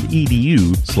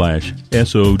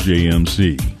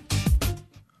marshall.edu/SOJMC.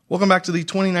 Welcome back to the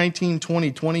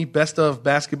 2019-2020 Best of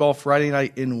Basketball Friday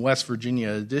Night in West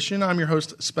Virginia edition. I'm your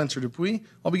host, Spencer Dupuis.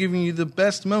 I'll be giving you the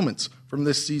best moments from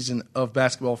this season of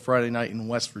Basketball Friday Night in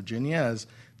West Virginia, as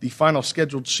the final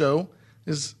scheduled show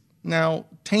is now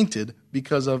tainted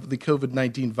because of the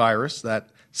COVID-19 virus that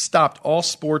stopped all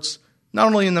sports, not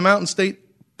only in the Mountain State,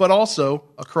 but also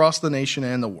across the nation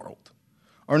and the world.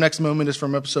 Our next moment is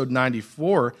from episode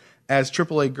 94, as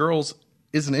AAA Girls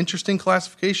is an interesting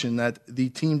classification that the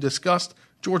team discussed.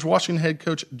 George Washington head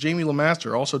coach Jamie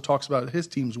Lemaster also talks about his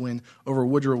team's win over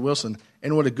Woodrow Wilson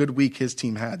and what a good week his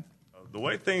team had. The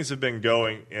way things have been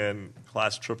going in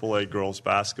Class AAA girls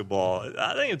basketball,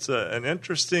 I think it's an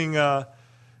interesting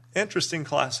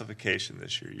classification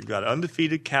this year. You've got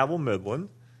undefeated Cabell Midland.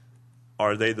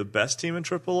 Are they the best team in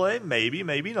AAA? Maybe,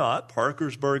 maybe not.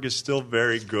 Parkersburg is still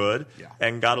very good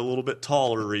and got a little bit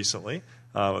taller recently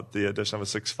with the addition of a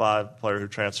 6'5" player who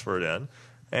transferred in.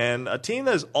 And a team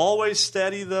that is always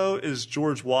steady, though, is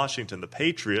George Washington. The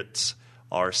Patriots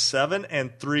are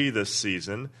 7-3 this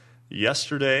season.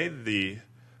 Yesterday, the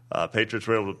Patriots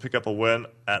were able to pick up a win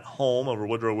at home over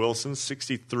Woodrow Wilson,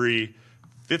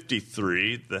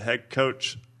 63-53. The head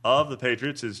coach of the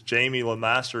Patriots is Jamie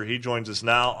Lemaster. He joins us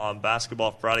now on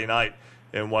Basketball Friday Night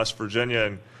in West Virginia.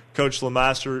 And Coach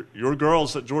Lemaster, your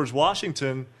girls at George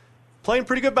Washington playing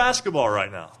pretty good basketball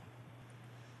right now.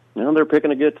 Well, they're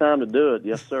picking a good time to do it.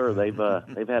 Yes, sir. They've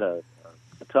had a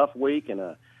tough week and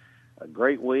a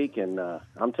great week, and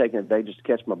I'm taking a day just to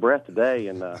catch my breath today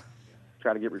and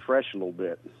try to get refreshed a little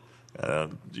bit.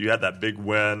 You had that big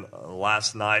win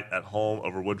last night at home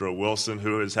over Woodrow Wilson,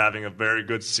 who is having a very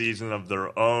good season of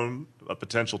their own, a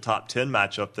potential top 10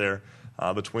 matchup there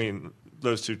between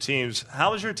those two teams.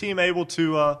 How was your team able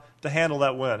to handle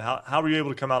that win? How were you able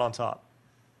to come out on top?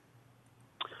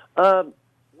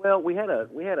 Well, we had a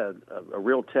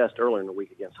real test earlier in the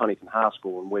week against Huntington High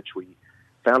School, in which we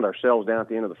found ourselves down at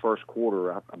the end of the first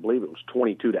quarter. I believe it was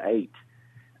 22-8,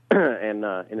 and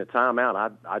in the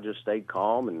timeout, I just stayed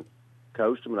calm and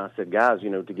coached them, and I said, guys,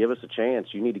 to give us a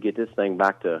chance, you need to get this thing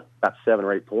back to about 7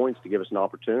 or 8 points to give us an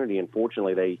opportunity. And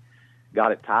fortunately, they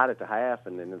got it tied at the half,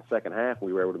 and then in the second half,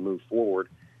 we were able to move forward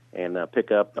and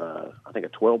pick up, I think, a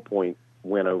 12-point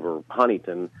win over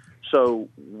Huntington. So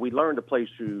we learned to play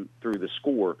through the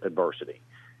score adversity.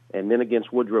 And then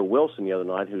against Woodrow Wilson the other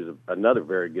night, who's another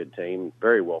very good team,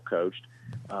 very well coached,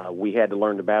 we had to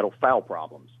learn to battle foul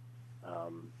problems.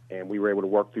 And we were able to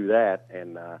work through that.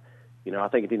 And, I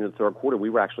think at the end of the third quarter, we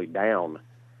were actually down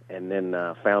and then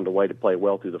found a way to play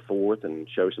well through the fourth and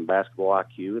show some basketball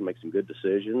IQ and make some good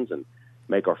decisions and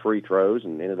make our free throws,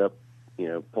 and ended up,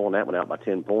 pulling that one out by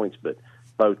 10 points. But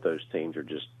both those teams are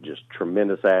just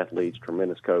tremendous athletes,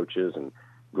 tremendous coaches, and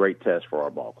great test for our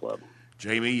ball club.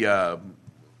 Jamie,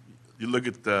 you look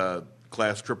at the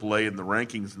Class AAA and the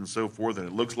rankings and so forth, and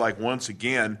it looks like once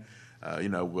again,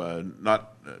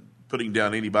 not putting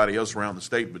down anybody else around the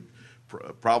state, but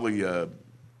probably a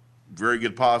very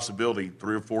good possibility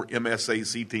 3 or 4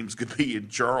 MSAC teams could be in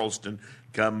Charleston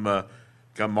come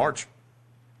March.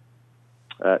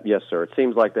 Yes, sir. It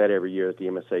seems like that every year that the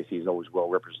MSAC is always well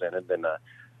represented, and a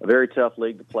very tough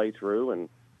league to play through. And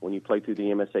when you play through the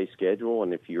MSA schedule,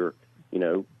 and if you're,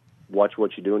 watch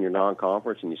what you do in your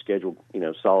non-conference and you schedule,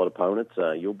 solid opponents,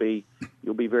 you'll be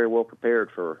very well prepared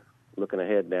for looking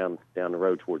ahead down the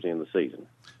road towards the end of the season.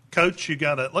 Coach, you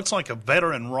got it looks like a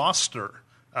veteran roster.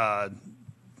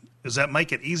 Does that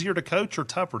make it easier to coach or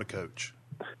tougher to coach?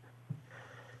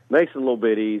 Makes it a little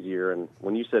bit easier. And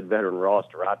when you said veteran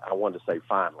roster, I wanted to say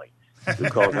finally,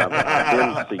 because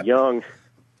I've been so young.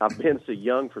 I've been so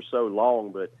young for so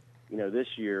long, but this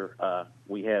year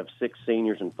we have 6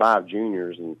 seniors and 5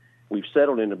 juniors, and we've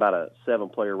settled into about a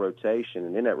 7-player rotation.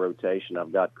 And in that rotation,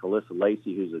 I've got Calissa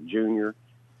Lacey, who's a junior,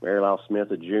 Mary Lyle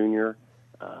Smith, a junior,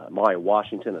 Maya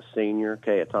Washington, a senior,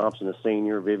 Kaya Thompson, a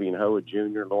senior, Vivian Ho, a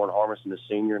junior, Lauren Harmison, a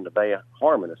senior, and Nevaeh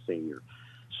Harmon, a senior.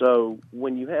 So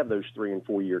when you have those 3- and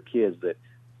 4-year kids that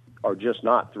are just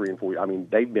not 3 and 4,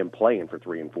 they've been playing for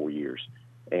 3 and 4 years,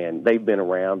 and they've been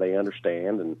around, they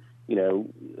understand, and,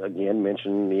 again,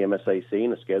 mentioning the MSAC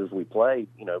and the schedules we play,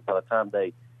 by the time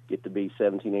they get to be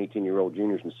 17, 18-year-old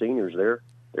juniors and seniors, they're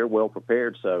well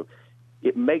prepared. So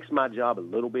it makes my job a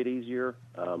little bit easier,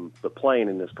 but playing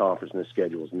in this conference and this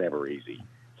schedule is never easy.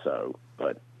 So,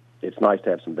 but it's nice to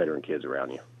have some veteran kids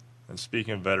around you. And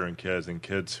speaking of veteran kids and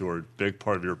kids who are a big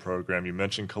part of your program, you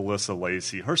mentioned Calissa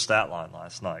Lacey. Her stat line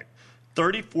last night,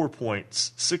 34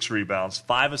 points, 6 rebounds,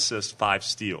 5 assists, 5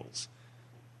 steals.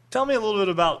 Tell me a little bit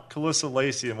about Calissa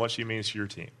Lacey and what she means to your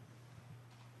team.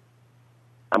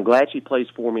 I'm glad she plays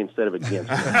for me instead of against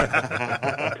me.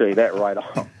 I'll tell you that right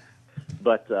off.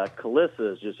 But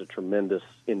Calissa is just a tremendous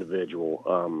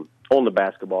individual. On the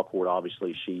basketball court,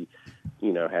 obviously, she,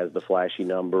 has the flashy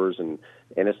numbers, and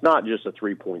it's not just a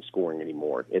 3-point scoring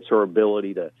anymore. It's her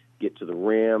ability to get to the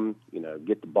rim,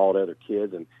 get the ball to other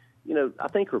kids. And, I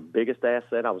think her biggest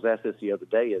asset, I was asked this the other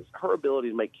day, is her ability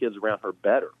to make kids around her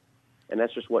better. And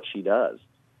that's just what she does.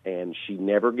 And she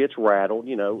never gets rattled.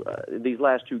 These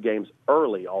last 2 games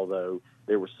early, although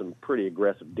there was some pretty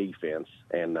aggressive defense,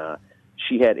 and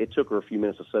it took her a few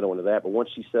minutes to settle into that, but once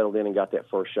she settled in and got that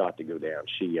first shot to go down,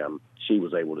 she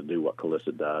was able to do what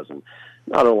Calissa does, and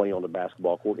not only on the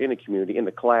basketball court, in the community, in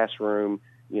the classroom,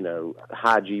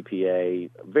 high GPA,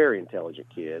 very intelligent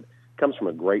kid, comes from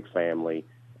a great family,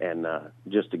 and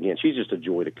she's just a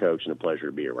joy to coach and a pleasure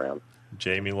to be around.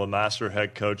 Jamie LeMaster,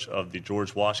 head coach of the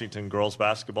George Washington girls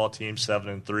basketball team,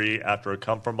 7-3 after a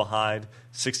come-from-behind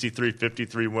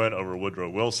 63-53 win over Woodrow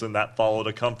Wilson. That followed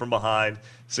a come-from-behind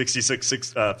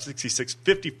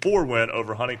 66-54 win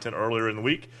over Huntington earlier in the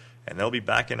week. And they'll be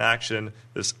back in action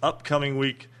this upcoming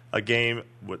week, a game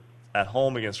at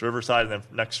home against Riverside, and then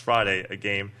next Friday, a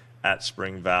game at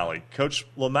Spring Valley. Coach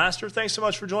LeMaster, thanks so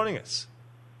much for joining us.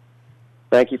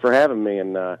 Thank you for having me,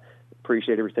 and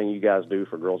appreciate everything you guys do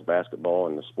for girls basketball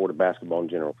and the sport of basketball in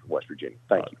general for West Virginia.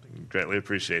 Thank you. Greatly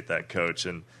appreciate that, Coach.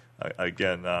 And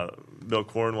again, Bill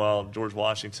Cornwell, George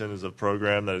Washington is a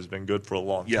program that has been good for a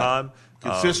long time.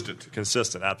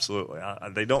 Consistent, absolutely.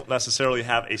 They don't necessarily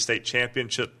have a state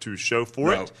championship to show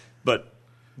for it, but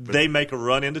they make a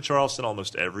run into Charleston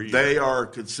almost every year. They are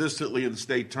consistently in the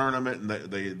state tournament, and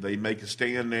they make a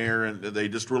stand there, and they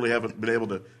just really haven't been able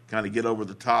to kind of get over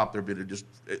the top.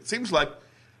 It seems like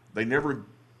they never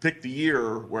pick the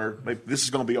year where this is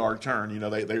going to be our turn.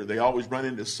 They always run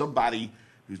into somebody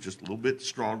who's just a little bit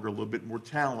stronger, a little bit more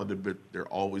talented, but they're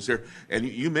always there. And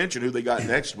you mentioned who they got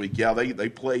next week. Yeah, they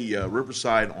play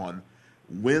Riverside on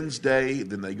Wednesday,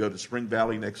 then they go to Spring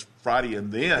Valley next Friday,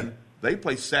 and then they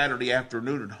play Saturday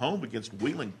afternoon at home against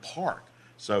Wheeling Park.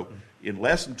 So in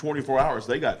less than 24 hours,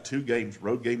 they got 2 games,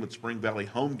 road game with Spring Valley,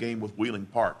 home game with Wheeling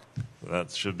Park.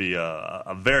 That should be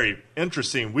a very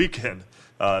interesting weekend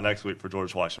next week for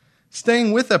George Washington.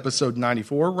 Staying with episode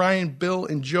 94, Ryan, Bill,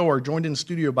 and Joe are joined in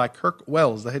studio by Kirk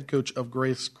Wells, the head coach of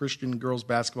Grace Christian girls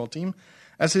basketball team,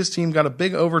 as his team got a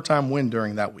big overtime win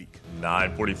during that week.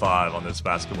 9:45 on this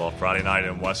basketball Friday night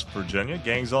in West Virginia.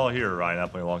 Gang's all here. Ryan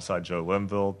Epling alongside Joe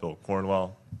Linville, Bill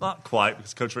Cornwell. Not quite,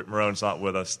 because Coach Rick Marone's not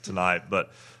with us tonight.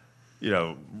 But,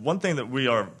 one thing that we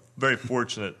are very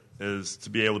fortunate is to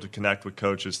be able to connect with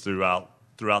coaches throughout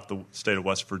the state of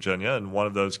West Virginia. And one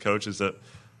of those coaches that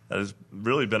has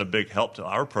really been a big help to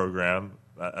our program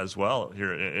as well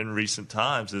here in recent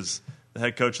times is the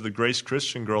head coach of the Grace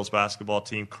Christian girls basketball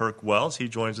team, Kirk Wells. He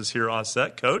joins us here on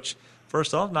set. Coach,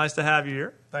 first off, nice to have you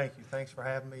here. Thank you. Thanks for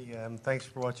having me. Thanks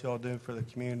for what you all do for the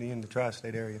community in the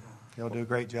tri-state area. You all do a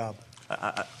great job.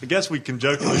 I guess we can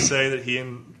jokingly say that he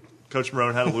and Coach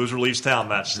Marone had a loser leaves town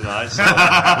match tonight. So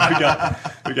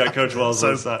we got Coach Wells.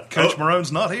 So Coach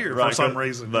Marone's not here for some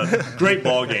reason. But great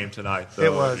ball game tonight, though.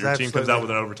 It was. Your absolutely. team comes out with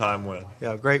an overtime win.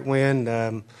 Yeah, great win.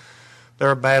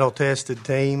 They're a battle-tested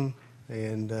team,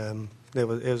 and it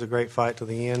was a great fight to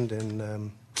the end,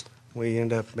 and we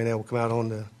ended up being able to come out on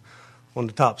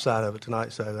the top side of it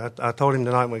tonight. So I told him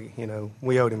tonight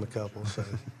we owed him a couple. So.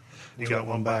 You got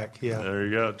one back. Yeah. There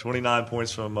you go. 29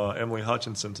 points from Emily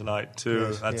Hutchinson tonight,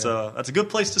 too. Yes, that's a good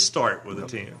place to start with a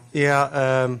team.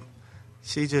 Yeah.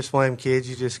 She's just one of them kids.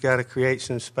 You just got to create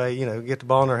some space, get the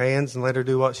ball in her hands and let her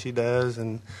do what she does.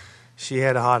 And she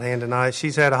had a hot hand tonight.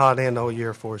 She's had a hot hand the whole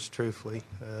year for us, truthfully.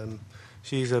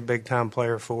 She's a big-time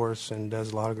player for us and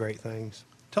does a lot of great things.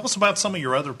 Tell us about some of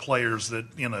your other players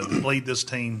that, that lead this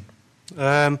team.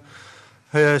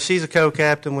 She's a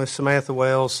co-captain with Samantha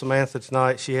Wells. Samantha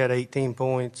tonight, she had 18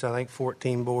 points, I think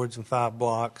 14 boards and 5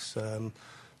 blocks.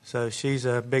 So she's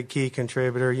a big key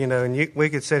contributor, and we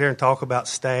could sit here and talk about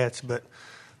stats, but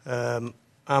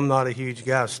I'm not a huge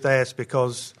guy of stats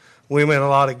because we win a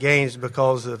lot of games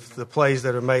because of the plays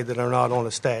that are made that are not on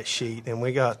the stat sheet. And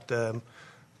we got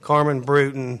Carmen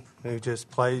Bruton, who just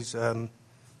plays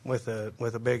with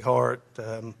a big heart.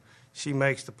 She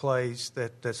makes the plays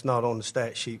that's not on the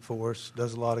stat sheet for us,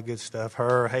 does a lot of good stuff.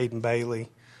 Her, Hayden Bailey.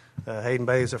 Hayden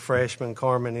Bailey's a freshman.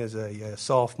 Carmen is a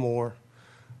sophomore.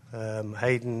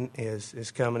 Hayden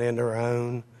is coming into her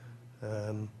own.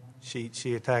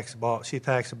 She attacks the ball. She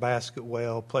attacks the basket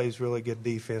well, plays really good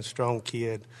defense, strong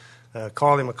kid.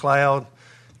 Carly McLeod,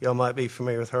 y'all might be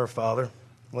familiar with her father,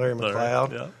 Larry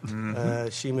McLeod. Yeah. Mm-hmm.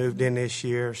 She moved in this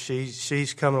year.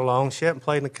 She's coming along. She hasn't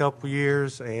played in a couple of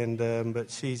years,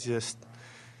 but she's just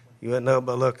you wouldn't know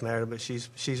but looking at her. But she's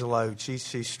a load.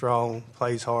 She's strong,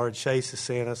 plays hard. Chase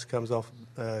Asenas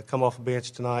come off the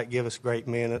bench tonight, give us great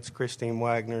minutes. Christine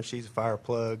Wagner, she's a fire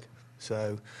plug.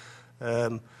 So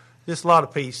just a lot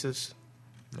of pieces.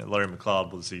 Yeah, Larry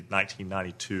McLeod was the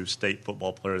 1992 State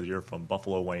Football Player of the Year from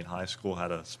Buffalo Wayne High School.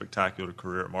 Had a spectacular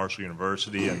career at Marshall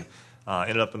University and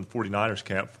ended up in the 49ers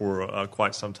camp for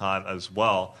quite some time as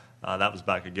well. That was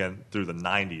back again through the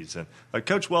 90s. And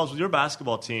Coach Wells, with your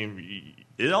basketball team,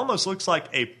 it almost looks like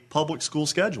a public school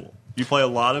schedule. You play a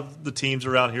lot of the teams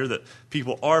around here that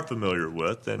people are familiar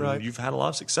with, and right. You've had a lot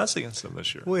of success against them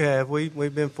this year. We have.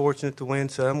 We've been fortunate to win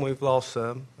some. We've lost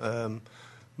some.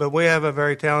 But we have a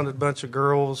very talented bunch of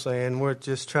girls, and we're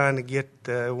just trying to get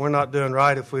we're not doing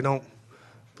right if we don't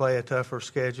play a tougher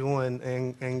schedule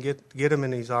and get them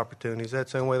in these opportunities.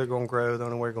 That's the only way they're going to grow. The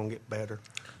only way they're going to get better.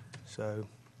 So,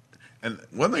 and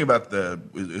one thing about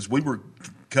is we were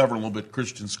covering a little bit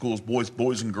Christian schools,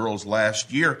 boys and girls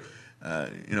last year.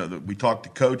 We talked to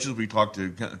coaches, we talked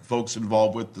to folks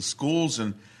involved with the schools,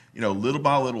 and little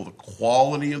by little, the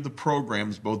quality of the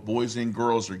programs, both boys and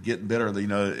girls, are getting better.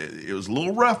 It was a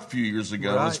little rough a few years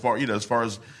ago right. as far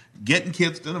as getting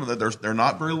kids to them. They're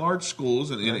not very large schools,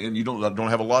 and you don't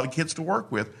have a lot of kids to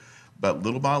work with. But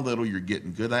little by little, you're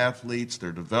getting good athletes.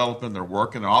 They're developing. They're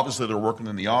working. Obviously, they're working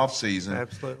in the off season.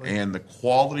 Absolutely. And the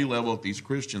quality level at these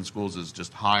Christian schools is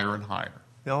just higher and higher.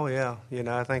 Oh yeah,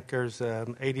 I think there's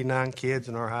 89 kids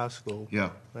in our high school. Yeah,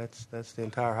 that's the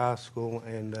entire high school,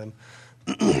 and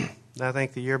I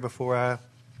think the year before I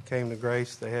came to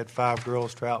Grace, they had 5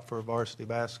 girls try out for varsity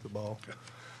basketball.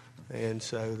 And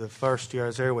so the first year I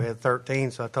was there, we had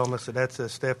 13. So I told them, I said, that's a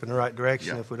step in the right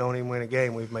direction. Yeah. If we don't even win a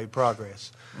game, we've made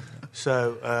progress.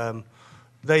 So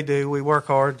They do. We work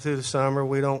hard through the summer.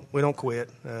 We don't quit.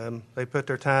 They put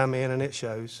their time in, and it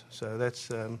shows. So that's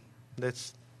a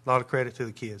lot of credit to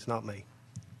the kids, not me.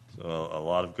 So a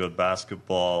lot of good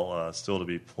basketball still to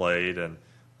be played, and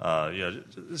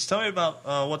just tell me about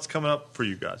what's coming up for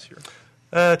you guys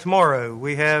here. Tomorrow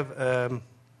we have a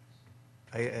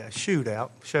shootout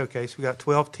showcase. We got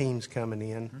 12 teams coming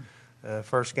in.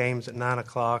 First game's at 9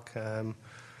 o'clock.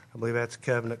 I believe that's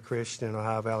Covenant Christian,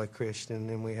 Ohio Valley Christian.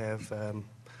 Then we have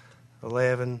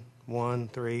 11, 1,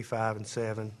 3, 5, and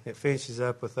 7. It finishes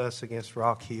up with us against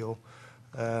Rock Hill.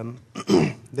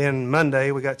 Then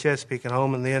Monday we got Chesapeake at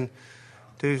home, and then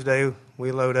Tuesday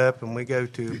we load up and we go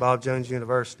to Bob Jones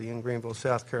University in Greenville,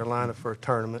 South Carolina for a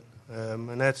tournament.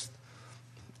 And that's,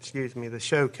 the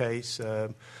showcase.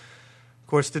 Of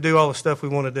course, to do all the stuff we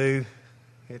want to do,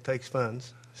 it takes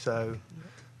funds. So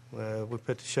we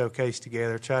put the showcase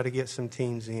together, try to get some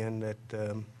teams in that,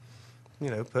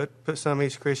 put some of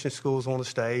these Christian schools on the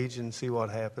stage and see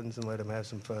what happens and let them have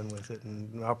some fun with it,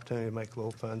 and an opportunity to make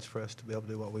little funds for us to be able to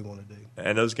do what we want to do.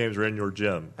 And those games are in your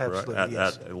gym, absolutely, right?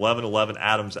 yes. At 1111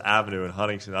 Adams Avenue in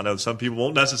Huntington. I know some people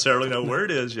won't necessarily know where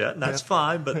it is yet, and that's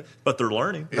fine, but they're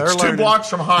learning. It's 2 blocks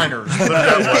from Heiners. Put it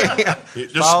that way.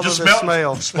 Just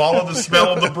follow the smell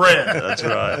of the bread. That's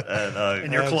right.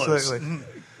 And you're close.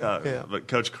 But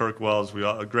Coach Kirk Wells, we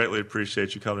greatly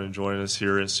appreciate you coming and joining us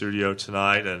here in studio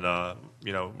tonight. And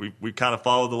we kind of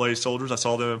followed the Lady Soldiers. I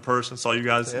saw them in person. Saw you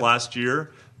guys last year.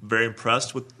 Very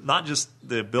impressed with not just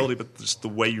the ability, but just the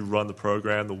way you run the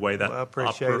program, the way that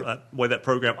way that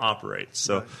program operates.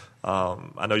 So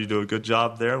I know you do a good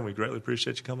job there, and we greatly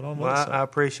appreciate you coming on. Well, I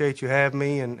appreciate you having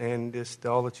me, and just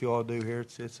all that you all do here.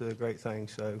 It's a great thing.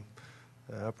 So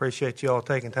I appreciate you all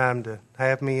taking time to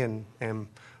have me and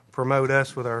promote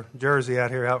us with our jersey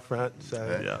out here out front.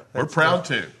 So we're proud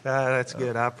too. That's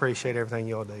good. I appreciate everything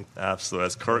you all do. Absolutely.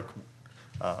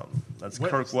 That's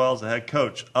Kirk Wells, the head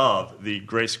coach of the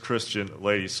Grace Christian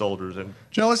Lady Soldiers. And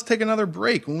Joe, let's take another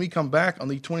break. When we come back on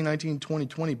the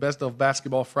 2019-2020 Best of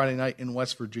Basketball Friday Night in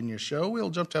West Virginia show, we'll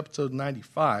jump to episode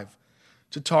 95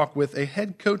 to talk with a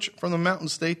head coach from the Mountain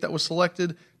State that was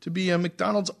selected to be a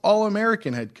McDonald's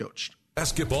All-American head coach.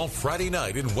 Basketball Friday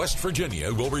Night in West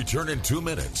Virginia will return in 2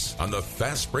 minutes on the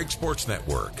Fast Break Sports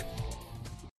Network.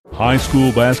 High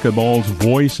school basketball's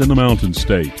voice in the Mountain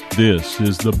State. This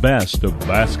is the Best of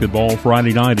Basketball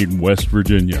Friday Night in West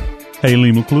Virginia.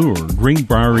 Haley McClure,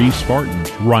 Greenbrier East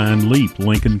Spartans, Ryan Leap,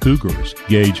 Lincoln Cougars,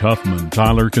 Gage Huffman,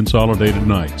 Tyler Consolidated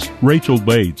Knights, Rachel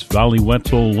Bates, Valley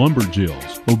Wetzel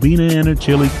Lumberjills, Obina Anna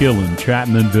Chili Killen,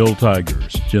 Chattananville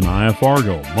Tigers, Janiah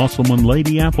Fargo, Musselman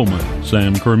Lady Appleman,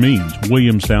 Sam Kermeens,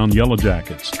 Williamstown Yellow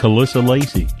Jackets, Calissa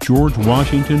Lacey, George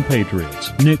Washington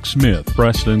Patriots, Nick Smith,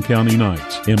 Preston County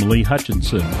Knights, Emily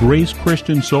Hutchinson, Grace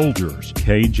Christian Soldiers,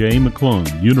 KJ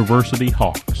McClung, University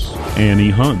Hawks,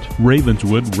 Annie Hunt,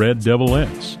 Ravenswood Red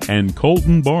Devilettes, and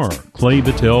Colton Barr, Clay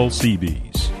Battelle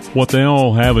Seabees. What they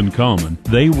all have in common,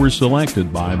 they were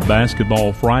selected by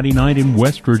Basketball Friday Night in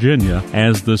West Virginia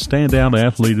as the Standout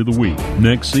Athlete of the Week.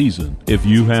 Next season, if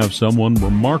you have someone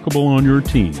remarkable on your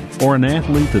team or an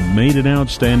athlete that made an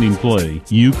outstanding play,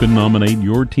 you can nominate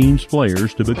your team's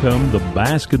players to become the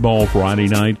Basketball Friday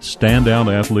Night Standout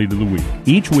Athlete of the Week.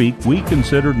 Each week, we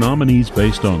consider nominees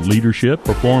based on leadership,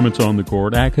 performance on the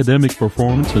court, academic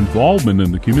performance, involvement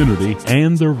in the community,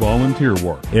 and their volunteer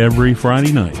work. Every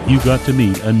Friday night, you got to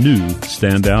meet a new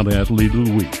Standout Athlete of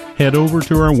the Week. Head over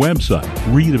to our website,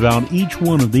 read about each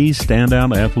one of these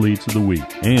Standout Athletes of the Week,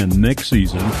 and next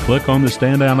season, click on the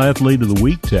Standout Athlete of the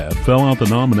Week tab, fill out the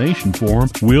nomination form,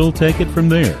 we'll take it from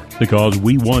there, because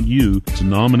we want you to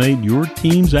nominate your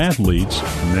team's athletes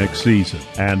next season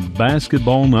at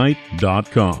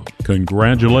basketballnight.com.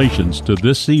 Congratulations to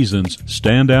this season's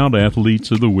Standout Athletes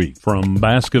of the Week from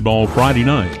Basketball Friday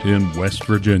Night in West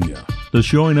Virginia. Does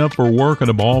showing up for work at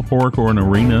a ballpark or an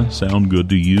arena sound good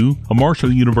to you? A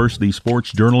Marshall University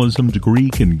sports journalism degree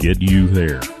can get you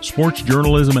there. Sports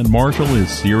journalism at Marshall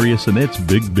is serious and it's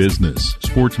big business.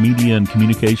 Sports media and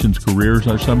communications careers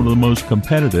are some of the most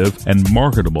competitive and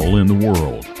marketable in the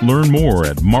world. Learn more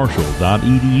at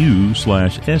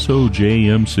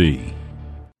marshall.edu/SOJMC.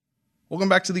 Welcome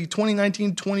back to the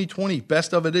 2019-2020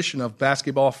 Best of edition of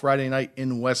Basketball Friday Night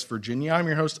in West Virginia. I'm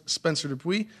your host, Spencer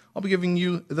Dupuis. I'll be giving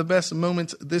you the best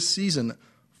moments this season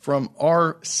from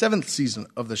our 7th season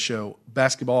of the show,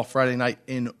 Basketball Friday Night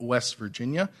in West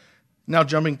Virginia. Now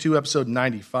jumping to episode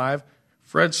 95,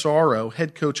 Fred Sorrow,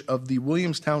 head coach of the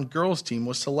Williamstown girls team,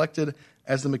 was selected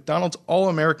as the McDonald's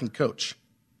All-American coach,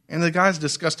 and the guys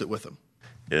discussed it with him.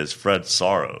 Is Fred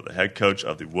Sorrow, the head coach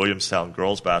of the Williamstown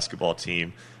girls basketball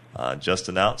team, just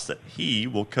announced that he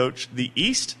will coach the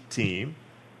East team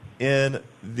in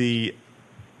the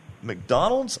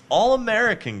McDonald's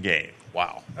All-American game.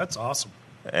 Wow. That's awesome.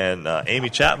 And Amy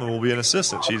Chapman will be an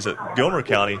assistant. She's at Gilmer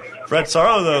County. Fred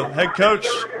Sarlo, the head coach.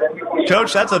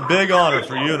 Coach, that's a big honor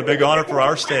for you and a big honor for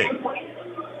our state.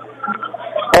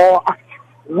 Oh,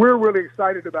 we're really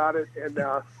excited about it, and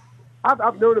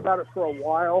I've known about it for a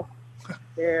while,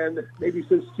 and maybe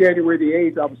since January the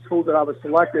 8th, I was told that I was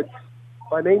selected.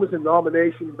 My name was in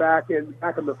nomination back in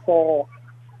the fall,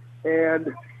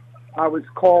 and I was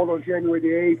called on January the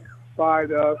 8th by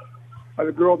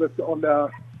the girl that's on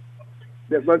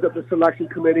that runs up the selection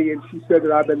committee, and she said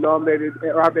that I've been nominated,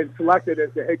 or I've been selected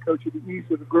as the head coach of the East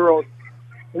of the girls.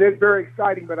 And it's very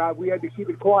exciting, but we had to keep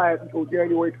it quiet until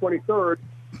January 23rd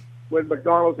when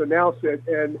McDonald's announced it.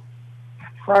 And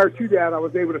prior to that, I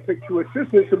was able to pick 2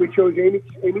 assistants, and we chose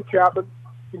Amy Chapman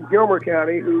in Gilmer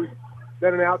County, who's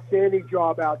done an outstanding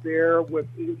job out there with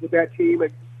that team.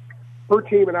 And her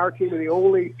team and our team are the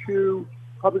only 2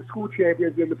 public school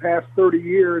champions in the past 30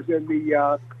 years in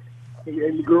the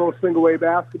girls single-A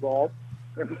basketball.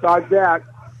 And besides that,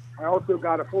 I also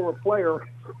got a former player,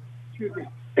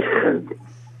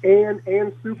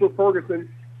 Ann Super Ferguson,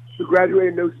 who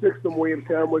graduated in 06 from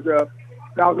Williamstown, was a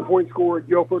 1,000-point scorer at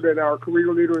Guilford and our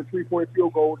career leader in three-point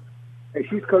field goals. And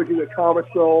she's coaching at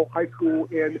Thomasville High School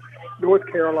in North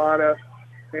Carolina,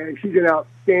 and she's an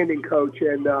outstanding coach.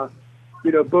 And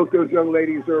both those young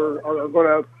ladies are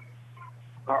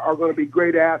going to be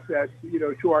great assets,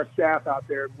 to our staff out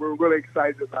there. We're really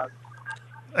excited about it.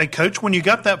 Hey, Coach, when you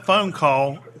got that phone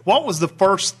call, what was the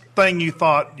first thing you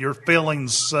thought, your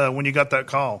feelings when you got that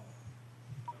call?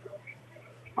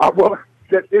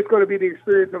 That it's going to be the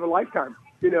experience of a lifetime.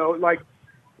 This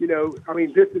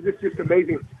is just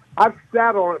amazing. I've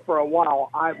sat on it for a while.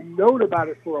 I've known about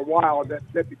it for a while that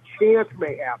the chance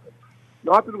may happen.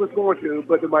 Not that it was going to,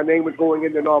 but that my name was going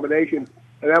into nomination,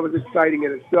 and that was exciting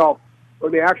in itself.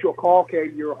 When the actual call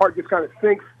came, your heart just kind of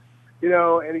sinks, and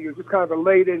you're just kind of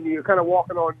elated, and you're kind of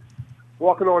walking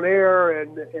on air,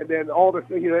 and then all this,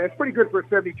 it's pretty good for a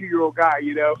 72-year-old guy,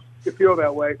 to feel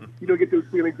that way. You don't get those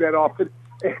feelings that often,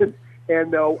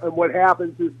 and what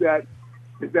happens is that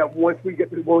once we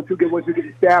get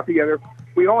the staff together,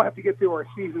 we all have to get through our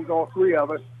seasons, all 3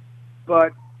 of us,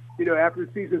 but after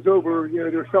the season's over,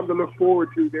 there's something to look forward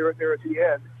to there at the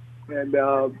end, and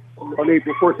on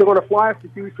April 1st, they're going to fly us to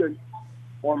Houston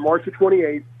on March the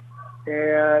 28th,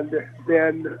 and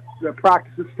then the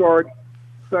practices start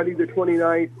Sunday the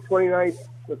 29th,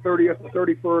 the 30th, the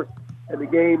 31st, and the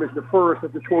game is the 1st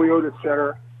at the Toyota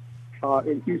Center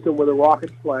in Houston where the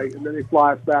Rockets play, and then they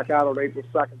fly us back out on April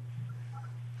 2nd.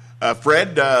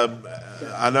 Fred,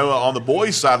 I know on the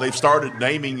boys' side they've started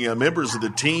naming members of the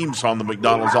teams on the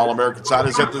McDonald's All-American side.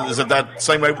 Is it that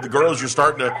same way with the girls? You're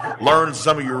starting to learn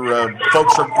some of your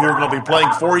folks who are going to be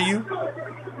playing for you?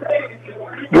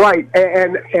 Right,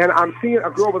 and I'm seeing a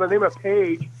girl by the name of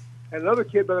Paige and another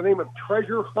kid by the name of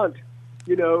Treasure Hunt,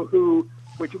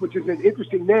 which is an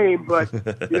interesting name, but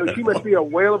she must be a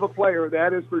whale of a player,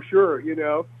 that is for sure,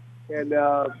 and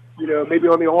maybe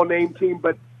on the all-name team,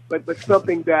 but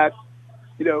something that,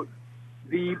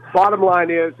 the bottom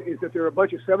line is that there are a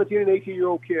bunch of 17 and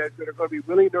 18-year-old kids that are going to be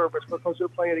really nervous because they're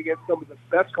playing against some of the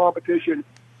best competition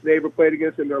they ever played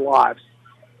against in their lives.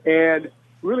 And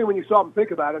really, when you stop and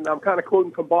think about it, and I'm kind of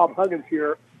quoting from Bob Huggins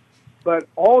here, but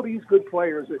all these good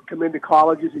players that come into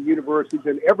colleges and universities,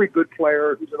 and every good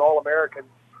player who's an All-American,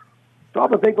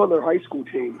 stop and think on their high school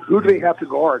team. Who do they have to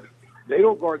guard? They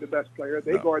don't guard the best player.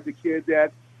 They guard the kid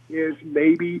that is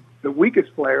maybe the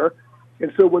weakest player.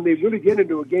 And so when they really get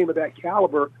into a game of that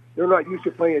caliber, they're not used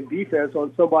to playing defense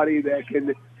on somebody that can,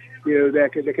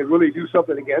 that can really do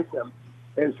something against them.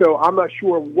 And so I'm not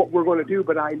sure what we're going to do,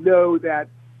 but I know that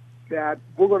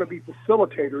we're going to be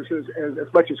facilitators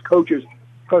as much as coaches,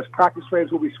 because practice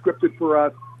plans will be scripted for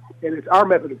us, and it's our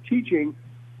method of teaching.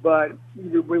 But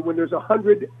when there's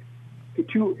 100 to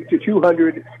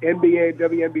 200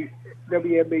 NBA,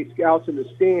 WNBA scouts in the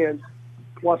stands,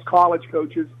 plus college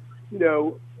coaches,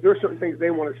 there are certain things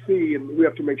they want to see, and we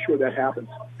have to make sure that happens.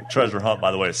 Treasure Hunt,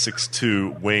 by the way, is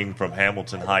 6'2", wing from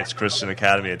Hamilton Heights Christian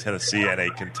Academy in Tennessee, and a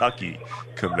Kentucky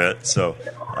commit. So,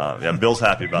 Bill's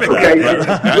happy about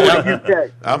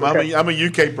that. I'm a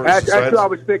UK person. That's what I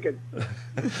was thinking.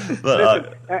 Listen,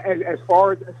 as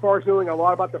far as knowing a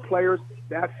lot about the players,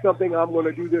 that's something I'm going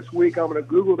to do this week. I'm going to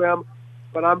Google them.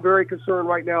 But I'm very concerned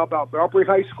right now about Belpre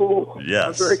High School. Yes.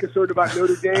 I'm very concerned about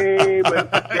Notre Dame and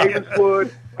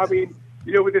Ravenswood. I mean,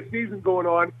 with the season going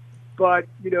on, but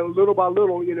little by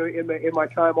little, in my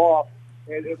time off,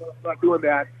 and if I'm not doing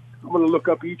that, I'm going to look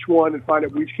up each one and find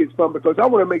out which kid's from, because I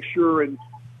want to make sure and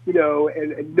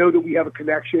and know that we have a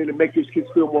connection and make these kids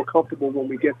feel more comfortable when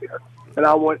we get there. And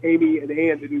I want Amy and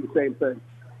Ann to do the same thing.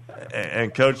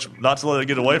 And Coach, not to let it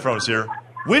get away from us here,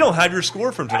 we don't have your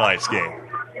score from tonight's game.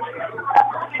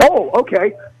 Oh,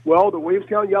 okay. Well, the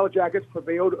Williamstown Yellow Jackets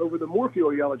prevailed over the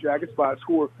Moorfield Yellow Jackets by a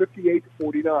score of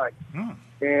 58-49.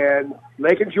 And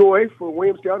Lakin Joy for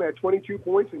Williamstown had 22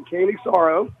 points, and Kaylee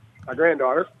Sorrow, my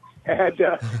granddaughter, had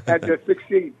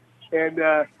 16.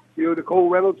 And Nicole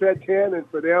Reynolds had 10, and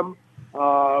for them,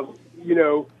 the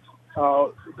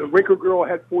Rinker girl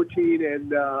had 14,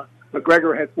 and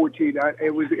McGregor had 14.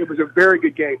 It was a very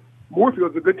good game.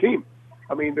 Moorfield's a good team.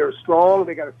 I mean, they're strong.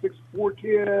 They got a 6'4"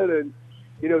 kid, and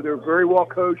they're very well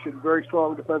coached and very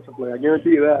strong defensively. I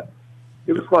guarantee you that.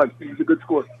 It was fun. It was a good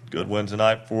score. Good win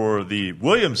tonight for the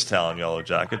Williamstown Yellow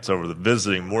Jackets over the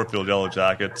visiting Moorfield Yellow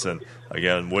Jackets. And,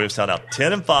 again, Williamstown now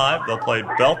 10-5. They'll play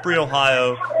Belpre,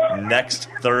 Ohio next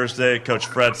Thursday. Coach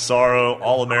Fred Sorrow,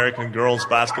 All-American girls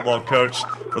basketball coach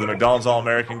for the McDonald's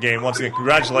All-American game. Once again,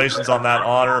 congratulations on that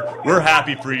honor. We're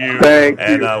happy for you. Thank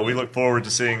you. And we look forward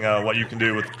to seeing what you can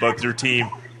do with both your team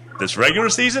this regular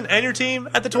season and your team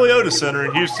at the Toyota Center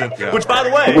in Houston, which, by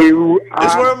the way,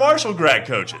 is where Marshall grad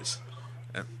coaches.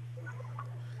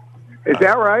 Is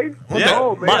that right? Yeah.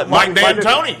 Oh, man. Mike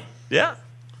D'Antoni. Yeah.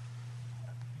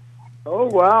 Oh,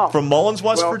 wow. From Mullins,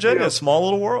 West Virginia, small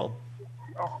little world.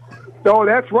 No,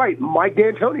 that's right. Mike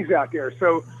D'Antoni's out there,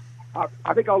 so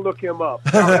I think I'll look him up.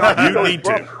 You need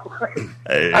to.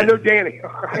 Hey. I know Danny.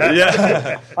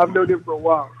 Yeah. I've known him for a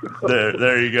while.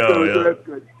 There you go. So that's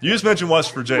good. You just mentioned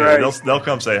West Virginia. Right. They'll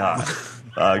come say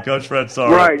hi. Coach Fred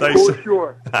Sorrow. Right, thanks. for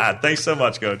sure. Thanks so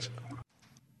much, Coach.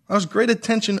 That was great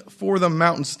attention for the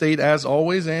Mountain State, as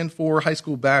always, and for high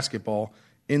school basketball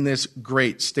in this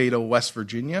great state of West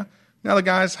Virginia. Now the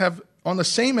guys have, on the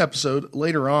same episode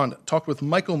later on, talked with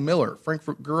Michael Miller,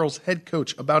 Frankfort girls head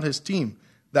coach, about his team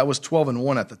that was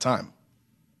 12-1 at the time.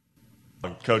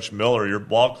 Coach Miller, your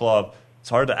ball club, it's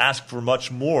hard to ask for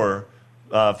much more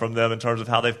from them in terms of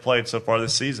how they've played so far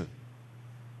this season.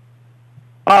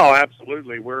 Oh,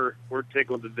 absolutely. We're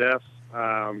tickled to death.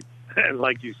 And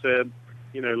like you said,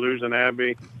 losing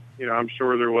Abby, I'm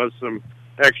sure there was some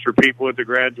extra people at the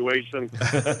graduation,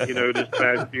 this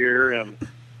past year, and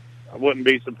I wouldn't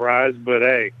be surprised. But,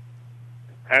 hey,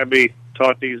 Abby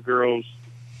taught these girls,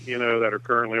 that are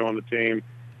currently on the team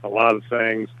a lot of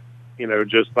things,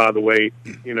 just by the way,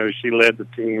 she led the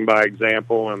team by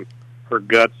example and her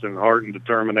guts and heart and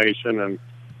determination.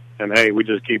 And hey, we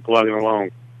just keep plugging along.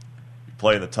 You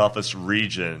play in the toughest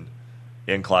region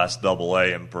in Class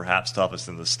AA and perhaps toughest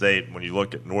in the state. When you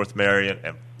look at North Marion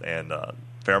and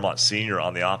Fairmont Senior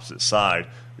on the opposite side,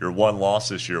 your one loss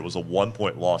this year was a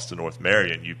 1-point loss to North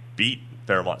Marion. You beat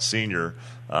Fairmont Senior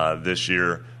this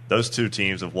year. Those two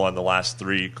teams have won the last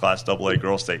 3 Class AA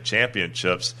Girls State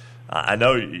Championships. I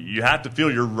know you have to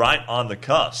feel you're right on the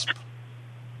cusp.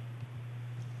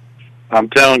 I'm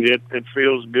telling you, it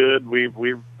feels good.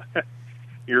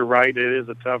 You're right. It is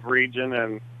a tough region,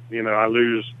 and I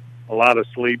lose a lot of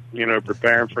sleep,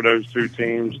 preparing for those two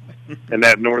teams. And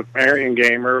that North Marion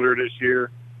game earlier this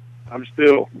year, I'm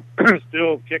still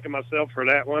kicking myself for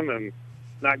that one and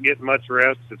not getting much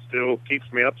rest. It still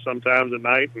keeps me up sometimes at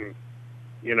night. And,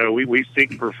 we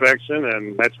seek perfection,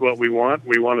 and that's what we want.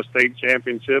 We want a state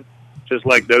championship just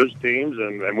like those teams,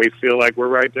 and we feel like we're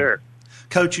right there.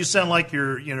 Coach, you sound like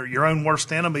you're your own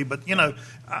worst enemy, but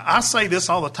I say this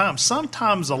all the time.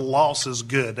 Sometimes a loss is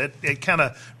good. It kind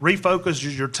of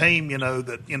refocuses your team.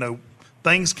 That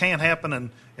things can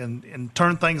happen and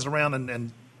turn things around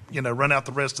and run out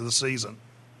the rest of the season.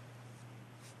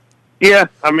 Yeah,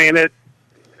 I mean it.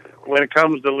 When it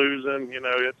comes to losing,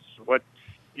 it's what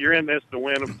you're in this to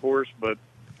win, of course. But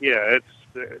yeah, it's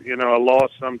a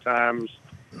loss sometimes.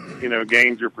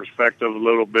 Gains your perspective a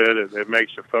little bit. It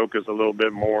makes you focus a little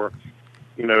bit more.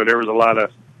 There was a lot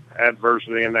of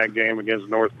adversity in that game against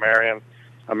North Marion.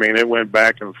 I mean, it went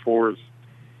back and forth.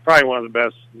 Probably one of the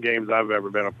best games I've ever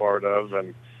been a part of.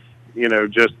 And,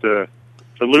 just to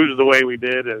lose the way we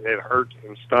did, it hurt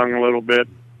and stung a little bit.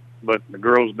 But the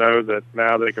girls know that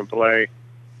now they can play,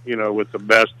 with the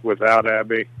best without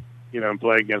Abby, and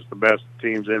play against the best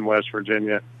teams in West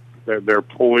Virginia. They're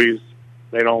poised.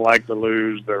 They don't like to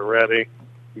lose. They're ready.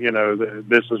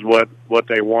 This is what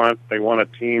they want. They want a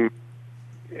team,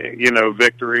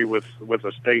 victory with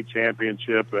a state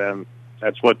championship, and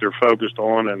that's what they're focused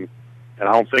on. And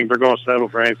I don't think they're going to settle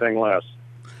for anything less.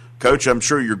 Coach, I'm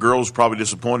sure your girls probably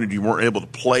disappointed you weren't able to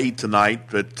play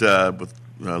tonight, but with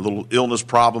a little illness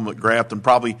problem at Grafton,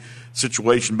 probably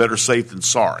situation better safe than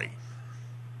sorry.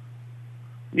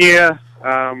 Yeah,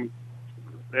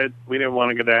 we didn't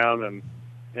want to go down and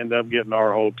end up getting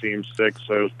our whole team sick.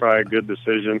 So it was probably a good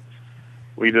decision.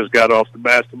 We just got off the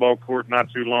basketball court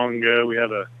not too long ago. We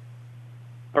had a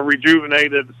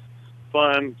rejuvenated,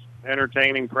 fun,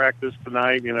 entertaining practice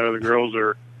tonight. You know, the girls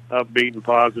are upbeat and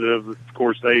positive. Of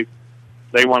course, they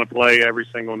want to play every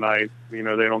single night. You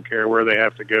know, they don't care where they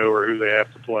have to go or who they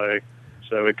have to play.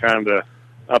 So it kind of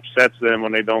upsets them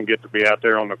when they don't get to be out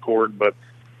there on the court. But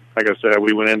like I said,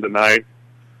 we went in tonight,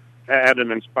 had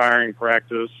an inspiring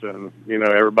practice, and, you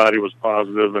know, everybody was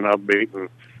positive and upbeat and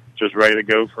just ready to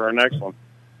go for our next one.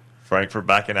 Frankfort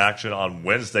back in action on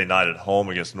Wednesday night at home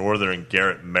against Northern and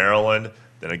Garrett, Maryland.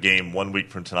 Then a game 1 week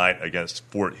from tonight against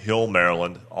Fort Hill,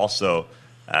 Maryland, also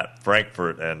at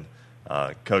Frankfort. And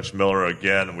Coach Miller,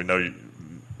 again, we know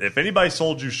if anybody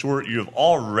sold you short, you have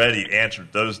already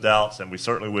answered those doubts, and we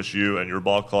certainly wish you and your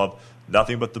ball club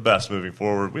nothing but the best moving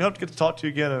forward. We hope to get to talk to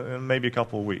you again in maybe a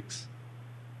couple of weeks.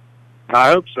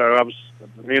 I hope so. I was,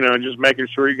 just making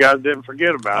sure you guys didn't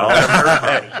forget about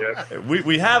it.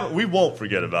 We won't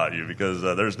forget about you because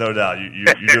there's no doubt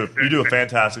you do a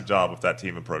fantastic job with that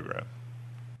team and program.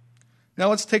 Now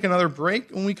let's take another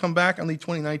break. When we come back on the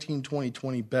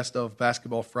 2019-2020 Best of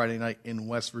Basketball Friday Night in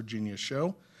West Virginia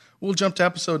show, we'll jump to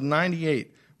episode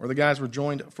 98, where the guys were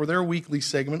joined for their weekly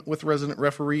segment with resident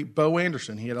referee Bo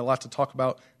Anderson. He had a lot to talk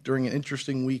about during an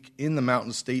interesting week in the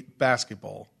Mountain State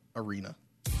basketball arena.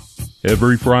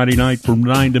 Every Friday night from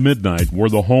 9 to midnight, we're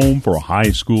the home for high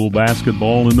school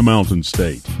basketball in the Mountain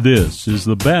State. This is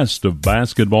the Best of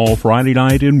Basketball Friday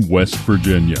Night in West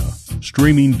Virginia.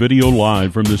 Streaming video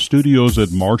live from the studios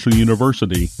at Marshall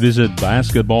University, visit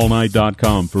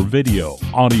basketballnight.com for video,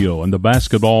 audio, and the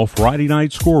Basketball Friday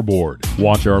Night scoreboard.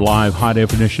 Watch our live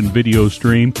high-definition video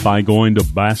stream by going to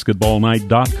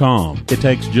basketballnight.com. It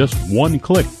takes just one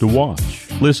click to watch.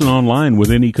 Listen online with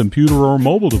any computer or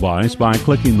mobile device by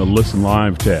clicking the Listen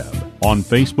Live tab. On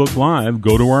Facebook Live,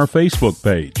 go to our Facebook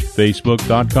page,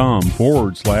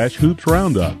 facebook.com/Hoops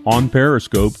Roundup. On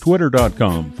Periscope,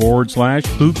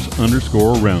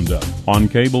 twitter.com/Hoops_Roundup. On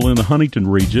cable in the Huntington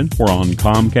region, we're on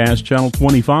Comcast Channel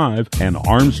 25 and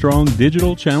Armstrong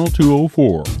Digital Channel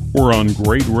 204. We're on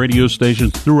great radio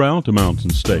stations throughout the Mountain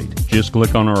State. Just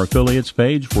click on our affiliates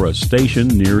page for a station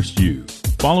nearest you.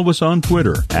 Follow us on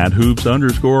Twitter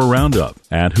 @Hoops_Roundup,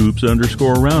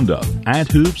 @Hoops_Roundup,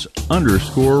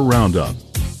 @Hoops_Roundup.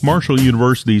 Marshall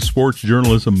University's sports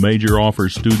journalism major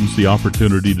offers students the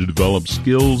opportunity to develop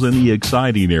skills in the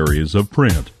exciting areas of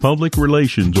print, public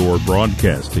relations, or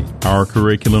broadcasting. Our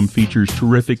curriculum features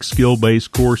terrific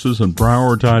skill-based courses and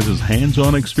prioritizes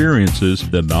hands-on experiences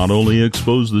that not only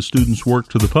expose the students' work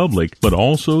to the public, but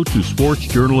also to sports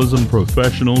journalism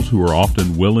professionals who are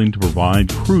often willing to provide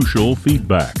crucial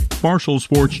feedback. Marshall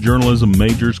sports journalism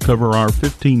majors cover our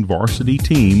 15 varsity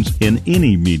teams in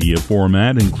any media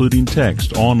format, including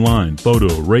text, online,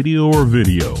 photo, radio, or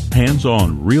video.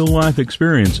 Hands-on, real-life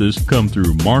experiences come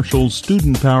through Marshall's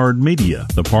student-powered media,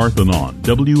 the Parthenon,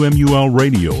 WMUL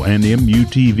Radio, and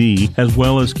MUTV, as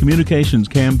well as communications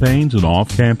campaigns and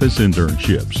off-campus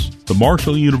internships. The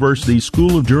Marshall University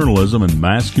School of Journalism and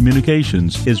Mass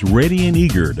Communications is ready and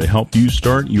eager to help you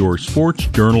start your sports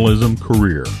journalism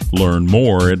career. Learn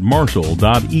more at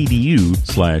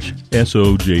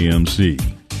marshall.edu/SOJMC.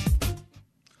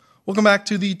 Welcome back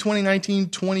to the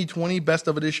 2019-2020 Best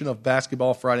of edition of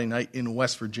Basketball Friday Night in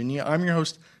West Virginia. I'm your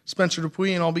host, Spencer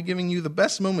Dupuy, and I'll be giving you the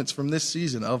best moments from this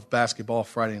season of Basketball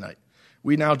Friday Night.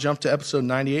 We now jump to episode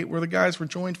 98, where the guys were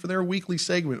joined for their weekly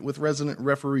segment with resident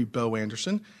referee Bo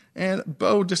Anderson. And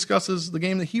Bo discusses the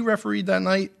game that he refereed that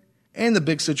night and the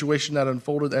big situation that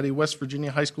unfolded at a West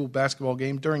Virginia high school basketball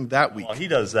game during that week. While he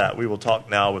does that, we will talk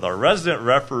now with our resident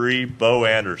referee, Bo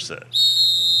Anderson.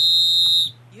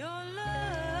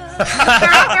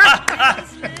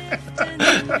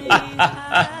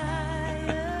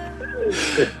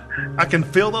 I can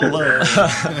feel the love.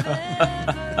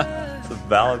 It's the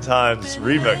Valentine's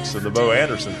remix of the Bo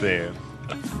Anderson theme.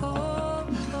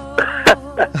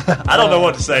 I don't know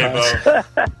what to say, Bo.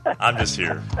 I'm just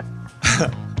here.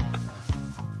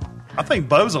 I think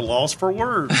Bo's a loss for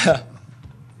words.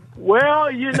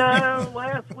 Well,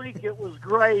 last week it was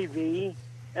gravy,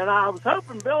 and I was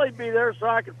hoping Billy'd be there so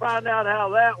I could find out how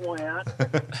that went.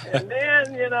 And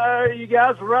then, you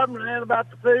guys were rubbing it in about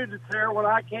the food that's there when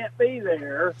I can't be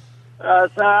there.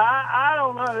 So I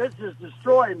don't know. This just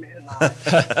destroyed me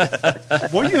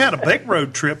tonight. Well, you had a big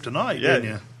road trip tonight, didn't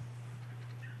you?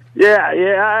 Yeah,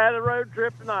 I had a road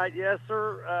trip tonight. Yes,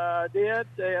 sir, I did.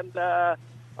 And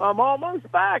I'm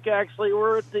almost back, actually.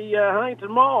 We're at the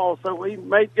Huntington Mall, so we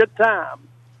made good time.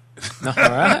 All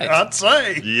right. I'd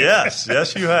say. Yes,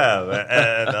 you have.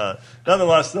 And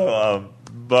nonetheless, though,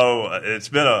 Bo, it's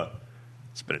been a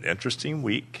It's been an interesting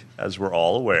week, as we're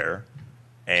all aware.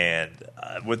 And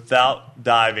without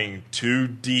diving too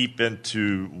deep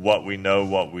into what we know,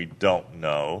 what we don't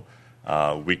know,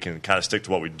 we can kind of stick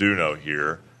to what we do know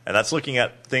here. And that's looking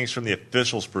at things from the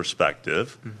officials'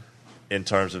 perspective in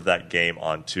terms of that game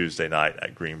on Tuesday night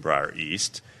at Greenbrier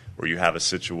East, where you have a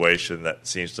situation that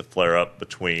seems to flare up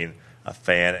between a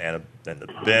fan and the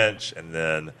bench, and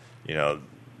then,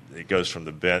 it goes from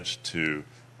the bench to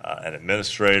an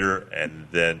administrator and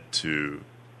then to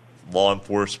law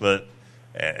enforcement.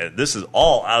 And this is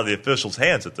all out of the officials'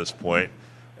 hands at this point.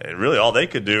 And really all they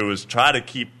could do was try to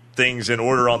keep things in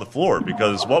order on the floor,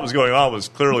 because what was going on was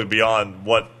clearly beyond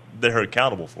what they're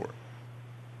accountable for.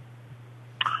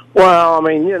 Well, I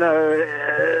mean,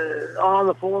 on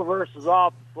the floor versus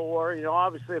off the floor,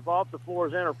 obviously if off the floor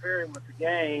is interfering with the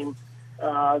game,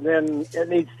 then it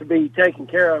needs to be taken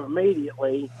care of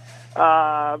immediately. The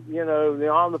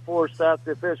on the floor stuff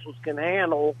the officials can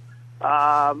handle.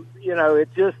 It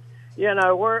just,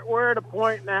 we're at a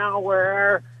point now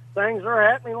where things are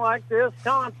happening like this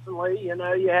constantly.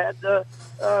 You had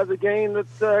the game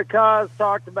that Kaz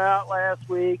talked about last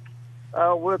week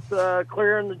with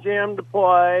clearing the gym to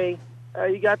play.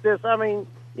 You got this. I mean,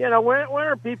 when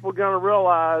are people going to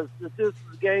realize that this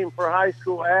is a game for high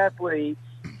school athletes,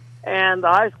 and the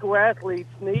high school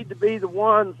athletes need to be the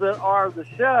ones that are the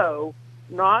show,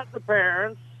 not the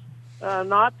parents,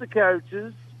 not the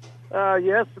coaches.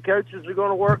 Yes, the coaches are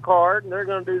going to work hard and they're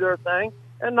going to do their thing,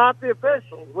 and not the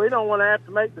officials. We don't want to have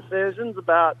to make decisions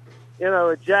about,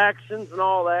 ejections and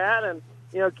all that. And,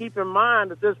 keep in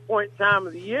mind at this point in time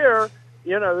of the year,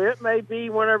 it may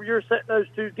be whenever you're setting those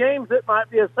two games, it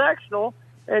might be a sectional.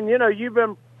 And, you've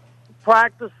been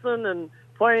practicing and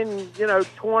playing,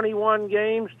 21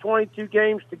 games, 22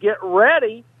 games to get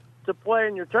ready to play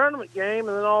in your tournament game.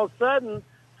 And then all of a sudden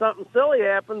something silly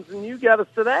happens and you got to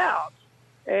sit out.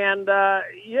 And,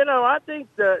 I think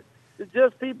that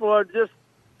just people are just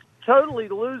totally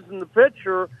losing the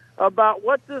picture about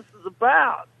what this is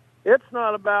about. It's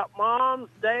not about moms,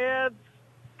 dads,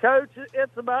 coaches.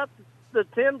 It's about the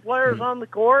 10 players on the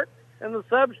court and the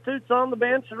substitutes on the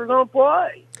bench that are going to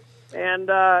play. And,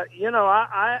 and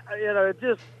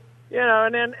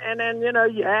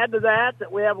then, you add to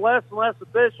that we have less and less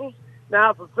officials.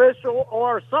 Now, if official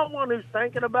or someone who's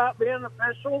thinking about being an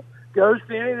official goes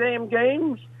to any of them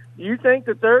games, you think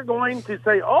that they're going to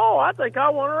say, "Oh, I think I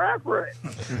want to referee."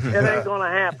 It ain't going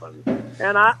to happen.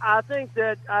 And I think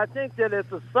that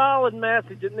it's a solid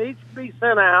message that needs to be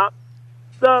sent out.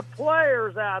 The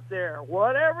players out there,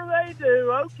 whatever they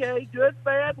do, okay, good,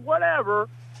 bad, whatever,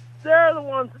 they're the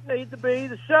ones that need to be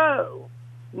the show,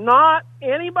 not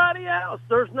anybody else.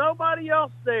 There's nobody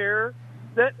else there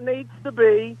that needs to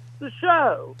be the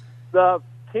show. The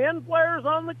 10 players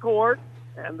on the court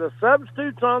and the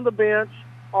substitutes on the bench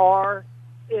are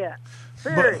it.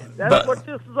 Period. That's what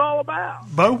this is all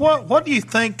about. Bo, what do you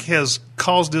think has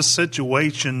caused this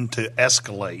situation to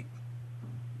escalate?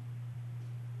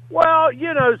 Well,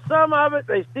 some of it,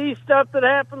 they see stuff that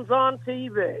happens on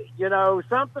TV.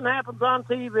 Something happens on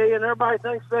TV and everybody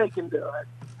thinks they can do it.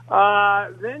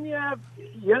 Then you have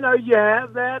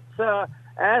that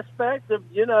aspect of,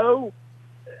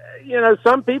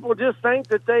 some people just think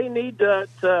that they need to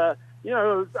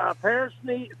parents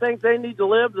think they need to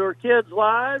live their kids'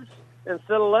 lives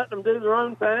instead of letting them do their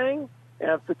own thing.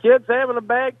 And if the kid's having a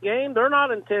bad game, they're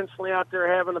not intentionally out there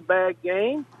having a bad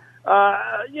game.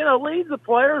 Leave the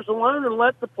players alone and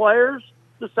let the players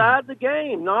decide the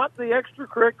game, not the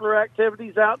extracurricular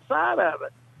activities outside of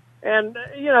it. And,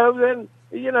 then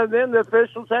the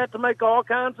officials have to make all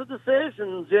kinds of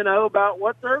decisions, about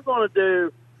what they're going to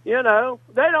do. They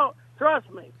don't,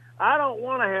 trust me, I don't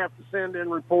want to have to send in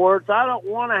reports. I don't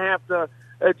want to have to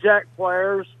eject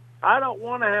players. I don't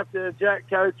want to have to eject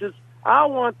coaches. I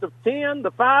want the 10,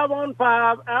 the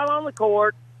 5-on-5 out on the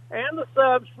court and the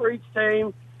subs for each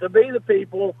team to be the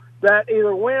people that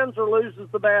either wins or loses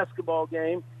the basketball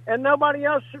game. And nobody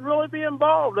else should really be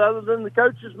involved other than the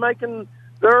coaches making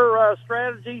their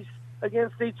strategies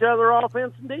against each other,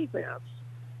 offense and defense.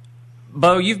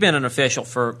 Bo, you've been an official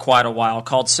for quite a while,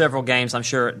 called several games, I'm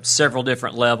sure, at several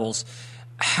different levels.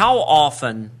 How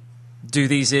often do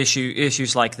these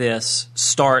issues like this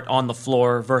start on the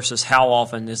floor versus how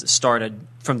often is it started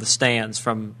from the stands,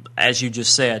 from, as you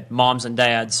just said, moms and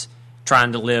dads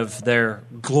trying to live their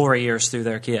glory years through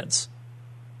their kids?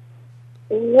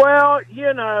 Well,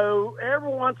 every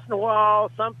once in a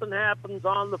while something happens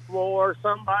on the floor.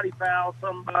 Somebody fouls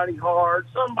somebody hard.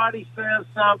 Somebody says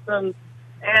something.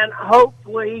 And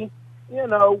hopefully,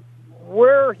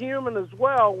 we're human as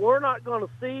well. We're not going to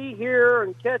see, hear,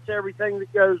 and catch everything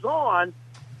that goes on.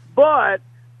 But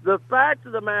the fact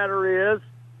of the matter is,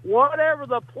 whatever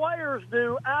the players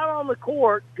do out on the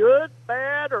court, good,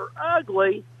 bad, or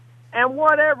ugly, and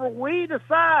whatever we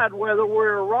decide, whether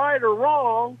we're right or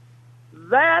wrong,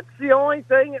 that's the only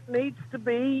thing that needs to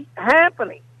be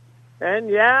happening. And,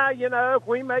 yeah, if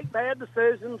we make bad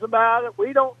decisions about it,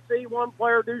 we don't see one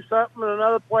player do something and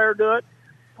another player do it.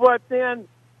 But then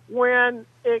when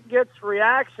it gets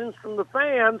reactions from the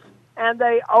fans and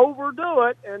they overdo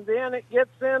it, and then it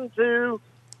gets into,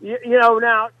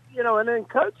 and then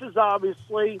coaches,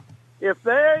 obviously, if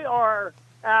they are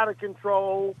out of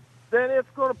control, then it's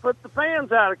going to put the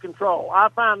fans out of control. I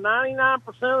find 99%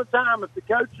 of the time, if the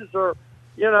coaches are,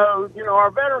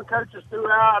 our veteran coaches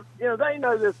throughout, they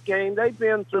know this game. They've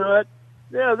been through it.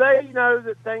 They know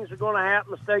that things are going to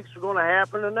happen, mistakes are going to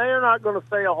happen, and they're not going to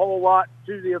say a whole lot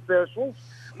to the officials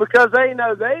because they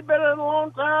know they've been in it a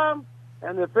long time,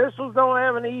 and the officials don't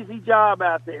have an easy job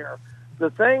out there. The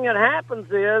thing that happens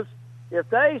is if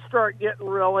they start getting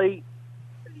really,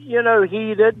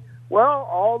 heated, well,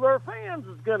 all their fans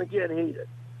is going to get heated.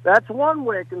 That's one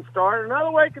way it can start.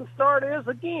 Another way it can start is,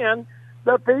 again,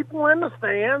 the people in the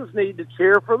stands need to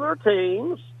cheer for their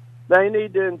teams. They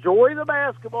need to enjoy the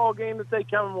basketball game that they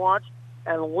come and watch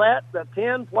and let the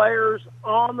 10 players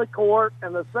on the court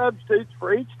and the substitutes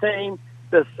for each team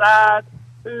decide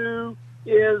who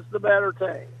is the better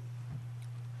team.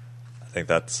 I think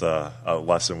that's a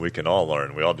lesson we can all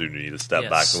learn. We all do need to step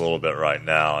back a little bit right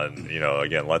now, and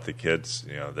again, let the kids.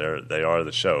 They are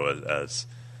the show,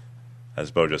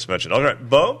 as Bo just mentioned. All right,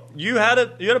 Bo, you had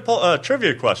a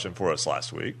trivia question for us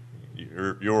last week.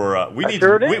 We need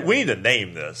to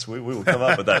name this. We will come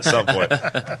up with that at some point.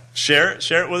 Share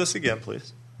it with us again,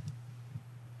 please.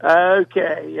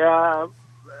 Okay.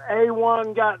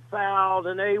 A1 got fouled,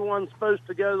 and A1's supposed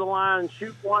to go to the line and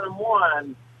shoot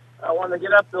 1-and-1. When they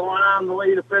get up to the line, the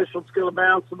lead official's going to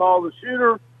bounce the ball. The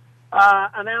shooter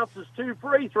announces 2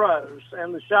 free throws,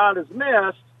 and the shot is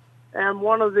missed, and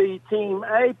one of the Team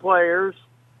A players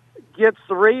gets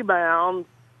the rebound,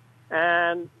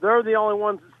 and they're the only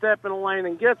ones that step in the lane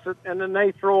and gets it, and then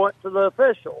they throw it to the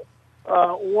official.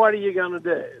 What are you going to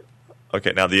do?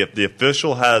 Okay, now the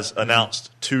official has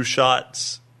announced 2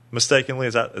 shots mistakenly.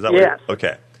 Is that yes.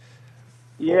 Okay.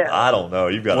 Yeah. Well, I don't know.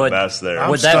 You've got a mess there.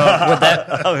 Would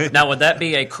that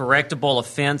be a correctable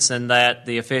offense in that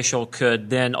the official could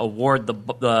then award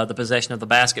the possession of the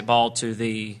basketball to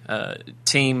the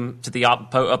team, to the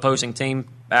opposing team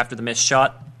after the missed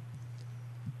shot?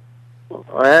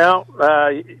 Well,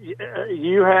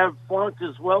 you have flunked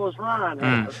as well as Ryan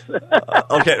has.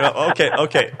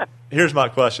 Okay. Here's my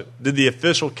question: did the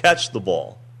official catch the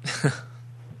ball?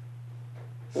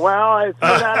 Well, it's put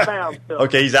out of bounds.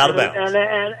 Okay, he's out of bounds.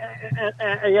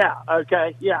 And yeah,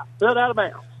 okay, yeah, put out of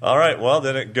bounds. All right, well,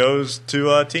 then it goes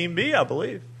to Team B, I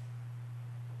believe.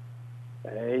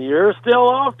 You're still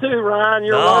off too, Ryan.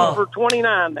 You're 1 for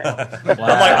 29 now.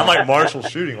 I'm like Marshall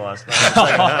shooting last night.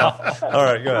 Second half. All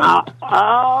right, go ahead.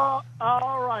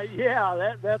 All right,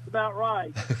 yeah, that's about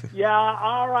right. Yeah,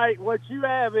 all right. What you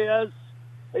have is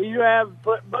you have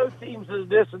put both teams at a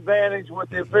disadvantage with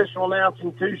the official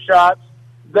announcing 2 shots.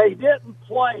 They didn't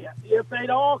play it. If they'd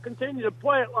all continued to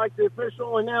play it like the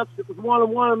official announced it was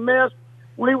 1-and-1 and missed,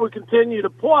 we would continue to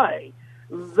play.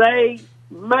 They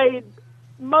made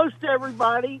most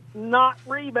everybody not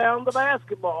rebound the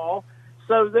basketball.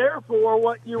 So, therefore,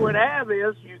 what you would have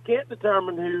is you can't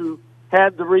determine who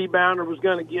had the rebound or was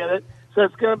going to get it. So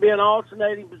it's going to be an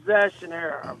alternating possession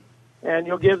arrow. And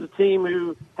you'll give the team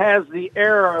who has the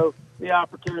arrow the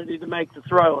opportunity to make the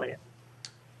throw in.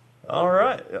 All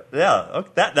right. Yeah,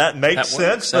 that makes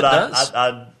sense.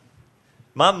 But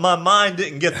my mind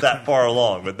didn't get that far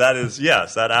along. But that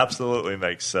absolutely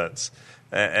makes sense.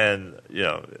 And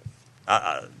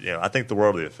I think the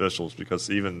world of the officials, because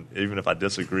even if I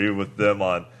disagree with them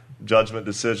on judgment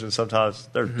decisions, sometimes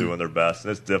they're doing their best,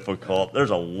 and it's difficult.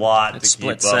 There's a lot to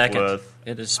keep up with.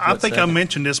 It is. I think I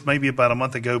mentioned this maybe about a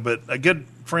month ago, but a good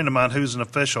friend of mine who's an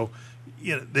official,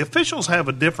 the officials have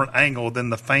a different angle than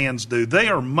the fans do. They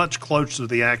are much closer to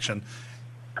the action.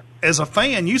 As a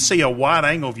fan, you see a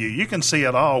wide-angle view. You can see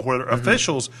it all, where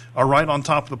officials are right on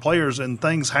top of the players, and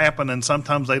things happen, and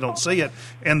sometimes they don't see it.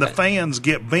 And the fans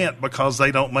get bent because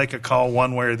they don't make a call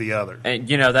one way or the other. And,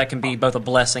 that can be both a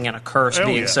blessing and a curse,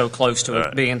 so close to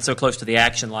it, being so close to the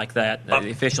action like that. The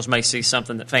officials may see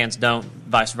something that fans don't,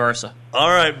 vice versa.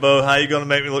 All right, Bo, how are you going to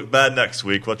make me look bad next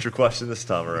week? What's your question this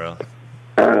time around?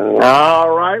 All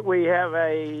right, we have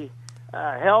a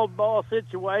held ball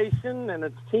situation, and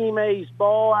it's Team A's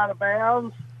ball out of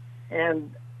bounds,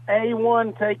 and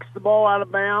A1 takes the ball out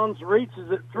of bounds, reaches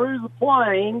it through the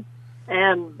plane,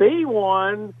 and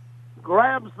B1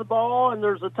 grabs the ball, and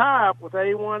there's a tie-up with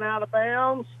A1 out of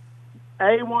bounds,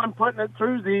 A1 putting it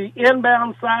through the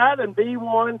inbound side, and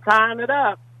B1 tying it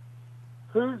up.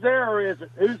 Whose error is it?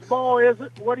 Whose ball is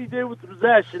it? What do you do with the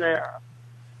possession error?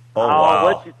 Oh, I'll wow.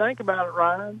 let you think about it,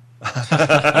 Ryan.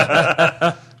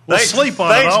 We'll sleep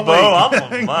on it all Bo.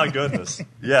 week. My goodness.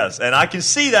 Yes, and I can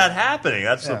see that happening.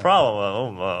 That's the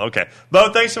problem. Okay.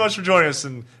 Bo, thanks so much for joining us,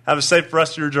 and have a safe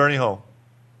rest of your journey home.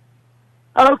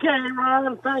 Okay,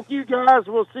 Ryan, thank you guys.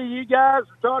 We'll see you guys.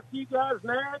 Talk to you guys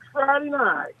next Friday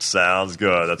night. Sounds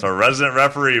good. That's our resident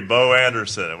referee, Bo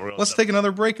Anderson. And we're Let's take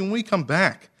another break, and when we come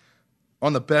back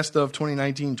on the Best of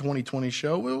 2019-2020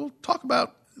 show, we'll talk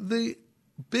about the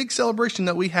big celebration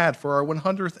that we had for our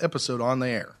 100th episode on the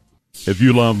air. If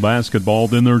you love basketball,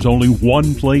 then there's only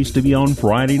one place to be on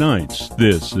Friday nights.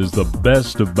 This is the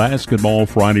Best of Basketball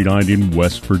Friday Night in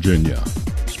West Virginia.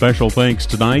 Special thanks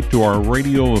tonight to our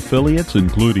radio affiliates,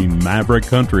 including Maverick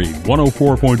Country,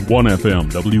 104.1 FM,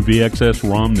 WVXS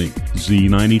Romney,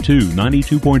 Z92,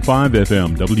 92.5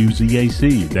 FM,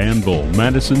 WZAC, Danville,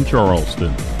 Madison,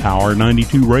 Charleston, Power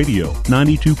 92 Radio,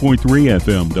 92.3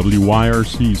 FM,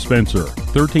 WYRC Spencer,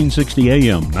 1360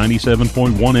 AM,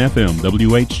 97.1 FM,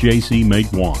 WHJC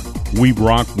Matewan. We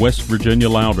rock West Virginia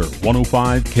louder,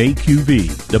 105 KQV,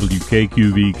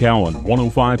 WKQV Cowan,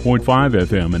 105.5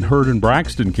 FM, and heard in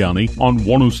Braxton County on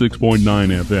 106.9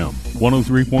 FM,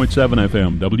 103.7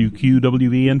 FM,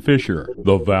 WQWV in Fisher,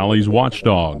 the Valley's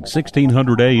Watchdog,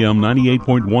 1600 AM,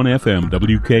 98.1 FM,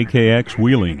 WKKX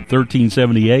Wheeling,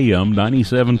 1370 AM,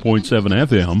 97.7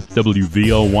 FM,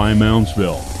 WVLY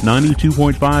Moundsville,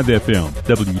 92.5 FM,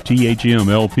 WTHM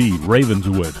LP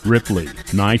Ravenswood, Ripley,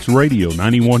 Nice Radio,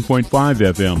 91.5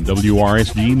 FM,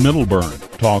 WRSG Middleburn,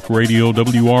 Talk Radio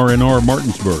WRNR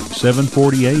Martinsburg,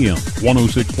 740 AM,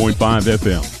 106.5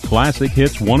 FM, Classic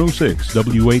Hits 106,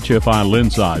 WHFI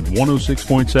Linside,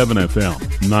 106.7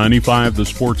 FM, 95 The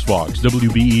Sports Fox,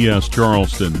 WBES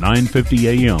Charleston, 950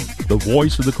 AM, The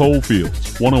Voice of the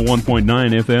Coalfields, 101.9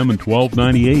 FM and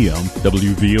 1290 AM,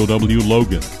 WVOW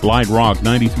Logan, Glide Rock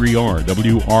 93R,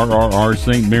 WRRR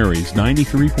St. Mary's,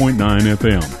 93.9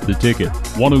 FM, The Ticket,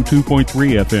 102.3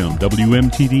 FM,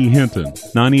 WMTD Hinton,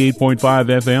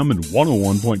 98.5 FM and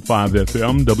 101.5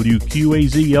 FM,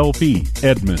 WQAZ-LP,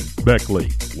 Edmond, Beckley,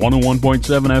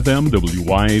 101.7 FM,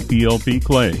 WYAPLP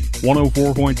Clay,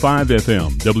 104.5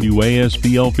 FM,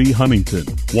 WASPLP Huntington,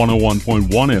 101.1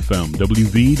 FM,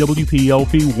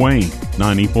 WVWPLP Wayne,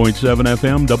 90.7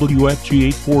 FM,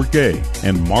 WFGH4K,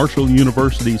 and Marshall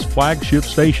University's flagship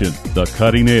station, The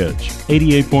Cutting Edge,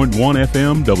 88.1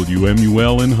 FM,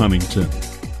 WMUL in Huntington.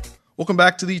 Welcome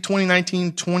back to the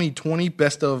 2019-2020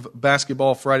 Best of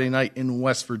Basketball Friday Night in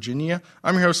West Virginia.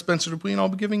 I'm your host, Spencer Dupuis, and I'll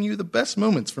be giving you the best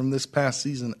moments from this past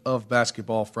season of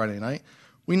Basketball Friday Night.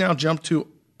 We now jump to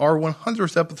our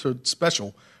 100th episode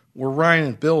special, where Ryan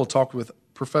and Bill will talk with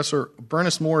Professor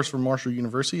Bernice Morris from Marshall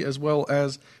University, as well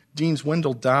as Deans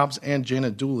Wendell Dobbs and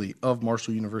Janet Dooley of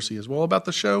Marshall University as well, about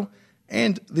the show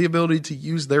and the ability to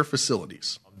use their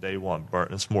facilities. Day one,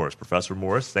 Bernice Morris. Professor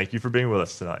Morris, thank you for being with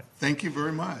us tonight. Thank you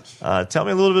very much. Tell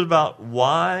me a little bit about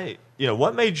why,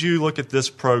 what made you look at this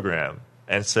program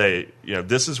and say,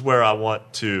 this is where I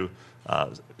want to,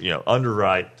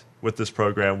 underwrite with this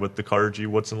program with the Carter G.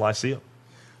 Woodson Lyceum?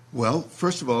 Well,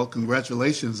 first of all,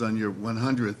 congratulations on your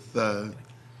 100th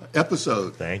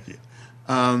episode. Thank you.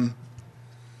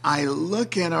 I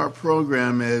look at our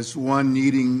program as one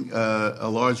needing a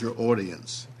larger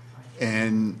audience.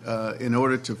 And in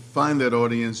order to find that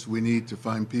audience, we need to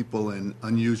find people in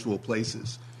unusual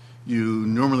places. You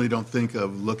normally don't think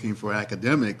of looking for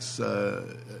academics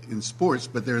in sports,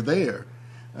 but they're there.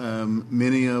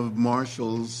 Many of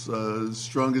Marshall's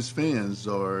strongest fans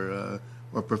are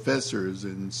professors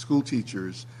and school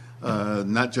teachers,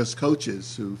 not just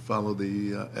coaches who follow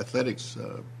the athletics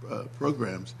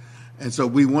programs. And so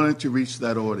we wanted to reach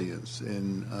that audience,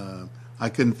 and I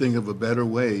couldn't think of a better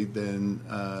way than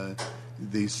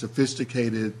the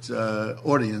sophisticated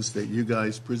audience that you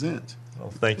guys present.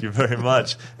 Well, thank you very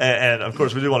much. And of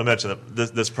course, we do want to mention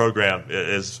that this program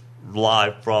is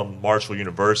live from Marshall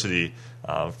University,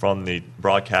 from the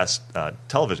broadcast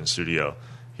television studio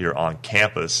here on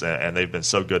campus, and they've been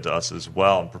so good to us as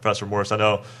well. And Professor Morris, I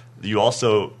know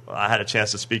I had a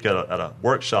chance to speak at a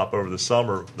workshop over the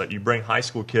summer that you bring high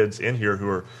school kids in here who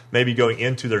are maybe going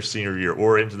into their senior year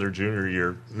or into their junior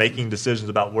year, making decisions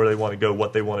about where they want to go,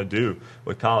 what they want to do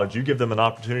with college. You give them an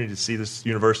opportunity to see this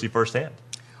university firsthand.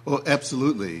 Well,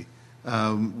 absolutely.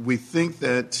 We think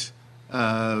that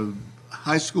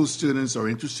high school students are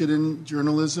interested in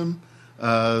journalism.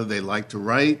 They like to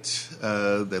write.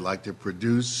 They like to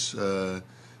produce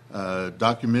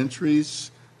documentaries.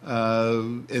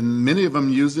 and many of them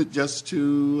use it just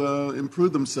to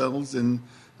improve themselves and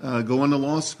go into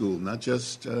law school, not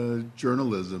just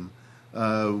journalism.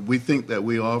 We think that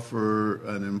we offer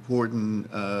an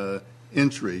important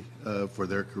entry for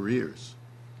their careers.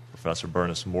 Professor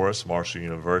Bernice Morris, Marshall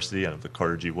University, and of the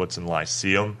Carter G. Woodson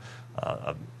Lyceum.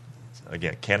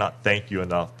 Again, cannot thank you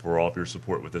enough for all of your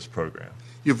support with this program.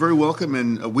 You're very welcome,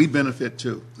 and we benefit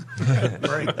too.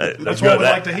 Great. That's what we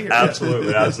like to hear.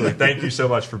 Absolutely, absolutely. Thank you so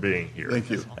much for being here. Thank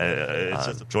you.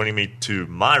 Joining me to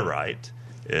my right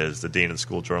is the Dean of the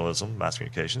School of Journalism, Mass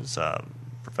Communications,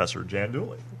 Professor Jan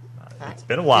Dooley. It's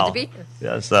been a while. Good to be here.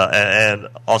 Yes, and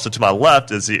also to my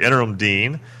left is the Interim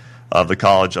Dean of the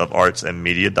College of Arts and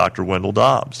Media, Dr. Wendell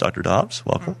Dobbs. Dr. Dobbs,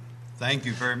 welcome. Thank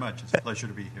you very much. It's a pleasure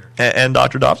to be here. And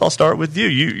Dr. Dobbs, I'll start with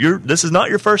you. This is not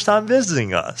your first time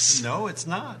visiting us. No, it's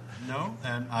not. No,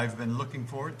 and I've been looking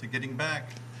forward to getting back.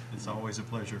 It's always a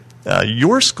pleasure.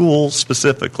 Your school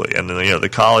specifically, and the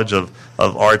College of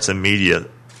Arts and Media,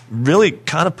 really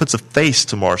kind of puts a face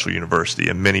to Marshall University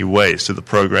in many ways, to the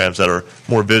programs that are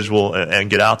more visual and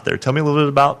get out there. Tell me a little bit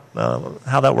about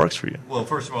how that works for you. Well,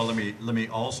 first of all, let me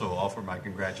also offer my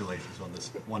congratulations on this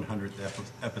 100th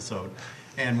episode.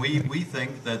 And we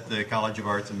think that the College of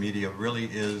Arts and Media really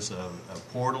is a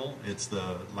portal. It's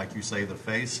like you say, the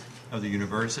face of the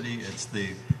university. It's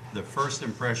the first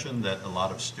impression that a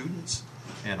lot of students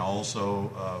and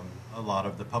also a lot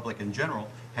of the public in general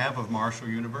have of Marshall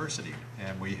University.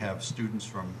 And we have students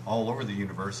from all over the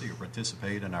university who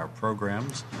participate in our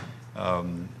programs,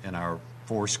 in our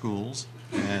 4 schools,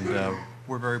 and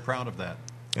we're very proud of that.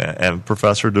 And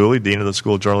Professor Dooley, Dean of the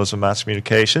School of Journalism and Mass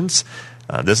Communications,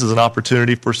 this is an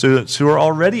opportunity for students who are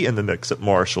already in the mix at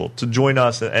Marshall to join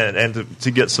us and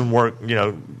to get some work,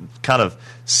 kind of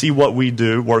see what we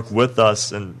do, work with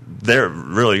us, and they're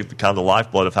really kind of the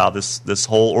lifeblood of how this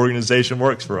whole organization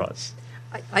works for us.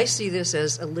 I see this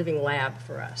as a living lab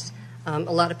for us. A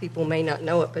lot of people may not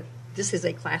know it, but this is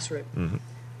a classroom.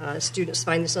 Mm-hmm. Students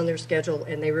find this on their schedule,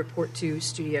 and they report to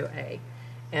Studio A.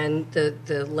 And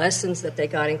the lessons that they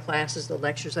got in classes, the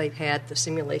lectures they've had, the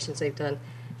simulations they've done,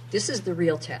 this is the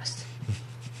real test.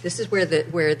 This is where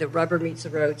the rubber meets the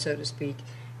road, so to speak,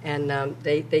 and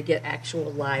they get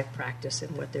actual live practice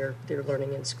in what they're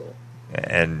learning in school.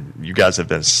 And you guys have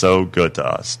been so good to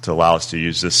us to allow us to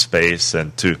use this space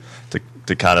and to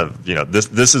kind of,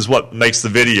 this is what makes the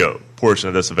video portion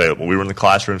of this available. We were in the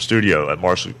classroom studio at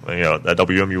Marshall, at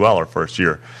WMUL our first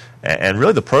year. And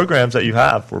really the programs that you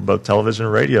have for both television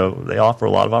and radio, they offer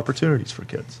a lot of opportunities for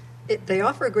kids. They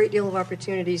offer a great deal of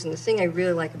opportunities, and the thing I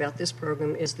really like about this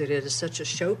program is that it is such a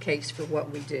showcase for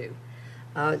what we do.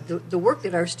 The work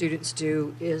that our students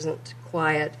do isn't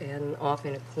quiet and off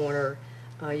in a corner.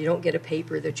 You don't get a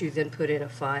paper that you then put in a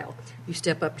file. You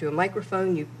step up to a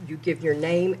microphone, you give your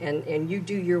name, and you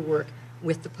do your work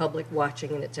with the public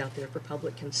watching, and it's out there for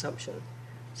public consumption.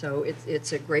 So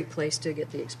it's a great place to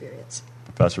get the experience.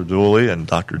 Professor Dooley and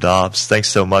Dr. Dobbs, thanks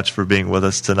so much for being with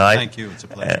us tonight. Thank you. It's a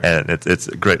pleasure. And it's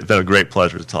been a great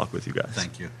pleasure to talk with you guys.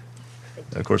 Thank you.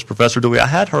 And of course, Professor Dooley, I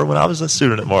had her when I was a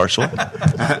student at Marshall.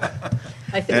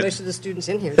 I think most of the students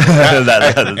in here.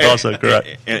 That is also correct.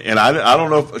 And I don't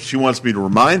know if she wants me to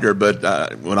remind her,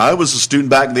 but when I was a student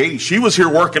back in the 80s, she was here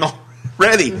working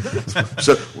already.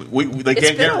 So they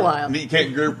can't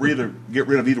get rid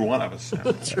of either one of us.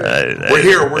 We're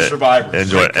here. We're survivors.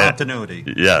 Enjoy it. Continuity.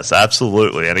 Yes,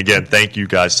 absolutely. And again, thank you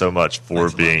guys so much for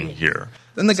being here.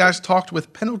 Then the guys talked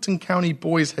with Pendleton County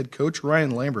boys head coach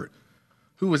Ryan Lambert,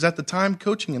 who was at the time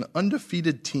coaching an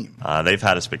undefeated team. They've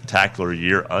had a spectacular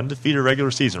year, undefeated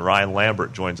regular season. Ryan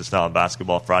Lambert joins us now on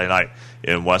Basketball Friday Night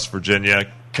in West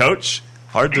Virginia. Coach,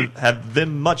 hard to have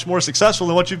been much more successful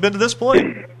than what you've been to this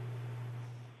point.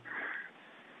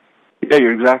 Yeah,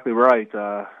 you're exactly right.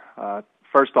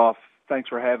 First off, thanks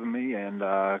for having me, and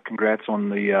congrats on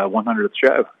the 100th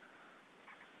show.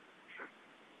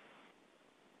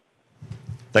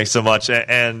 Thanks so much,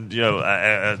 and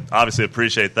I obviously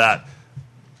appreciate that.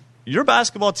 Your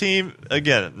basketball team,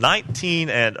 again,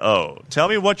 19-0. Tell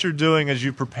me what you're doing as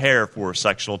you prepare for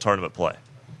sectional tournament play.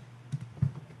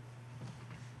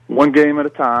 One game at a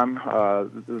time.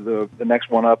 The next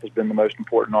one up has been the most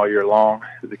important all year long.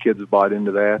 The kids have bought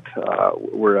into that.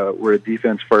 We're a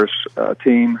defense-first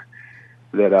team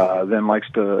that then likes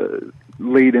to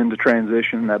lead into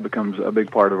transition. That becomes a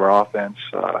big part of our offense.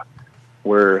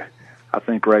 Where I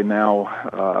think right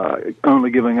now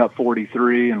only giving up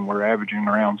 43, and we're averaging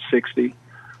around 60.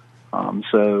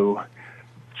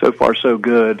 So far so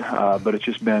good, but it's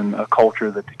just been a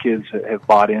culture that the kids have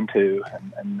bought into,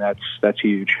 and that's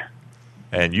huge.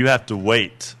 And you have to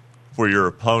wait for your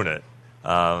opponent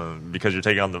because you're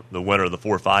taking on the winner of the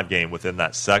 4-5 game within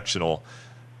that sectional.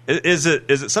 Is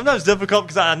it sometimes difficult?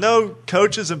 Because I know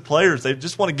coaches and players, they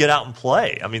just want to get out and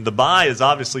play. I mean, the bye is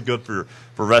obviously good for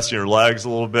resting your legs a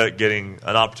little bit, getting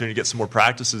an opportunity to get some more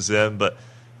practices in. But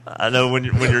I know when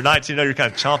you're 19, you're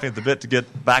kind of chomping at the bit to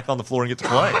get back on the floor and get to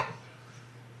play.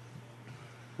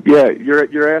 Yeah,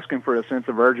 you're asking for a sense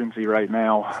of urgency right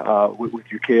now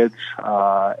with your kids,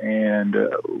 and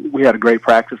we had a great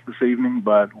practice this evening,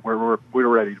 but we're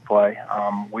ready to play.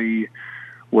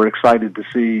 We're excited to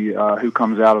see who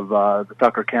comes out of the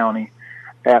Tucker County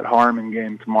at Harmon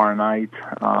game tomorrow night,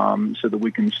 so that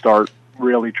we can start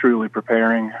really truly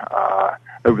preparing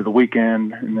over the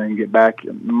weekend, and then get back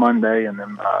Monday, and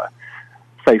then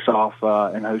face off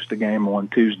and host a game on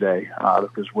Tuesday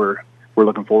because we're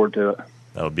looking forward to it.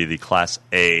 That would be the Class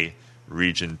A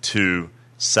Region 2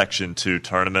 Section 2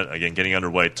 tournament. Again, getting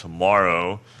underway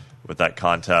tomorrow with that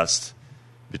contest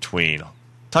between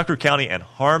Tucker County and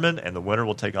Harmon, and the winner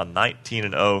will take on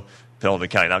 19-0 Pendleton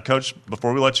County. Now, Coach,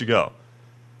 before we let you go,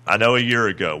 I know a year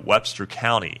ago, Webster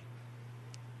County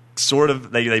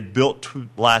they built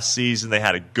last season. They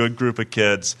had a good group of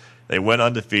kids. They went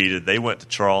undefeated. They went to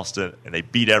Charleston, and they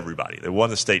beat everybody. They won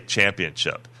the state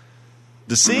championship.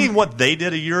 To seeing what they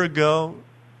did a year ago,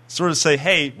 sort of say,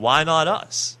 hey, why not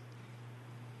us?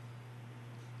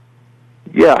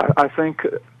 Yeah, I think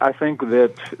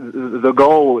that the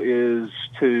goal is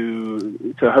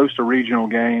to host a regional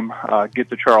game, get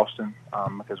to Charleston,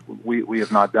 because we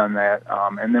have not done that,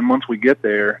 and then once we get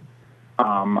there,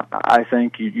 I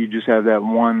think you just have that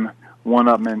one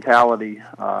up mentality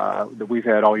that we've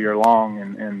had all year long,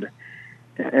 and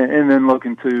then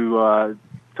looking to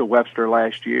Webster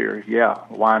last year, yeah,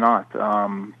 why not?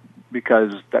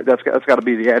 Because that's got to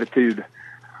be the attitude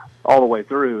all the way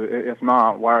through. If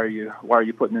not, why are you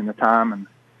putting in the time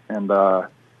and why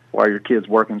are your kids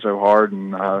working so hard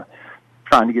and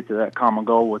trying to get to that common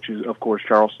goal, which is, of course,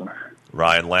 Charleston.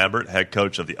 Ryan Lambert, head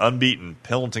coach of the unbeaten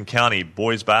Pendleton County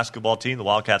boys basketball team, the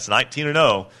Wildcats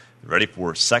 19-0, ready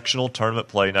for sectional tournament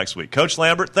play next week. Coach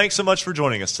Lambert, thanks so much for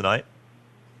joining us tonight.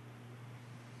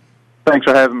 Thanks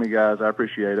for having me, guys. I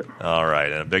appreciate it. All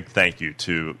right, and a big thank you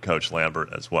to Coach Lambert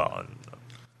as well.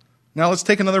 Now let's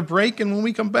take another break, and when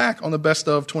we come back on the Best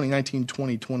of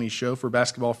 2019-2020 show for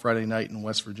Basketball Friday Night in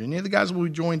West Virginia, the guys will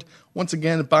be joined once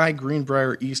again by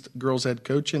Greenbrier East girls head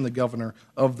coach and the governor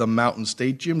of the Mountain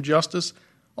State, Jim Justice.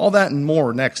 All that and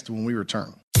more next when we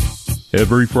return.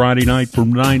 Every Friday night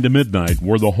from 9 to midnight,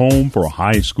 we're the home for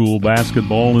high school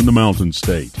basketball in the Mountain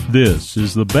State. This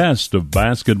is the Best of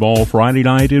Basketball Friday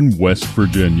Night in West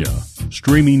Virginia.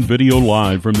 Streaming video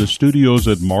live from the studios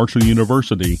at Marshall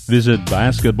University, visit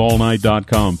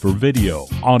basketballnight.com for video,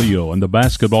 audio, and the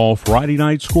Basketball Friday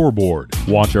Night scoreboard.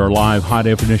 Watch our live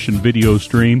high-definition video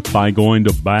stream by going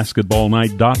to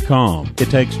basketballnight.com. It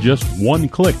takes just one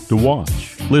click to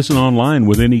watch. Listen online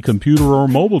with any computer or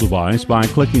mobile device by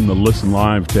clicking the Listen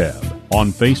Live tab.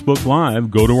 On Facebook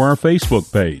Live, go to our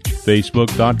Facebook page,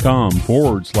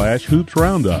 facebook.com/Hoops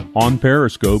Roundup. On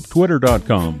Periscope,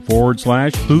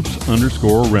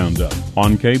 twitter.com/Hoops_Roundup.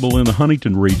 On cable in the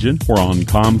Huntington region, we're on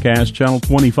Comcast Channel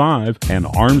 25 and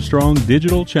Armstrong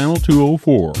Digital Channel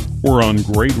 204. We're on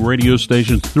great radio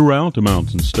stations throughout the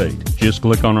Mountain State. Just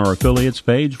click on our affiliates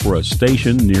page for a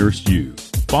station nearest you.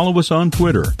 Follow us on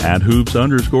Twitter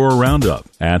 @Hoops_Roundup,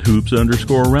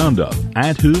 @Hoops_Roundup,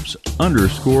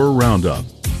 @Hoops_Roundup.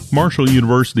 Marshall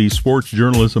University's sports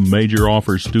journalism major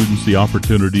offers students the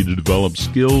opportunity to develop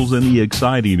skills in the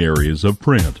exciting areas of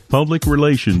print, public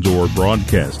relations, or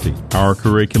broadcasting. Our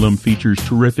curriculum features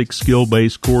terrific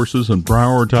skill-based courses and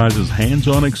prioritizes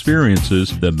hands-on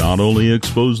experiences that not only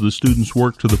expose the students'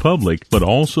 work to the public, but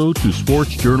also to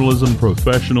sports journalism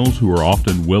professionals who are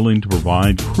often willing to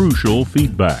provide crucial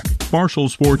feedback. Marshall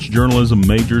sports journalism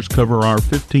majors cover our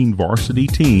 15 varsity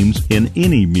teams in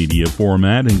any media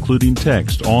format, including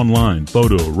text, online,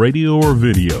 photo, radio, or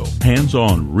video.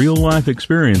 Hands-on, real-life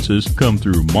experiences come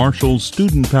through Marshall's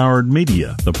student-powered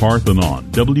media, the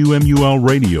Parthenon, WMUL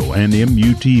Radio, and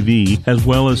MUTV, as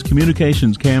well as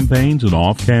communications campaigns and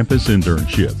off-campus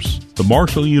internships. The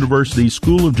Marshall University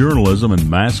School of Journalism and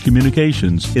Mass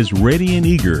Communications is ready and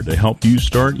eager to help you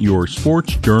start your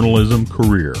sports journalism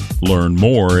career. Learn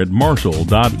more at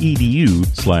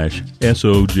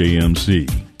marshall.edu/SOJMC.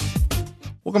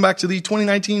 Welcome back to the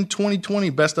 2019-2020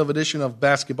 Best of edition of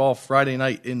Basketball Friday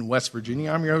Night in West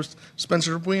Virginia. I'm your host,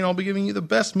 Spencer Dupuy, and I'll be giving you the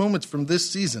best moments from this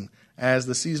season, as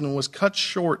the season was cut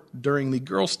short during the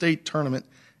girls' state tournament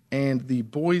and the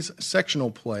boys' sectional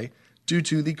play due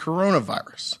to the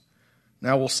coronavirus.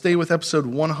 Now we'll stay with episode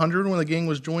 100 when the gang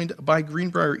was joined by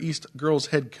Greenbrier East girls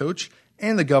head coach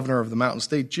and the governor of the Mountain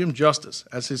State, Jim Justice,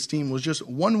 as his team was just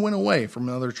one win away from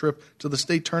another trip to the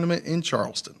state tournament in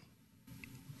Charleston.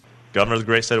 Governor of the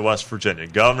great state of West Virginia.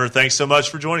 Governor, thanks so much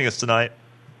for joining us tonight.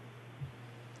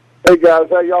 Hey, guys.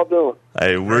 How y'all doing?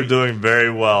 Hey, we're doing very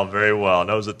well, very well. I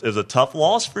know it was a tough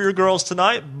loss for your girls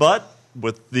tonight, but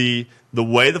with the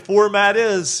way the format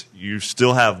is, you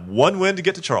still have one win to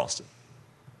get to Charleston.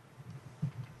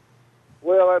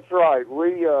 Well, that's right.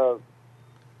 We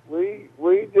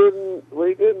didn't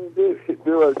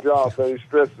do our job by any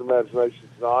stretch of imagination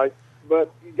tonight.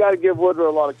 But you got to give Woodrow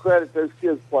a lot of credit. Those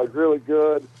kids played really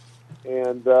good,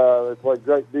 and they played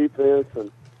great defense,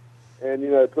 and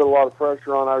put a lot of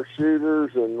pressure on our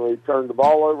shooters, and we turned the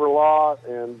ball over a lot,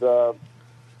 and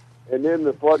then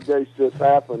the floodgates just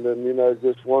happened, and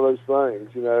just one of those things.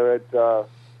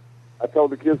 I told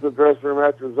the kids in the dressing room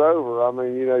after it was over. I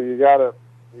mean, you got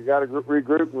to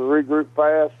regroup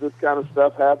fast. This kind of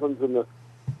stuff happens in the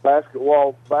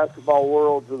basketball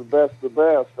world to the best of the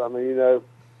best. I mean,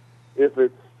 if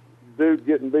it's dude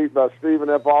getting beat by Stephen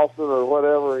F. Austin or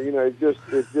whatever, it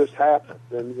just happens.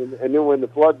 And then when the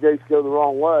floodgates go the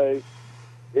wrong way,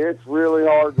 it's really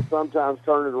hard to sometimes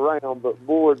turn it around. But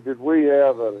boy, did we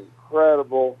have an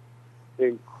incredible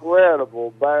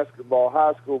high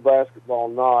school basketball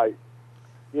night.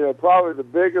 Probably the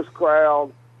biggest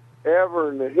crowd ever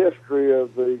in the history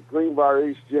of the Greenbrier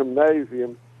East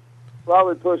Gymnasium,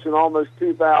 probably pushing almost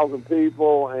 2,000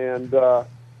 people, and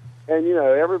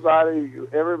everybody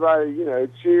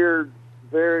cheered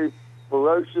very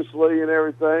ferociously and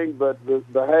everything, but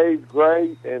behaved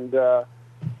great, and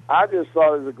I just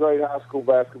thought it was a great high school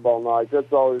basketball night.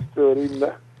 That's all there is to it, even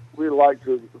though we'd like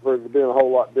for it to be a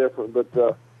whole lot different, but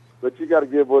you got to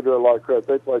give Woodrow a lot of credit.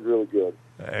 They played really good.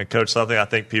 And, Coach, something I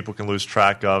think people can lose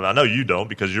track of, I know you don't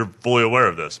because you're fully aware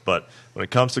of this, but when it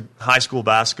comes to high school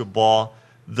basketball,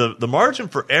 the margin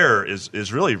for error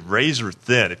is really razor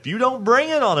thin. If you don't bring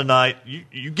it on a night,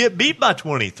 you get beat by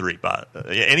 23 by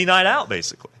any night out,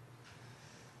 basically.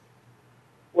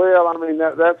 Well, I mean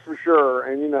that's for sure,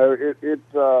 and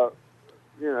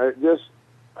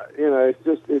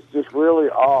it's just really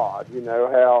odd,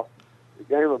 how the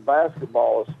game of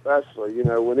basketball, especially,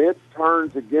 when it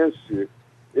turns against you,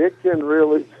 it can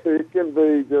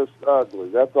be just ugly.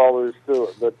 That's all there is to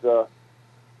it. But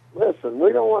listen,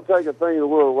 we don't want to take a thing in the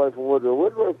world away from Woodrow.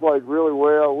 Woodrow played really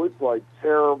well. We played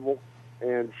terrible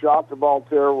and shot the ball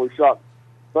terrible.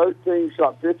 Both teams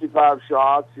shot 55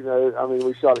 shots.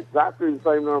 We shot exactly the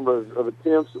same number of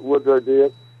attempts that Woodrow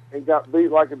did and got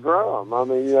beat like a drum. I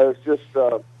mean, it's just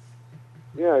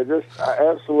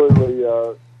absolutely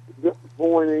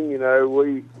disappointing.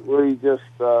 We just,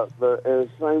 but at the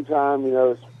same time,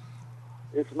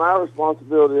 it's my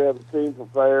responsibility to have the team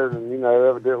prepared, and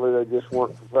evidently they just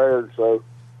weren't prepared, so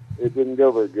it didn't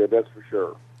go very good. That's for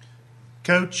sure.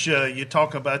 Coach, you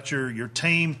talk about your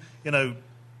team.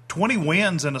 20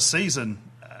 wins in a season.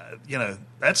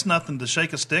 That's nothing to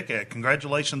shake a stick at.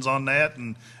 Congratulations on that,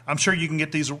 and I'm sure you can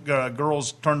get these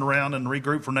girls turned around and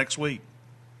regroup for next week.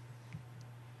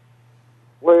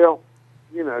 Well,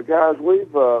 guys,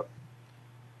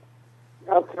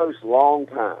 I've coached a long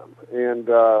time, and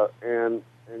one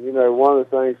of the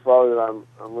things probably that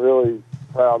I'm really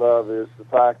proud of is the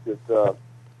fact that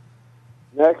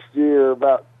next year,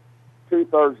 about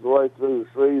 2/3 of the way through the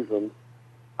season,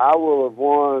 I will have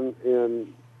won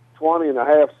in 20 and a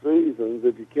half seasons,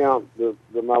 if you count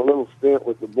my little stint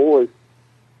with the boys.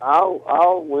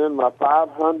 I'll win my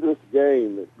 500th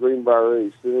game at Greenbrier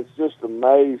East, and it's just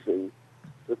amazing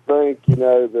to think,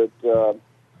 that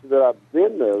I've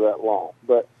been there that long.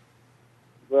 But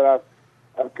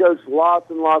I've coached lots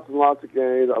and lots and lots of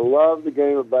games. I love the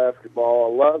game of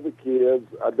basketball. I love the kids.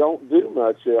 I don't do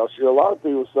much else. A lot of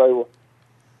people say, well,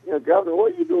 Governor,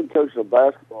 what are you doing coaching a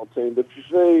basketball team? But you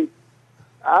see,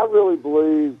 I really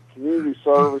believe community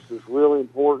service is really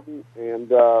important,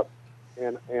 and I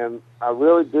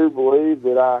really do believe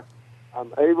that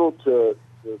I'm able to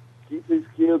keep these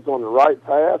kids on the right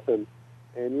path. And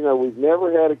we've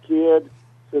never had a kid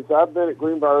since I've been at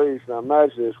Greenbrier East. Now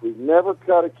imagine this: we've never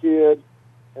cut a kid,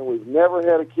 and we've never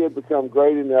had a kid become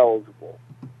grade ineligible.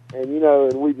 And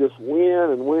and we just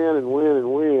win and win and win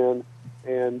and win.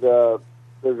 And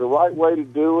there's a right way to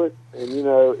do it, and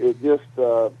it just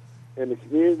and the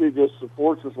community just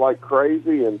supports us like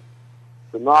crazy. And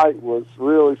tonight was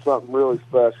really something really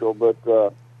special. But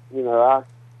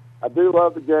I do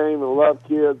love the game and love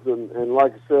kids, and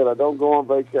like I said, I don't go on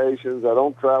vacations. I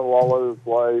don't travel all over the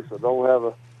place. I don't have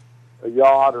a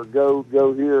yacht or go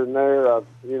here and there.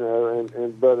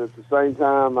 But at the same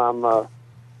time, I'm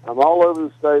all over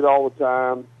the state all the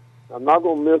time. I'm not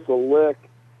going to miss a lick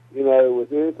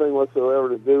with anything whatsoever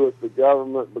to do with the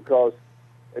government, because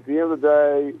at the end of the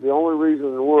day, the only reason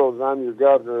in the world that I'm your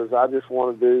governor is I just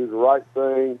want to do the right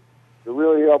thing to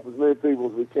really help as many people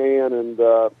as we can, and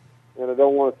I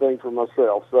don't want to think for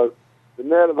myself. So the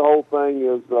net of the whole thing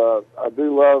is I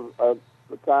do love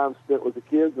the time spent with the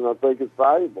kids, and I think it's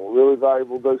valuable, really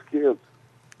valuable to those kids.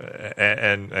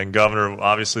 And Governor,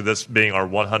 obviously this being our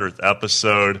 100th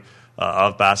episode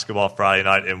of Basketball Friday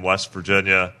Night in West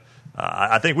Virginia,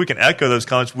 I think we can echo those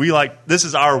comments. This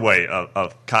is our way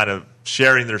of kind of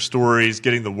sharing their stories,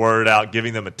 getting the word out,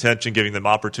 giving them attention, giving them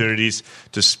opportunities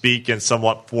to speak in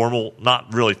somewhat formal,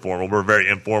 not really formal, we're a very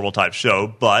informal type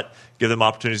show, but give them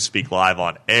opportunities to speak live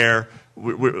on air.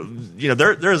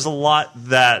 There's a lot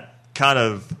that kind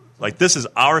of, like, this is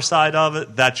our side of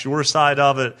it, that's your side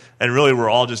of it, and really we're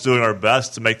all just doing our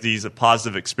best to make these a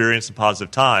positive experience and positive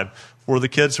time for the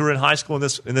kids who are in high school in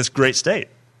this great state.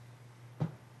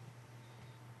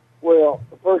 Well,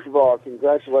 first of all, I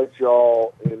congratulate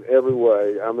y'all in every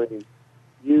way. I mean,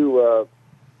 you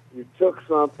took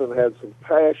something, had some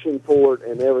passion for it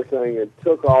and everything, and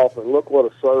took off, and look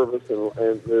what a service and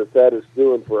that is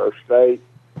doing for our state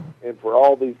and for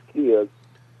all these kids.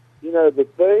 The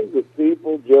thing that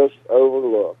people just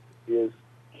overlook is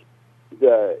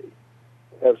they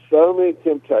have so many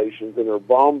temptations and are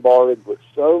bombarded with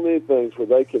so many things where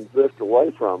they can drift away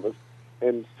from us,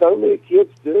 and so many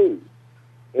kids do.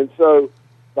 And so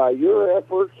by your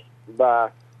efforts, by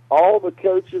all the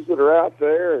coaches that are out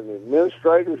there and the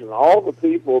administrators and all the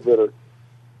people that are,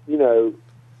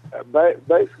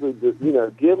 basically,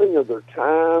 giving of their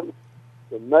time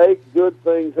to make good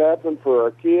things happen for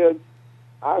our kids,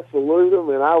 I salute them,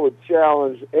 and I would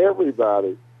challenge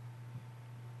everybody,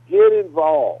 get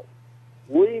involved.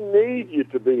 We need you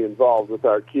to be involved with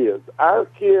our kids. Our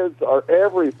kids are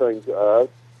everything to us,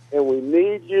 and we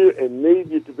need you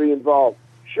to be involved.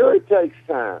 Sure, it takes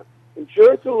time, and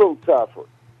sure, it's a little tougher.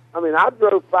 I mean, I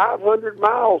drove 500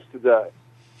 miles today.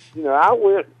 I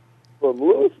went from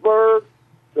Lewisburg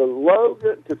to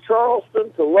Logan, to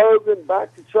Charleston, to Logan,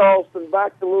 back to Charleston,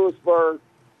 back to Lewisburg.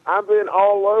 I've been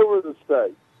all over the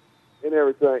state and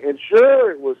everything. And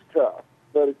sure, it was tough,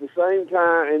 but at the same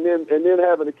time, and then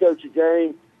having to coach a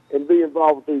game and be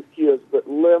involved with these kids. But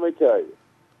let me tell you,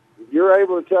 if you're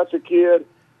able to touch a kid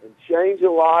and change a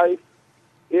life,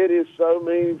 it is so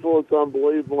meaningful, it's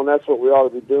unbelievable, and that's what we ought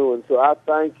to be doing. So I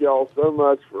thank y'all so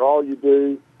much for all you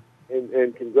do,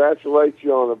 and congratulate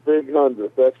you on a big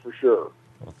 100th, that's for sure.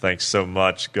 Well, thanks so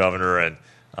much, Governor, and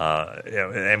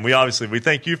we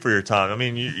thank you for your time. I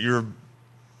mean, you're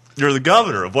the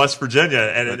governor of West Virginia,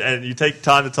 and you take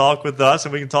time to talk with us,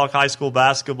 and we can talk high school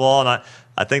basketball, and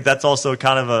I think that's also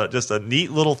kind of just a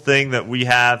neat little thing that we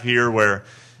have here where,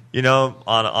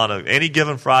 on any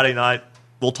given Friday night,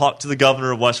 we'll talk to the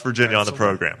governor of West Virginia on the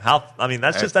program.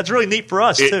 That's really neat for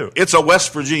us, too. It's a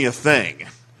West Virginia thing.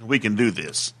 We can do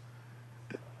this.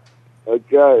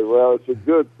 Okay, well, it's a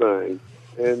good thing,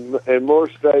 and more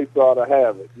states ought to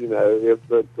have it.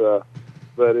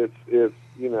 But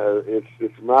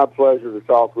it's my pleasure to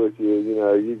talk with you.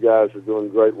 You guys are doing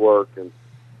great work, and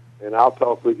I'll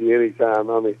talk with you anytime.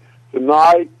 I mean,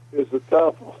 tonight is a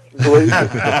tough one. Believe me.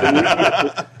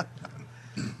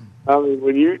 I mean,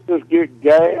 when you just get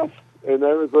gas and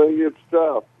everything, it's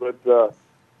tough. But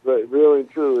really and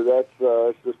truly,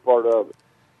 that's just part of it.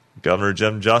 Governor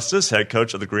Jim Justice, head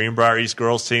coach of the Greenbrier East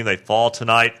girls team, they fall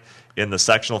tonight in the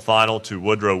sectional final to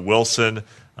Woodrow Wilson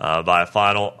by a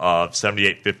final of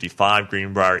 78-55.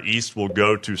 Greenbrier East will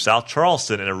go to South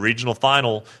Charleston in a regional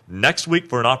final next week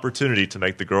for an opportunity to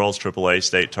make the girls' AAA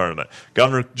state tournament.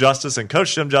 Governor Justice and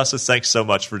Coach Jim Justice, thanks so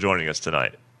much for joining us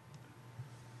tonight.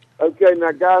 Okay,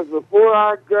 now, guys, before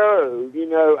I go,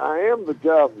 I am the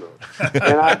governor,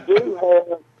 and I do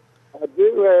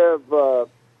have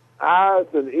eyes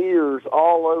and ears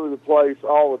all over the place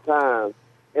all the time.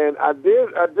 And I do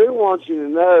want you to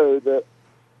know that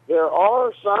there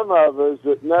are some of us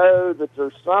that know that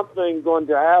there's something going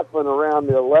to happen around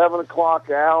the 11 o'clock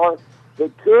hour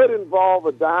that could involve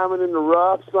a diamond in the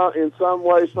rough in some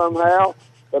way, somehow.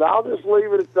 But I'll just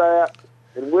leave it at that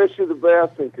and wish you the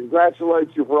best and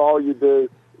congratulate you for all you do.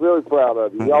 Really proud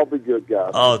of you. Y'all be good,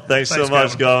 guys. Oh, thanks so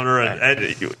much, Governor.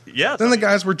 Yeah. Then the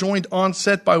guys were joined on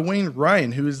set by Wayne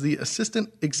Ryan, who is the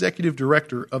Assistant Executive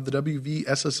Director of the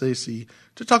WVSSAC,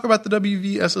 to talk about the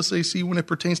WVSSAC when it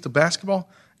pertains to basketball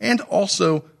and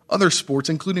also other sports,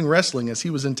 including wrestling, as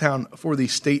he was in town for the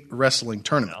state wrestling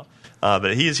tournament.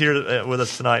 But he is here with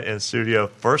us tonight in studio.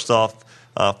 First off,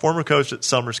 former coach at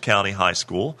Summers County High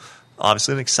School.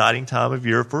 obviously an exciting time of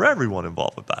year for everyone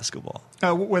involved with basketball.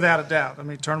 Without a doubt. I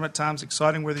mean, tournament time's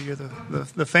exciting, whether you're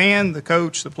the fan, the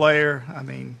coach, the player. I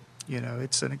mean,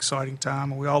 it's an exciting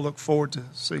time, and we all look forward to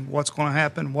seeing what's going to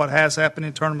happen, what has happened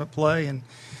in tournament play, and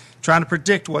trying to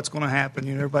predict what's going to happen.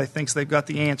 Everybody thinks they've got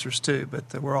the answers too,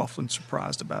 but we're often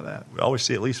surprised about that. We always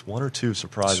see at least one or two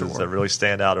surprises Sure. that really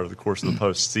stand out over the course of the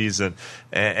postseason.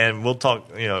 And we'll talk,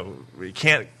 we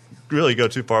can't really go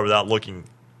too far without looking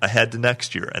ahead to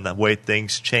next year and the way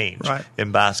things change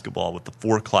in basketball with the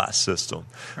 4-class system.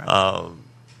 Right.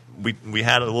 We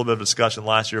had a little bit of discussion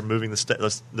last year moving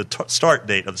the start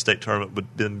date of the state tournament would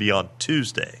then be on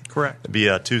Tuesday. Correct. It'd be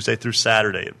a Tuesday through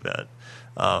Saturday event.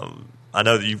 I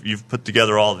know that you've put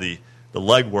together all the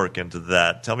legwork into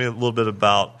that. Tell me a little bit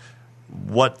about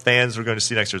what fans are going to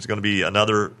see next year. It's going to be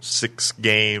another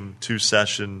 6-game,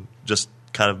 2-session, just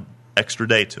kind of extra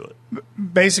day to it.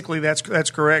 Basically, that's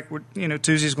correct.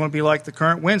 Tuesday's going to be like the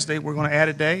current Wednesday. We're going to add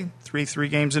a day, three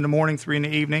games in the morning, 3 in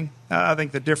the evening. I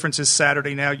think the difference is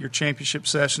Saturday now. Your championship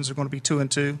sessions are going to be 2 and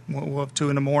 2. We'll have 2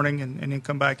 in the morning and then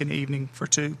come back in the evening for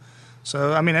 2.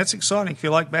 So, I mean, that's exciting. If you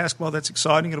like basketball, that's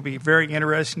exciting. It'll be very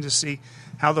interesting to see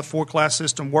how the 4-class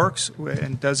system works,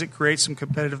 and does it create some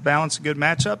competitive balance and good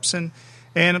matchups.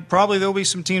 And probably there will be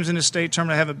some teams in the state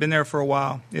tournament that haven't been there for a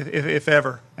while, if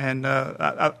ever. And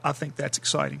I think that's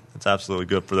exciting. It's absolutely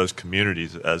good for those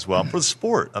communities as well, for the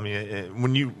sport. I mean,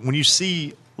 when you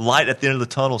see light at the end of the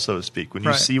tunnel, so to speak, when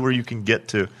you see where you can get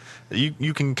to,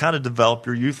 you can kind of develop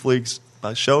your youth leagues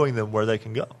by showing them where they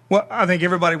can go. Well, I think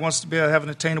everybody wants to have an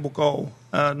attainable goal,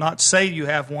 not say you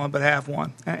have one, but have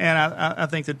one. And I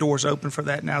think the door's open for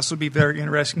that now. So it'll be very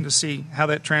interesting to see how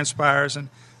that transpires. And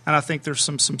I think there's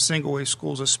some single-A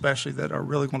schools especially that are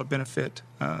really going to benefit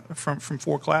from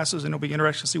 4 classes, and it'll be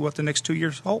interesting to see what the next 2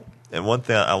 years hold. And one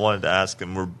thing I wanted to ask,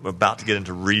 and we're about to get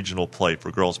into regional play for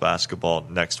girls basketball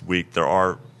next week. There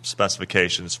are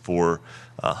specifications for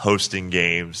hosting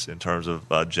games in terms of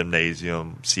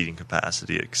gymnasium, seating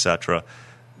capacity, etc.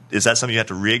 Is that something you have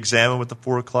to re-examine with the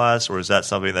 4-class, or is that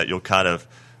something that you'll kind of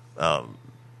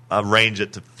arrange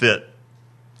it to fit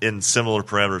in similar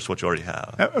parameters to what you already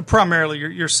have? Primarily,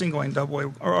 your single A and double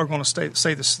A are going to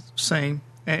stay the same,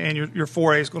 and your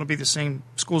 4A is going to be the same.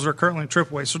 Schools are currently in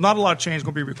triple A, so not a lot of change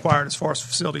going to be required as far as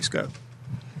facilities go.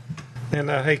 And,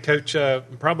 hey, Coach,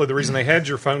 probably the reason they had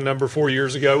your phone number 4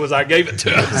 years ago was I gave it to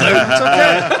them. So it's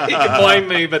okay. You can blame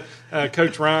me. But,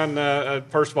 Coach Ryan,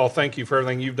 first of all, thank you for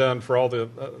everything you've done for all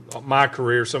my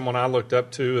career, someone I looked up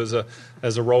to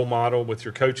as a role model with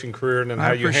your coaching career, and then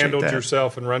how you handled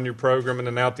yourself and run your program. And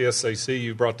then out the SAC,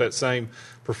 you brought that same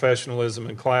professionalism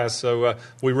in class. So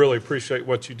we really appreciate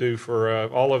what you do for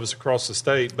all of us across the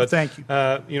state. But thank you.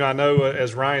 I know,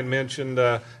 as Ryan mentioned,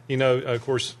 of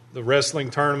course, the wrestling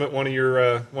tournament, one of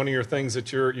your things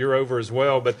that you're over as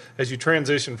well. But as you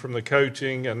transition from the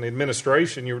coaching and the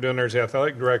administration you were doing there as the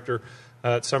athletic director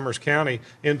at Summers County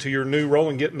into your new role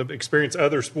and getting to experience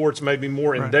other sports maybe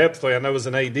more in-depthly. I know as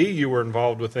an AD you were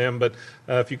involved with them, but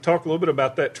if you could talk a little bit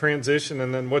about that transition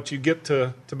and then what you get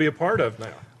to be a part of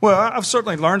now. Well, I've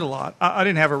certainly learned a lot. I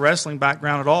didn't have a wrestling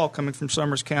background at all coming from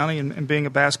Summers County and being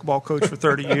a basketball coach for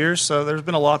 30 years, so there's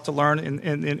been a lot to learn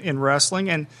in wrestling.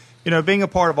 And being a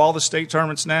part of all the state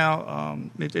tournaments now,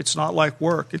 it's not like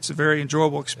work. It's a very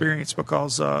enjoyable experience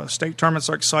because state tournaments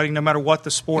are exciting no matter what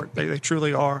the sport. They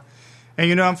truly are.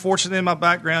 And, I'm fortunate in my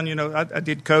background, I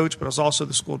did coach, but I was also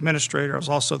the school administrator. I was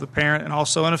also the parent and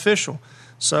also an official.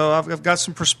 So I've got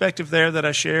some perspective there that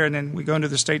I share, and then we go into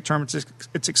the state tournaments.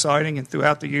 It's exciting, and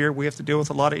throughout the year we have to deal with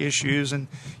a lot of issues, and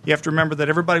you have to remember that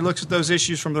everybody looks at those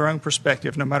issues from their own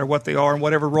perspective, no matter what they are and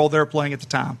whatever role they're playing at the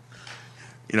time.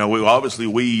 We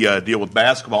deal with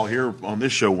basketball here on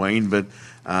this show, Wayne, but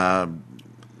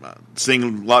seeing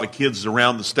a lot of kids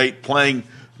around the state playing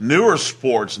newer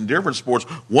sports and different sports.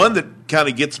 One that kind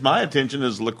of gets my attention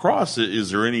is lacrosse.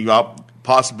 Is there any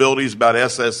possibilities about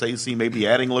SSAC maybe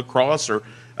adding lacrosse or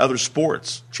other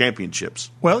sports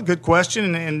championships? Well, good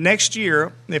question. And next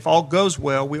year, if all goes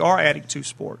well, we are adding 2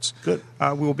 sports. Good.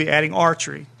 We will be adding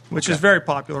archery, which is very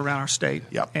popular around our state,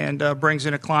 and brings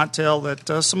in a clientele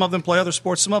that some of them play other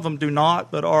sports, some of them do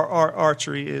not, but our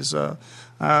archery is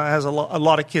has a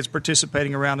lot of kids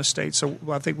participating around the state. So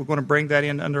I think we're going to bring that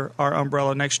in under our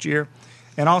umbrella next year.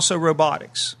 And also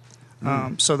robotics.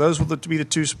 So those will be the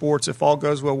 2 sports. If all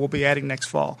goes well, we'll be adding next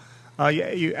fall.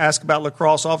 You ask about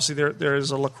lacrosse. Obviously, there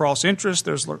is a lacrosse interest.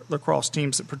 There's lacrosse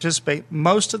teams that participate.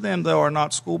 Most of them, though, are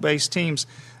not school-based teams,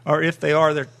 or if they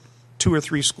are, they're 2 or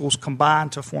 3 schools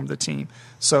combined to form the team.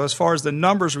 So as far as the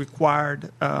numbers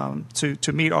required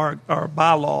to meet our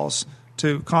bylaws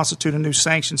to constitute a new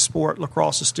sanctioned sport,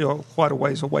 lacrosse is still quite a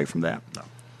ways away from that.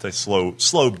 a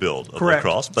slow build of Correct.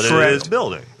 lacrosse, but Correct. it is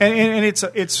building. And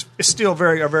it's still a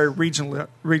very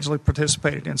regionally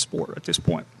participated in sport at this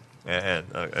point. And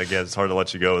again, it's hard to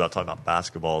let you go without talking about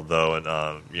basketball, though.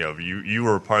 And you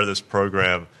were a part of this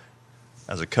program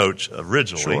as a coach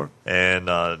originally, Sure. and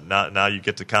now you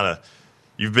get to kind of.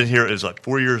 You've been here. It was like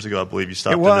 4 years ago, I believe. You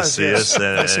stopped It in was, to see yes. us, and,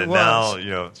 Yes, it and was. now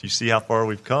you see how far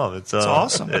we've come. It's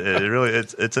awesome. It really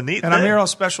it's a neat. And thing. I'm here on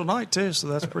special night too, so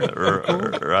that's pretty cool.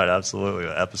 Right, absolutely.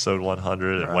 Episode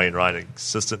 100, and Right. Wayne Ryan,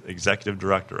 Assistant Executive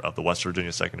Director of the West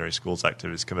Virginia Secondary Schools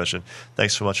Activities Commission.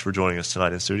 Thanks so much for joining us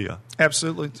tonight in studio.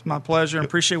 Absolutely. It's my pleasure. I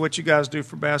appreciate what you guys do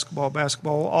for basketball.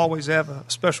 Basketball will always have a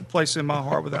special place in my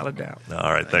heart, without a doubt.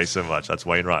 All right, thanks so much. That's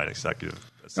Wayne Ryan, Executive.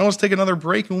 Now let's take another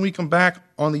break. When we come back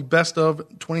on the Best of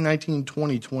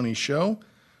 2019-2020 show,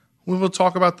 we will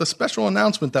talk about the special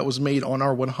announcement that was made on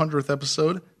our 100th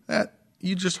episode that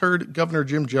you just heard Governor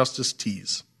Jim Justice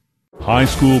tease. High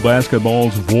school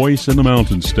basketball's voice in the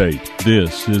Mountain State.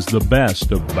 This is the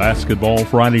Best of Basketball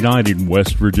Friday Night in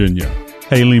West Virginia.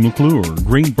 Haley McClure,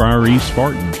 Greenbrier East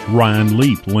Spartans, Ryan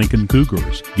Leap, Lincoln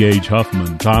Cougars, Gage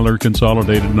Huffman, Tyler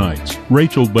Consolidated Knights,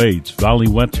 Rachel Bates, Valley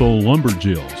Wetzel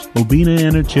Lumberjills, Obina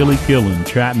Anna Chili Killen,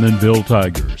 Chapmanville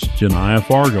Tigers, Janiah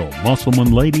Fargo,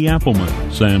 Musselman Lady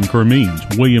Appleman, Sam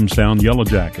Kermeens, Williamstown Yellow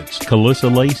Jackets,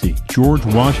 Calissa Lacey, George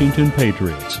Washington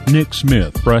Patriots, Nick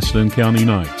Smith, Preston County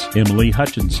Knights, Emily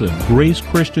Hutchinson, Grace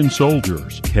Christian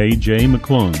Soldiers, KJ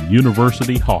McClung,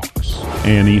 University Hawks,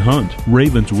 Annie Hunt,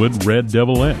 Ravenswood Red Devilettes,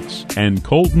 and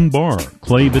Colton Barr,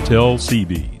 Clay Battelle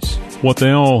Seabees. What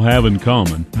they all have in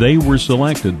common, they were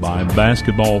selected by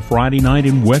Basketball Friday Night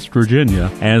in West Virginia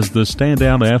as the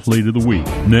Standout Athlete of the Week.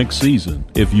 Next season,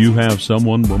 if you have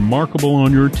someone remarkable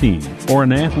on your team or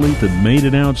an athlete that made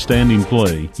an outstanding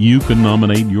play, you can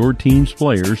nominate your team's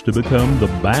players to become the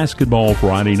Basketball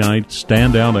Friday Night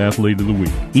Standout Athlete of the Week.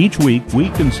 Each week, we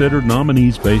consider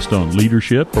nominees based on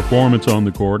leadership, performance on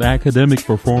the court, academic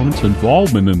performance,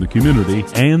 involvement in the community,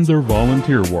 and their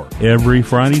volunteer work. Every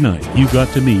Friday night, you got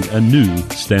to meet a new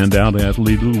Standout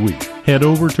Athlete of the Week. Head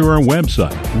over to our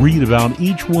website, read about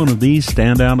each one of these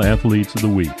Standout Athletes of the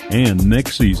Week, and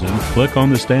next season, click on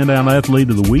the Standout Athlete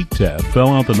of the Week tab, fill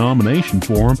out the nomination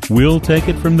form, we'll take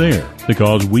it from there,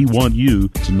 because we want you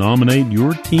to nominate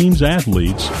your team's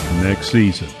athletes next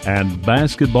season at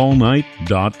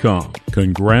basketballnight.com.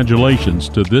 Congratulations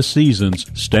to this season's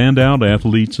Standout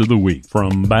Athletes of the Week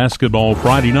from Basketball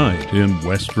Friday Night in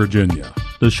West Virginia.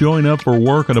 Does showing up for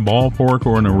work at a ballpark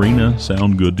or an arena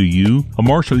sound good to you? A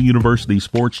Marshall University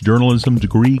sports journalism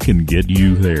degree can get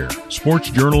you there.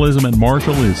 Sports journalism at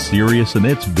Marshall is serious and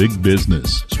it's big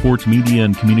business. Sports media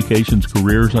and communications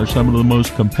careers are some of the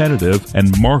most competitive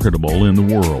and marketable in the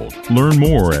world. Learn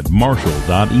more at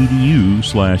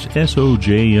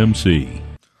marshall.edu/SOJMC.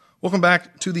 Welcome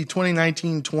back to the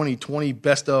 2019-2020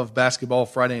 Best of Basketball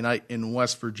Friday Night in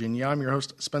West Virginia. I'm your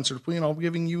host, Spencer Dupuy, and I'll be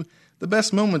giving you the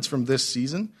best moments from this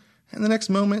season. And the next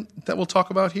moment that we'll talk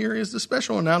about here is the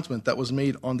special announcement that was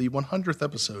made on the 100th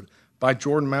episode by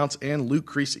Jordan Mounts and Luke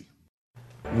Creasy.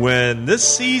 When this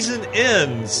season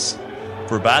ends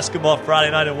for Basketball Friday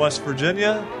Night in West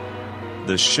Virginia,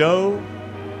 the show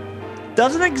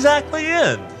doesn't exactly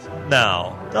end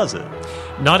now, does it?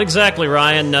 Not exactly,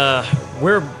 Ryan.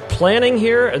 We're planning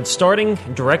here and starting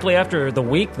directly after the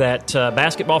week that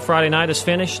Basketball Friday Night is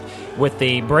finished with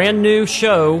the brand new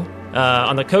show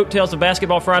on the coattails of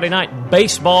Basketball Friday Night,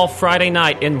 Baseball Friday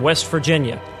Night in West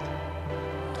Virginia.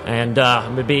 And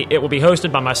it will be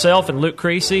hosted by myself and Luke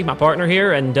Creasy, my partner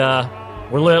here, and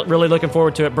we're really looking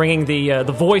forward to it, bringing the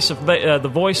voice of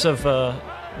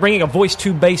bringing a voice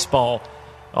to baseball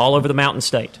all over the Mountain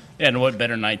State. Yeah, and what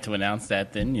better night to announce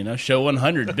that than, show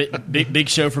 100. Big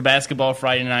show for Basketball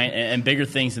Friday Night and bigger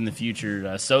things in the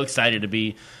future. So excited to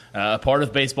be a part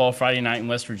of Baseball Friday Night in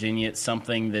West Virginia. It's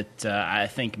something that I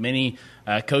think many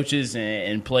coaches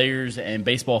and players and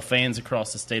baseball fans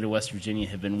across the state of West Virginia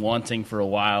have been wanting for a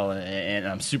while, and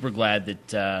I'm super glad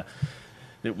that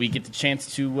we get the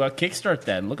chance to kickstart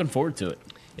that and looking forward to it.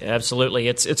 Yeah, absolutely.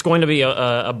 It's going to be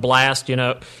a blast.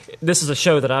 This is a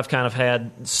show that I've kind of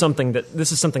had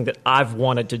this is something that I've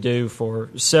wanted to do for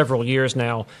several years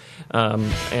now,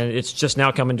 and it's just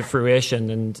now coming to fruition,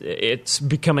 and it's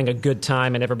becoming a good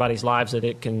time in everybody's lives that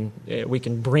we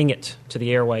can bring it to the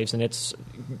airwaves, and it's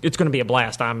going to be a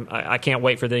blast. I can't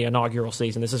wait for the inaugural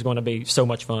season. This is going to be so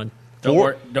much fun.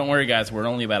 Don't worry, guys. We're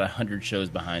only about 100 shows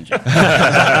behind you.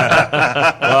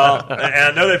 Well, and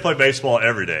I know they play baseball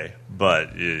every day,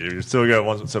 but you're still going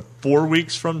one. So 4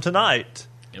 weeks from tonight,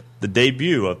 the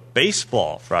debut of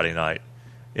Baseball Friday Night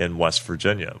in West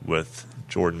Virginia with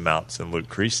Jordan Mounts and Luke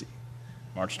Creasy.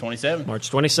 March 27th.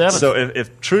 March 27th. So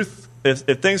if truth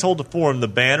if things hold to form, the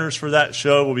banners for that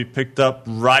show will be picked up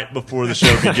right before the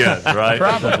show begins, right?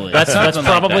 Probably. That's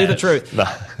probably the truth.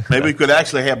 Maybe we could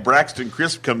actually have Braxton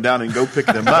Crisp come down and go pick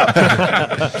them up.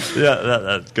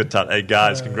 That's good time. Hey,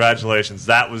 guys, congratulations.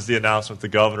 That was the announcement the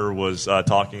governor was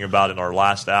talking about in our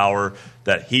last hour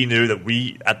that he knew that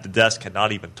we at the desk had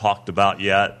not even talked about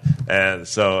yet. And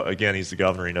so, again, he's the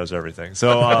governor. He knows everything.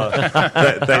 So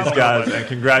thanks, guys, and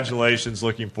congratulations.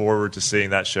 Looking forward to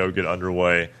seeing that show get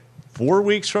underway 4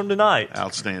 weeks from tonight.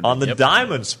 Outstanding. On the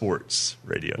Diamond Sports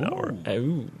Radio Network.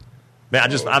 Ooh. Man,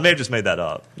 I may have just made that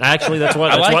up. Actually, that's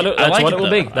what it will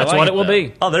be. That's what it will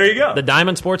be. Oh, there you go. The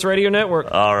Diamond Sports Radio Network.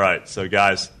 All right. So,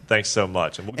 guys, thanks so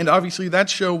much. And obviously, that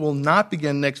show will not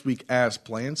begin next week as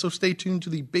planned, so stay tuned to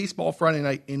the Baseball Friday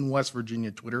Night in West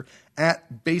Virginia Twitter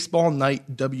at Baseball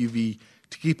Night WV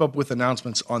to keep up with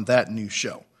announcements on that new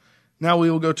show. Now we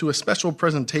will go to a special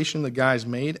presentation the guys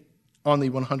made on the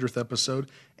 100th episode,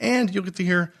 and you'll get to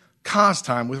hear Cause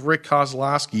Time with Rick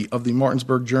Kozlowski of the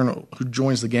Martinsburg Journal, who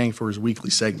joins the gang for his weekly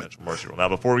segment. Now,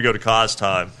 before we go to Cause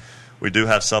Time, we do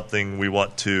have something we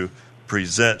want to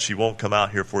present. She won't come out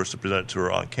here for us to present it to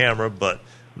her on camera, but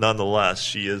nonetheless,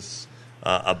 she is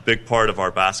a big part of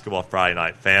our Basketball Friday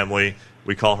Night family.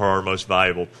 We call her our most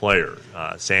valuable player,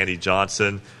 Sandy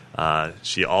Johnson.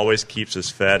 She always keeps us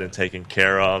fed and taken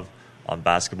care of on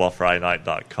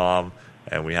basketballfridaynight.com,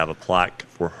 and we have a plaque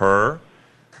for her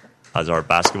as our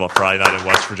Basketball Friday Night in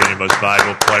West Virginia most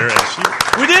valuable player.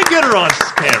 And we did get her on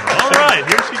camera. All right,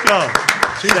 here she comes.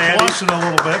 She's blushing a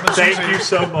little bit. But thank you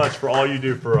so much for all you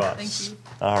do for us. Thank you.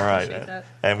 All right.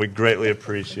 And we greatly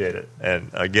appreciate it.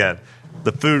 And, again,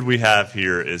 the food we have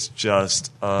here is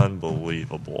just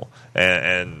unbelievable.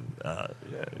 And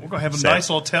we're going to have a nice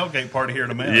little tailgate party here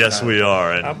in a minute. Yes, we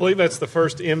are. And I believe that's the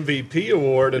first MVP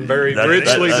award and very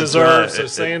richly that's deserved. right. So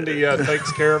Sandy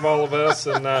takes care of all of us,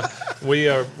 and we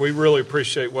really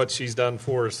appreciate what she's done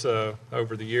for us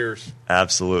over the years.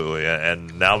 Absolutely.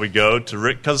 And now we go to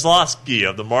Rick Kozlowski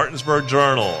of the Martinsburg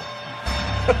Journal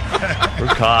for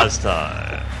Cause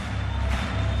Time.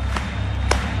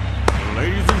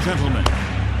 Ladies and gentlemen,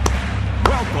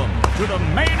 welcome to the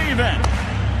main event.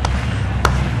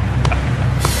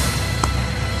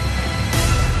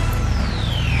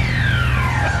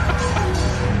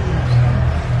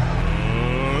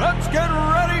 Let's get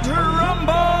ready to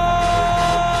rumble!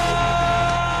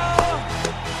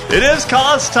 It is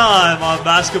Cause Time on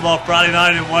Basketball Friday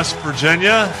Night in West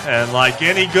Virginia, and like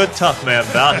any good tough man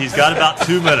bout, he's got about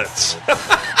 2 minutes.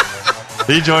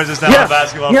 He joins us now on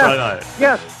Basketball Friday Night.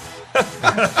 Yes.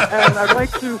 And I'd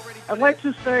like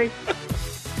to say,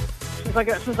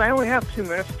 since I only have 2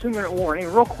 minutes, 2-minute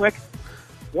warning, real quick.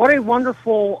 What a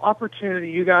wonderful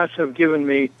opportunity you guys have given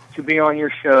me to be on your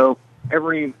show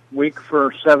every week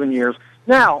for 7 years.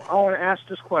 Now, I want to ask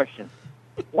this question: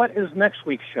 what is next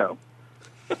week's show?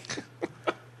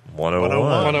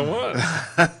 101.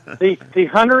 The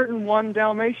 101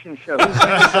 Dalmatian show.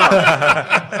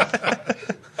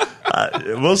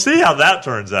 We'll see how that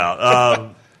turns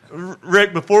out.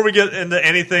 Rick, before we get into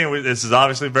anything, this is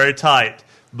obviously very tight,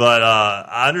 but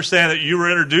I understand that you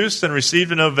were introduced and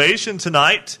received an ovation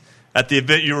tonight at the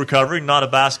event you were covering, not a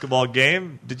basketball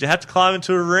game. Did you have to climb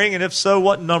into a ring? And if so,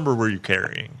 what number were you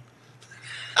carrying?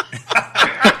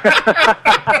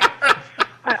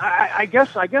 I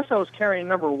guess I was carrying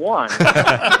number 1.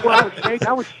 Well,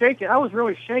 I was shaking. I was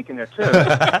really shaking it too.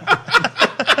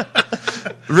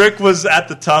 Rick was at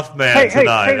the Tough Man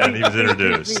tonight, and he was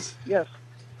introduced. Yes.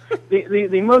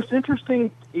 The most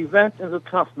interesting event in the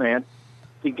Tough Man,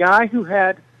 the guy who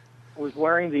was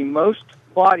wearing the most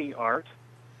body art.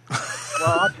 Well,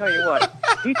 I'll tell you what.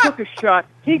 He took a shot.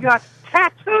 He got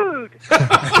tattooed.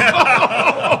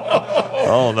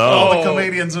 Oh, no. All the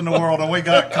comedians in the world, and we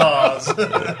got Cause.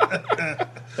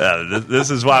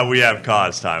 This is why we have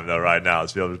Cause Time, though, right now,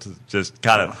 is to be able to just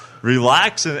kind of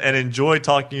relax and enjoy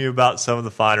talking to you about some of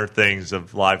the finer things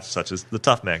of life, such as the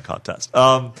Tough Man contest.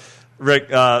 Rick,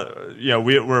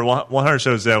 we're 100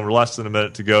 shows in. We're less than a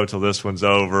minute to go till this one's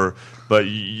over. But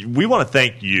we want to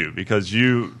thank you because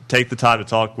you take the time to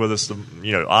talk with us.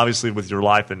 Obviously with your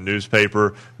life in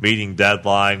newspaper, meeting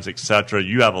deadlines, etc.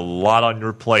 You have a lot on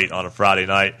your plate on a Friday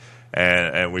night,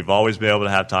 and we've always been able to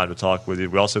have time to talk with you.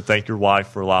 We also thank your wife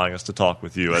for allowing us to talk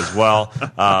with you as well.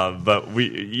 But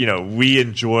we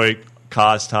enjoy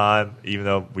Cause Time, even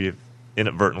though we have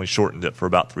inadvertently shortened it for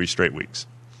about 3 straight weeks.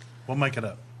 We'll make it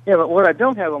up. Yeah, but what I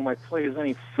don't have on my plate is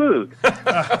any food.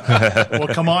 Well,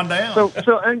 come on down.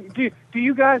 So, and do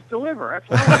you guys deliver?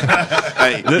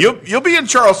 Hey, you'll be in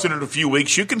Charleston in a few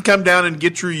weeks. You can come down and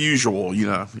get your usual.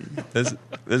 This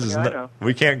is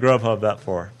we can't Grubhub that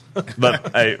far.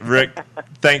 But, hey, Rick,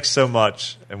 thanks so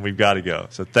much, and we've got to go.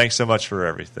 So thanks so much for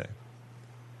everything.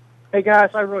 Hey, guys,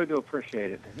 I really do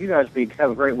appreciate it. You guys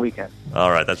have a great weekend.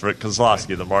 All right, that's Rick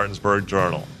Kozlowski, the Martinsburg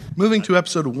Journal. Moving to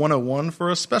episode 101 for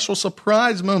a special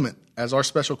surprise moment, as our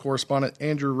special correspondent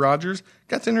Andrew Rogers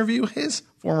got to interview his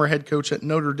former head coach at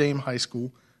Notre Dame High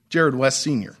School, Jared West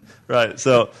Sr. Right.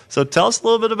 So tell us a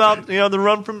little bit about the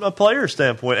run from a player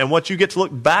standpoint and what you get to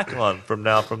look back on from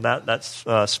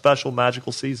that special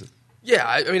magical season. Yeah,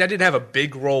 I mean, I didn't have a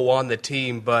big role on the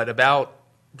team, but about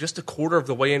just a quarter of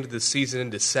the way into the season in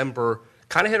December,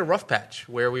 kind of hit a rough patch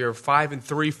where we were 5-3,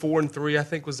 4-3, I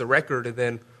think was the record, and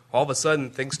then all of a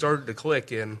sudden things started to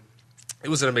click, and it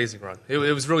was an amazing run. It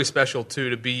was really special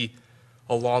too to be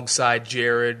alongside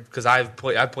Jared because I've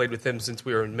played with him since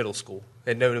we were in middle school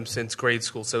and known him since grade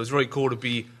school, so it was really cool to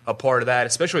be a part of that,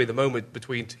 especially the moment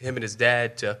between him and his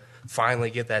dad to finally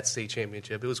get that state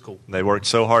championship. It was cool. They worked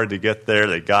so hard to get there.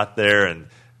 They got there, and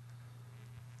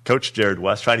Coach Jared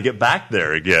West trying to get back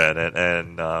there again,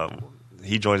 and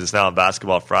he joins us now on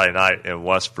Basketball Friday Night in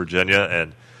West Virginia.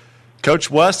 And Coach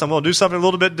West, I'm going to do something a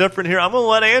little bit different here. I'm going to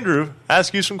let Andrew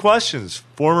ask you some questions,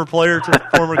 former player to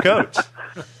former coach.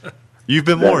 You've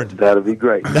been warned. That'll be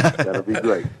great. That'll be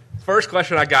great. First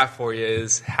question I got for you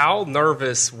is, how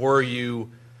nervous were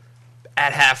you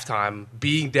at halftime,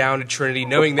 being down to Trinity,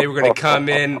 knowing they were going to come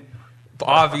in,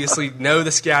 obviously know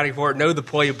the scouting report, know the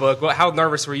playbook? Well, how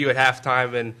nervous were you at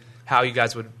halftime and how you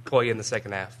guys would play in the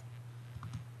second half?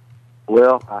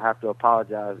 Well, I have to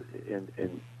apologize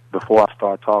before I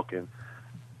start talking.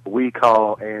 We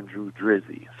call Andrew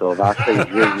Drizzy. So if I say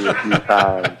Drizzy a few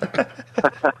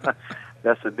times,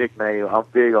 that's a nickname. I'm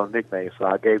big on nicknames, so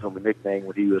I gave him a nickname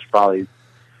when he was probably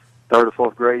third or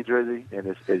fourth grade, Drizzy,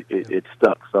 and it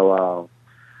stuck. So,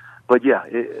 but yeah,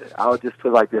 I would just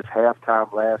feel like this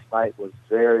halftime last night was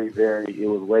very, it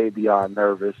was way beyond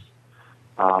nervous.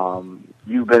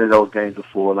 You've been in those games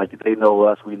before. Like, they know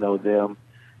us, we know them.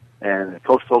 And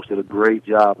Coach Folks did a great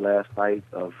job last night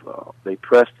of they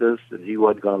pressed us, and he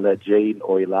wasn't going to let Jaden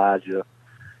or Elijah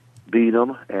beat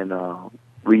them. And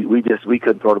we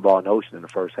couldn't throw the ball in the ocean in the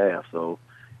first half. So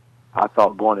I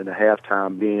thought going into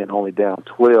halftime being only down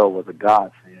 12 was a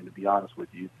godsend, to be honest with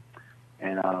you.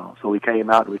 And so we came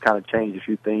out and we kind of changed a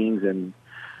few things and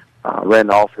ran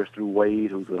the offense through Wade,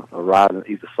 who's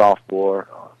he's a sophomore,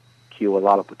 kid with a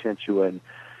lot of potential, and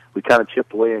we kind of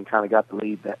chipped away and kind of got the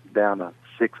lead down to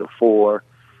 6 or 4.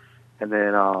 And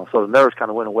then so the nerves kind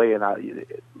of went away. And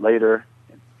later,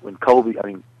 when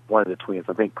one of the twins,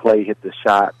 I think Clay hit the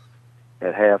shot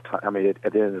at halftime.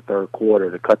 At the end of the third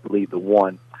quarter to cut the lead to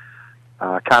 1.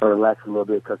 Kind of relaxed a little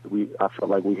bit because I felt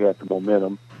like we had the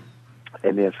momentum.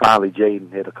 And then finally,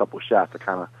 Jaden hit a couple shots to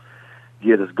kind of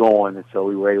get us going, and so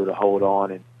we were able to hold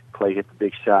on. And Clay hit the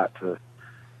big shot to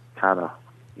kind of,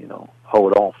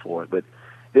 hold on for it. But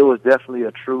it was definitely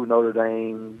a true Notre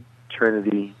Dame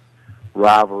Trinity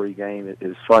rivalry game.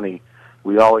 It's funny.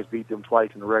 We always beat them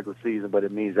twice in the regular season, but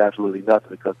it means absolutely nothing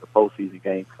because the postseason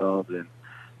game comes and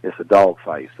it's a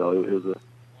dogfight. So it was a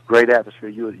great atmosphere.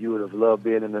 You would have loved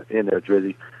being in there,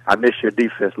 Drizzy. I missed your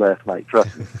defense last night.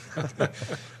 Trust me.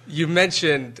 You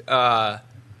mentioned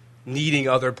needing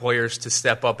other players to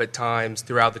step up at times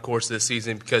throughout the course of the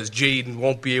season because Jaden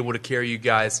won't be able to carry you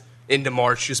guys into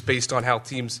March just based on how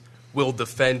teams will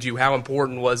defend you. How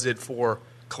important was it for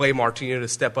Clay Martino to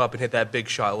step up and hit that big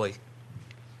shot late?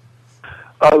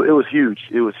 Oh, it was huge.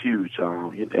 It was huge.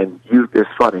 It's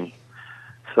funny.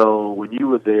 So when you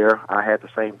were there, I had the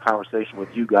same conversation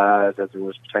with you guys as it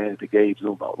was pertaining to Gabe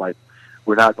Zumbo. Like,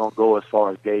 we're not going to go as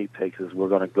far as Gabe takes us. We're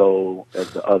going to go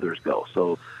as the others go.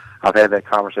 So I've had that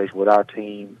conversation with our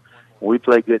team. When we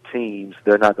play good teams,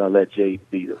 they're not going to let Jade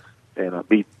beat us and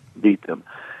beat them.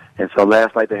 And so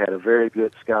last night they had a very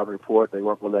good scouting report. They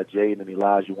weren't going to let Jade and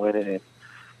Elijah win it. And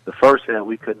the first half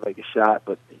we couldn't make a shot,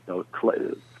 but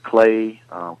Clay,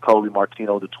 Kobe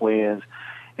Martino, the twins,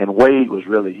 and Wade was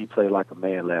he played like a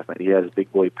man last night. He had his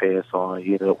big boy pants on.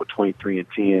 He ended up with 23 and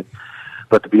 10.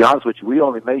 But to be honest with you, we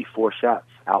only made 4 shots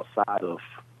outside of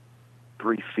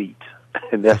 3 feet,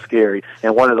 and that's scary.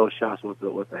 And one of those shots was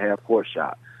the half-court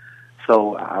shot.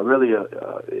 So I really,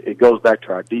 it goes back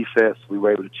to our defense. We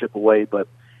were able to chip away, but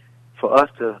for us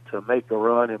to make a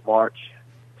run in March,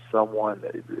 those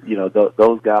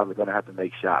guys are going to have to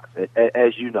make shots.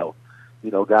 As you know,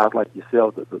 guys like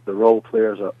yourself, the role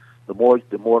players are. The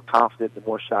more confident, the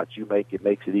more shots you make, it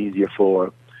makes it easier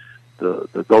for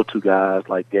the go-to guys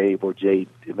like Gabe or Jade.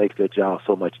 It makes their job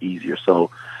so much easier.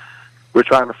 So we're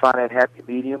trying to find that happy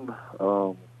medium.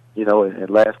 And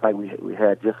last night we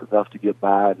had just enough to get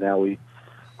by. And now we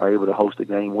are able to host a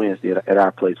game Wednesday at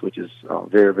our place, which is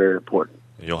very, very important.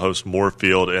 You'll host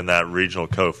Moorfield in that regional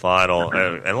co-final.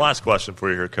 And last question for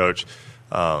you here, Coach.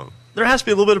 There has to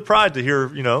be a little bit of pride to hear,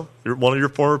 you're one of your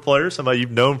former players, somebody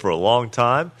you've known for a long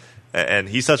time, and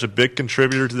he's such a big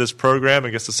contributor to this program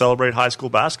and gets to celebrate high school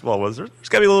basketball. There's got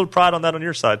to be a little pride on that on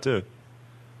your side, too.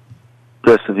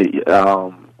 Listen,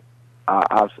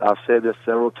 I've said this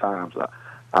several times.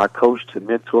 I coach to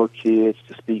mentor kids,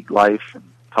 to speak life and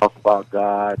talk about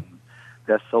God. And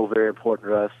that's so very important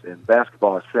to us. And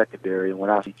basketball is secondary. And when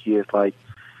I see kids like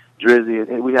Drizzy,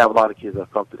 and we have a lot of kids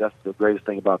that come through. That's the greatest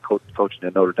thing about coaching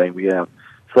at Notre Dame. We have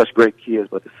such great kids,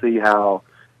 but to see how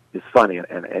it's funny,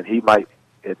 and he might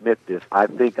admit this, I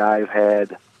think I've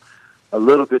had a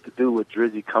little bit to do with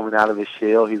Drizzy coming out of his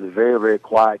shell. He's a very, very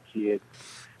quiet kid.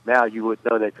 Now you would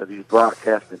know that because he's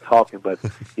broadcasting and talking, but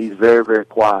he's very, very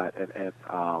quiet. And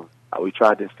we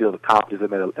tried to instill the confidence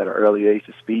in him at an early age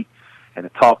to speak and to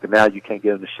talk, and now you can't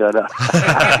get him to shut up.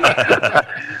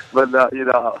 But,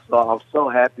 so I'm so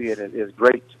happy, and it's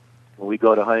great when we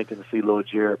go to Huntington to see little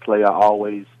Jared play. I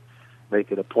always make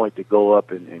it a point to go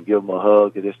up and give him a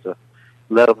hug and just to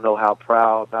let him know how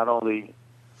proud not only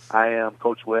I am,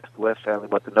 Coach West, the West family,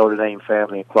 but the Notre Dame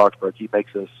family in Clarksburg. He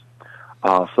makes us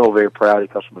so very proud. He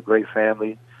comes from a great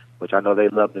family, which I know they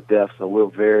love to death, so we're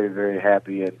very, very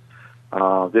happy, and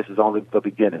this is only the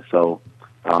beginning. So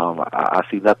I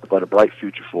see nothing but a bright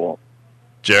future for him.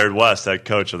 Jared West, head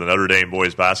coach of the Notre Dame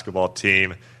boys basketball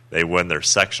team. They win their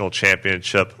sectional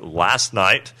championship last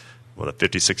night with a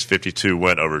 56-52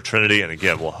 win over Trinity, and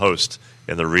again, will host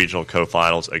in the regional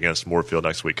co-finals against Moorfield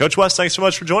next week. Coach West, thanks so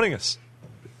much for joining us.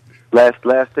 Last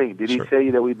thing, did he tell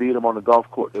you that we beat him on the golf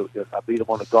course? I beat him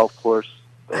on the golf course.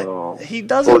 He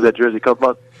doesn't. What was that Jersey Cup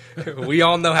month? We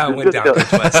all know how it went down.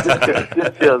 Coach West.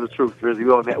 Just tell the truth, Jersey.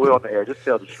 We're on the air. Just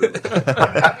tell the truth.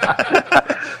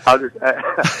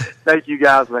 Thank you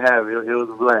guys for having me. It was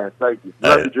a blast. Thank you.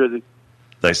 Love you, Jersey.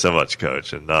 Thanks so much,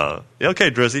 Coach. And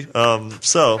okay, Drizzy.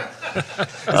 Is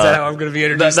that how I'm going to be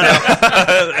introduced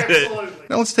now?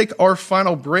 Now let's take our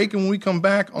final break, and when we come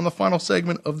back on the final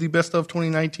segment of the Best of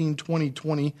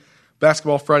 2019-2020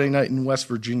 Basketball Friday Night in West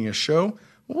Virginia show,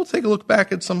 we'll take a look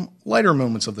back at some lighter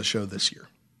moments of the show this year.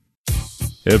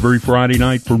 Every Friday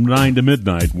night from 9 to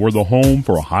midnight, we're the home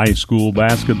for high school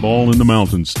basketball in the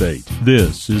Mountain State.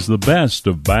 This is the Best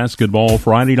of Basketball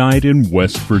Friday Night in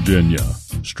West Virginia.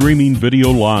 Streaming video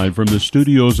live from the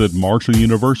studios at Marshall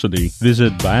University,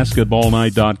 visit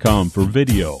basketballnight.com for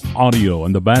video, audio,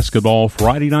 and the Basketball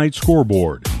Friday Night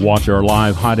scoreboard. Watch our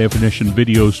live high-definition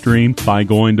video stream by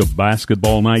going to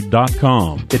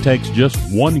basketballnight.com. It takes just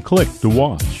one click to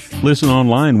watch. Listen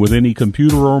online with any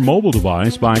computer or mobile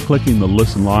device by clicking the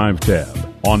Listen Live tab.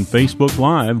 On Facebook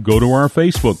Live, go to our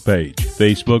Facebook page,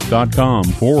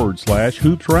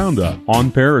 facebook.com/Hoops Roundup.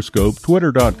 On Periscope,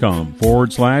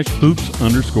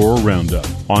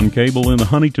 twitter.com/Hoops_Roundup. On cable in the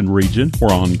Huntington region,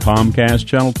 we're on Comcast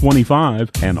Channel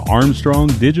 25 and Armstrong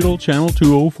Digital Channel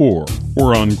 204.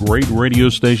 We're on great radio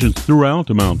stations throughout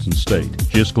the Mountain State.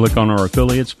 Just click on our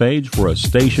affiliates page for a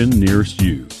station nearest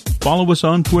you. Follow us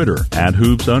on Twitter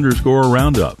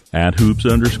 @Hoops_Roundup,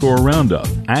 @Hoops_Roundup,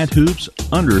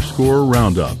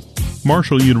 @Hoops_Roundup.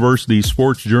 Marshall University's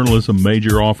sports journalism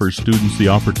major offers students the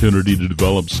opportunity to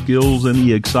develop skills in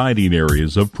the exciting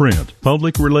areas of print,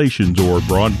 public relations, or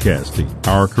broadcasting.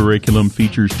 Our curriculum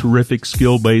features terrific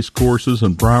skill-based courses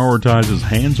and prioritizes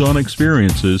hands-on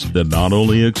experiences that not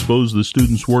only expose the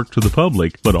students' work to the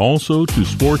public, but also to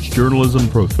sports journalism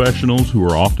professionals who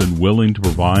are often willing to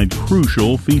provide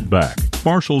crucial feedback.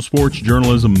 Marshall sports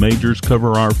journalism majors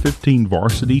cover our 15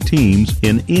 varsity teams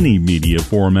in any media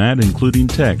format, including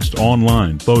text,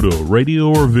 online, photo, radio,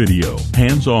 or video.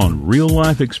 Hands-on,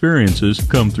 real-life experiences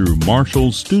come through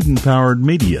Marshall's student-powered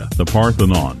media, the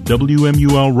Parthenon,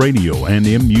 WMUL Radio, and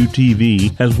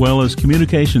MUTV, as well as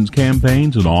communications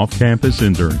campaigns and off-campus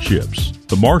internships.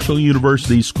 The Marshall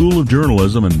University School of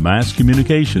Journalism and Mass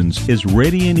Communications is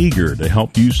ready and eager to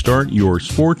help you start your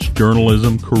sports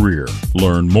journalism career.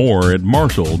 Learn more at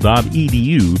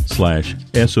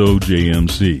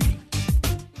marshall.edu/SOJMC.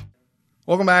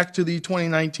 Welcome back to the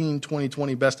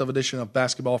 2019-2020 Best of edition of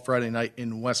Basketball Friday Night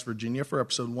in West Virginia for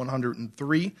episode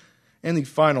 103 and the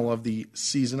final of the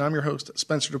season. I'm your host,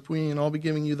 Spencer Dupuy, and I'll be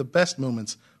giving you the best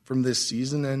moments from this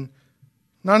season, and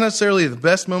not necessarily the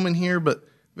best moment here, but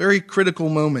very critical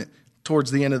moment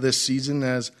towards the end of this season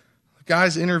as the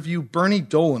guys interview Bernie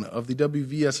Dolan of the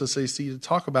WVSSAC to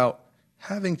talk about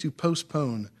having to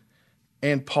postpone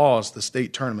and pause the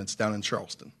state tournaments down in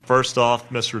Charleston. First off,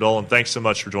 Mr. Dolan, thanks so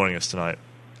much for joining us tonight.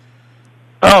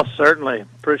 Oh, certainly.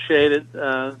 Appreciate it.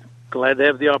 Glad to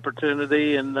have the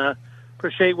opportunity, and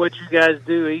appreciate what you guys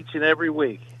do each and every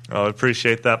week. I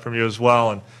appreciate that from you as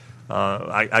well. And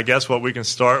I guess what we can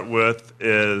start with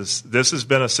is this has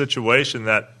been a situation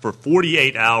that for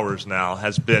 48 hours now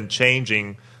has been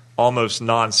changing almost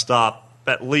nonstop,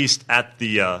 at least at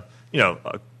the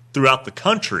throughout the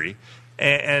country.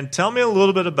 And tell me a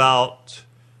little bit about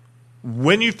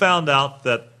when you found out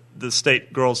that the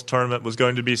state girls tournament was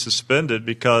going to be suspended,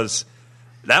 because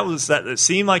it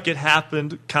seemed like it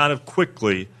happened kind of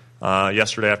quickly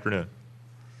yesterday afternoon.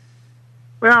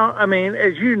 Well, I mean,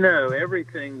 as you know,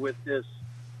 everything with this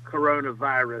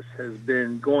coronavirus has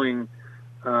been going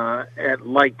at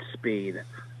light speed.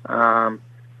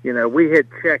 We had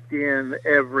checked in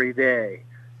every day,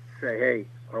 say, hey,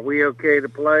 are we okay to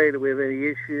play? Do we have any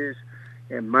issues?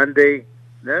 And Monday,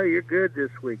 no, you're good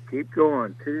this week. Keep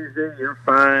going. Tuesday, you're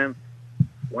fine.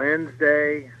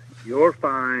 Wednesday, you're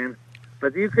fine.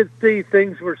 But you could see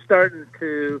things were starting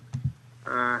to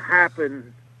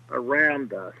happen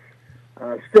around us.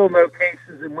 Still no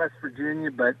cases in West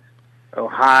Virginia, but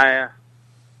Ohio,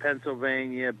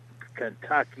 Pennsylvania,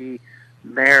 Kentucky,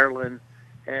 Maryland,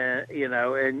 and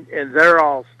they're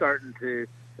all starting to.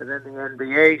 And then the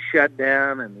NBA shut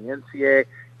down, and the NCAA,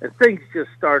 and things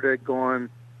just started going.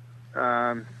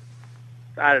 Bad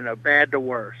to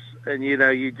worse, and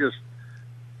you just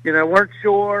weren't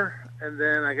sure. And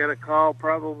then I got a call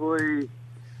probably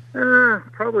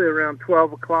around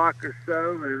 12 o'clock or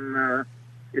so, and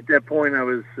at that point I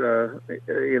was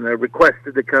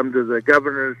requested to come to the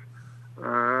governor's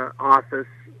office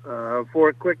for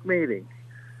a quick meeting,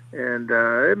 and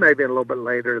it may have been a little bit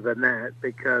later than that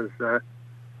because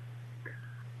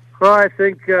I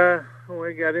think when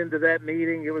we got into that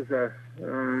meeting, it was a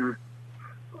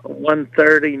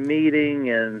 1:30 meeting,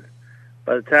 and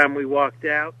by the time we walked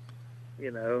out,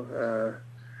 the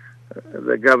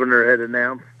governor had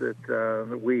announced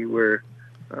that we were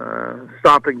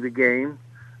stopping the game,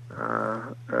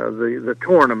 the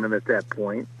tournament at that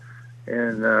point.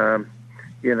 And,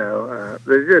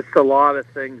 there's just a lot of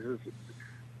things.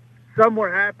 Some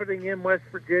were happening in West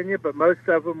Virginia, but most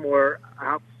of them were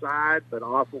outside, but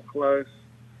awful close.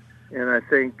 And I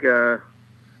think, it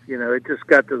just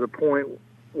got to the point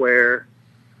where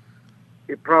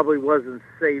it probably wasn't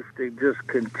safe to just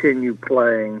continue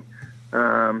playing.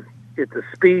 At the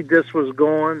speed this was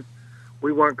going,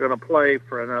 we weren't going to play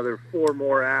for another 4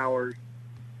 more hours,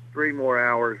 3 more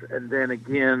hours, and then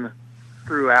again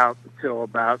throughout until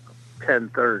about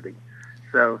 10:30.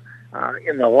 So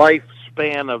in the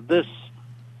lifespan of this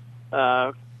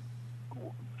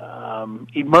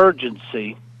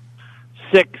emergency,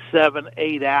 6, 7,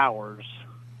 8 hours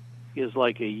is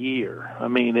like a year. I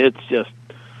mean, it's just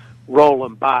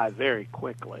rolling by very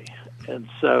quickly. And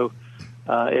so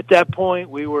at that point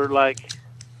we were like,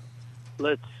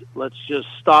 let's just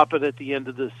stop it at the end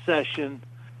of this session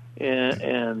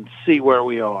and see where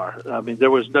we are. I mean, there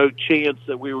was no chance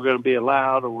that we were going to be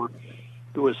allowed or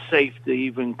it was safe to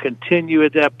even continue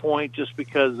at that point just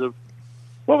because of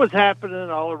what was happening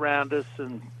all around us,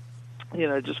 and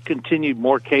just continued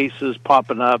more cases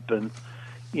popping up, and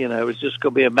it was just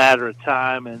going to be a matter of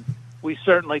time. And we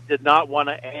certainly did not want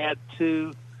to add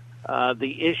to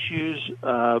the issues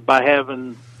by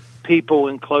having people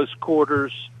in close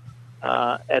quarters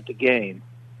at the game.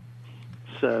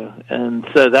 So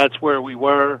that's where we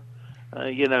were.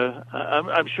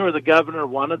 I'm sure the governor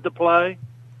wanted to play.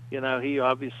 He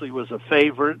obviously was a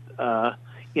favorite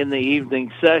in the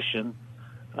evening session,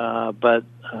 but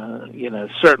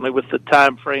certainly with the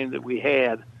time frame that we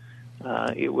had,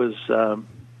 it was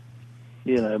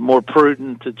more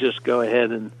prudent to just go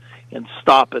ahead and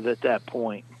stop it at that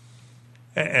point.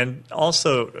 And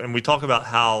also, and we talk about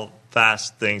how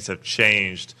fast things have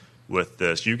changed with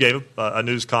this. You gave a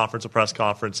news conference, a press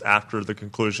conference after the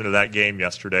conclusion of that game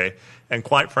yesterday, and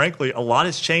quite frankly, a lot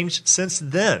has changed since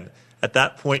then. At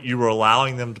that point, you were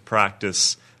allowing them to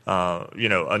practice,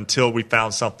 until we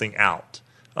found something out.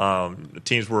 The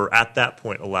teams were at that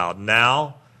point allowed.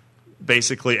 Now,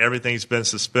 basically, everything's been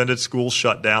suspended. Schools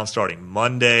shut down starting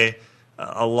Monday.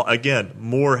 Again,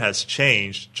 more has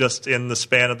changed just in the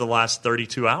span of the last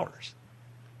 32 hours.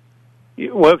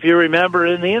 Well, if you remember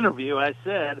in the interview, I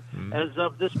said, as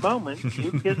of this moment,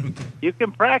 you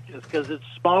can practice because it's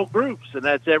small groups, and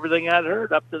that's everything I'd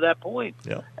heard up to that point.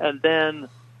 Yeah. And then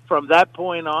from that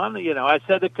point on, I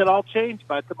said it could all change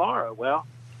by tomorrow. Well,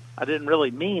 I didn't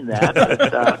really mean that.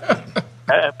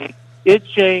 But, it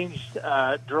changed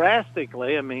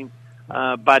drastically. I mean,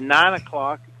 by 9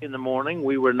 o'clock in the morning,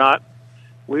 we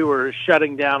were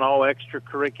shutting down all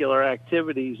extracurricular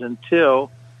activities until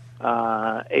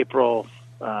April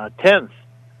 10th.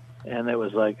 And it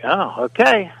was like, oh,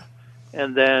 okay.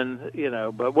 And then,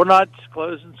 but we're not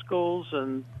closing schools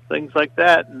and things like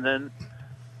that. And then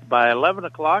by 11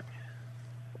 o'clock,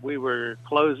 we were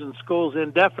closing schools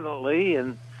indefinitely,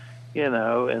 and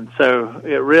so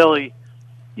it really,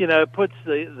 puts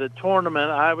the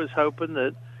tournament. I was hoping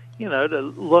that, to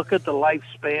look at the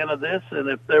lifespan of this, and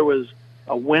if there was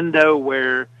a window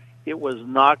where it was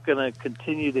not going to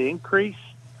continue to increase,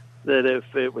 that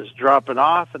if it was dropping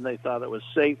off and they thought it was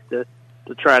safe to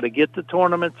try to get the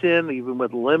tournaments in, even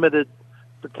with limited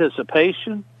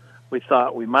participation, we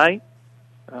thought we might.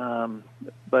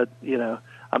 But,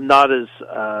 I'm not as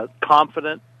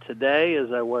confident today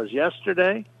as I was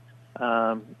yesterday.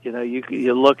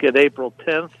 You look at April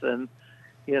 10th, and,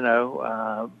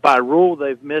 by rule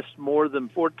they've missed more than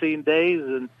 14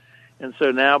 days, and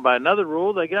so now by another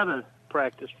rule they got to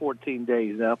practice 14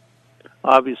 days. Now,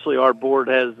 obviously our board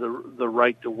has the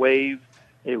right to waive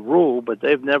a rule, but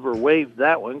they've never waived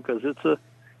that one because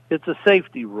it's a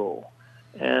safety rule.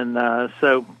 And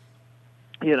so,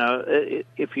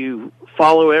 if you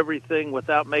follow everything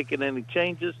without making any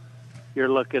changes, you're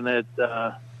looking at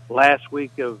last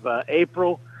week of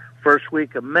April, first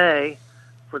week of May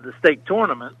for the state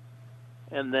tournament,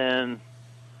 and then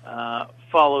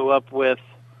follow up with,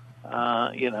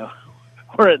 we're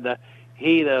in the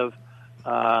heat of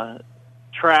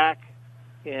track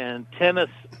and tennis,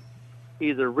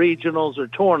 either regionals or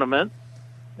tournament,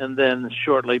 and then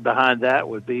shortly behind that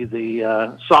would be the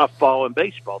softball and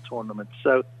baseball tournaments.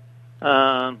 So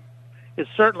it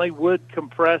certainly would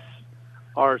compress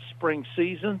our spring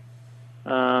season.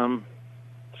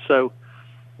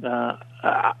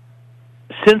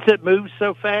 Since it moves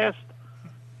so fast,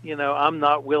 I'm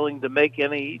not willing to make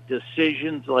any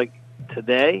decisions like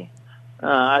today.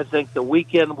 I think the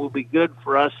weekend will be good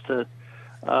for us to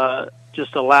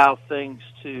just allow things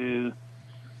to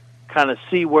kind of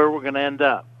see where we're going to end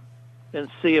up and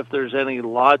see if there's any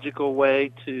logical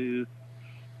way to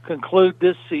conclude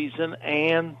this season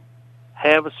and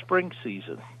have a spring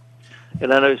season.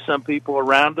 And I know some people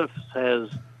around us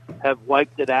have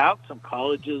wiped it out. Some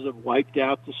colleges have wiped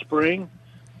out the spring.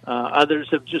 Others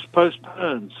have just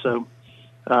postponed. So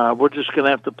we're just going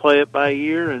to have to play it by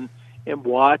ear and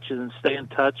watch and stay in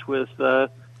touch with, the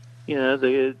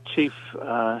chief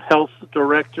health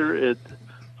director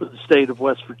for the state of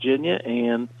West Virginia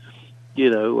and,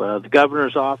 the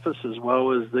governor's office as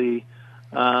well as the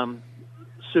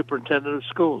superintendent of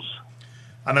schools.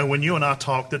 I know when you and I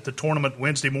talked at the tournament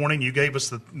Wednesday morning, you gave us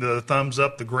the thumbs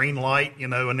up, the green light,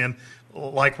 and then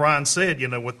like Ryan said,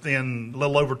 within a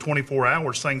little over 24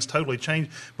 hours, things totally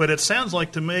changed. But it sounds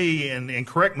like to me, and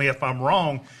correct me if I'm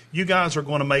wrong, you guys are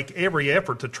going to make every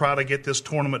effort to try to get this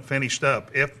tournament finished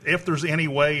up. If there's any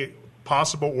way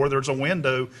possible or there's a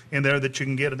window in there that you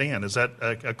can get it in. Is that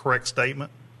a correct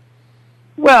statement?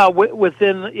 Well,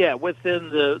 within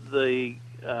the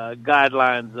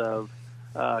guidelines of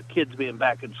kids being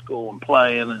back in school and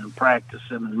playing and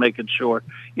practicing and making sure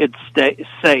it's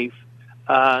safe.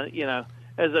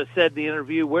 As I said in the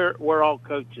interview, we're all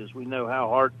coaches. We know how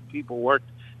hard people work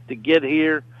to get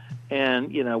here,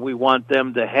 and we want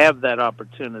them to have that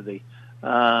opportunity.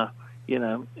 If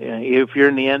you're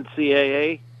in the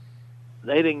NCAA,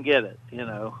 they didn't get it.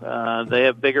 They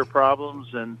have bigger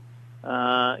problems, and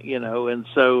and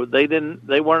so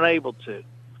they weren't able to.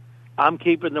 I'm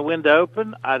keeping the window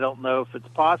open. I don't know if it's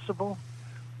possible,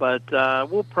 but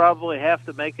we'll probably have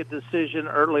to make a decision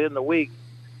early in the week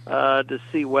to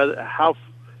see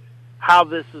how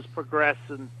this is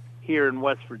progressing here in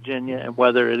West Virginia and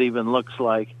whether it even looks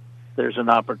like there's an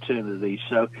opportunity.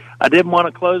 So I didn't want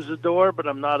to close the door, but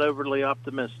I'm not overly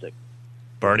optimistic.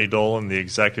 Bernie Dolan, the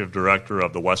executive director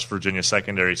of the West Virginia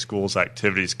Secondary Schools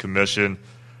Activities Commission.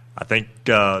 I think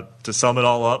to sum it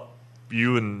all up,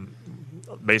 you and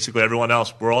basically everyone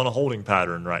else, we're on a holding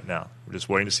pattern right now. We're just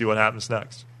waiting to see what happens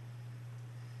next.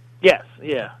 Yes,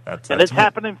 yeah. And it's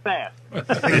happening fast.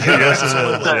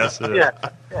 Yes, it is.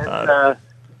 Yeah.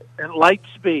 And light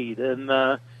speed. And,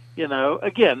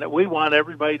 again, we want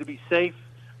everybody to be safe,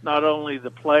 not only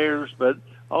the players, but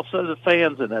also the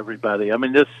fans and everybody. I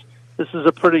mean, this is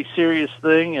a pretty serious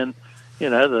thing, and,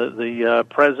 the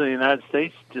President of the United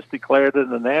States just declared it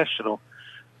a national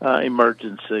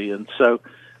emergency. And so,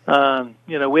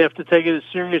 we have to take it as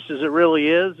serious as it really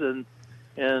is,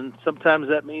 and sometimes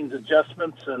that means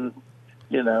adjustments, and,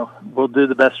 we'll do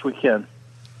the best we can.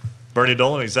 Bernie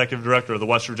Dolan, Executive Director of the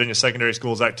West Virginia Secondary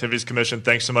Schools Activities Commission,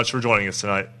 thanks so much for joining us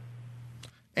tonight.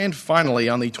 And finally,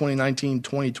 on the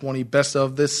 2019-2020 Best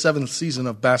of this 7th season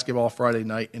of Basketball Friday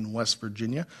Night in West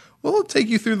Virginia, we'll take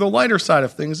you through the lighter side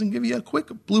of things and give you a quick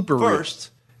blooper reel. First,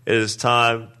 it is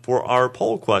time for our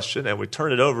poll question, and we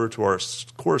turn it over to our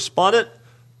correspondent,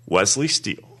 Wesley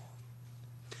Steele.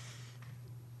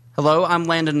 Hello, I'm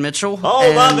Landon Mitchell.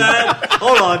 Oh, my bad.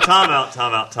 Hold on, timeout.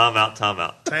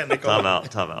 Technical.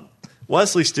 Timeout.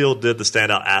 Wesley Steele did the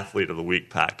Standout Athlete of the Week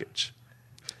package.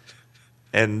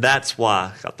 And that's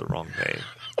why I got the wrong name.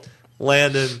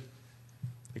 Landon,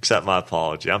 accept my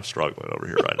apology. I'm struggling over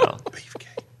here right now.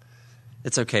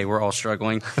 It's okay. We're all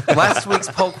struggling. Last week's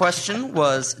poll question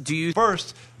was,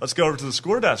 First, let's go over to the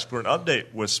score desk for an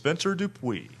update with Spencer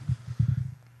Dupuis.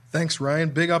 Thanks,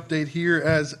 Ryan. Big update here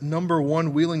as number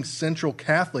 1 Wheeling Central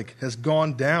Catholic has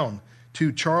gone down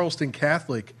to Charleston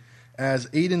Catholic as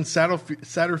Aiden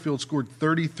Satterfield scored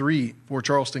 33 for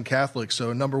Charleston Catholic.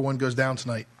 So number 1 goes down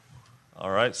tonight. All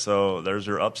right, so there's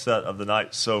your upset of the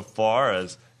night so far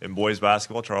as in boys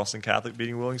basketball, Charleston Catholic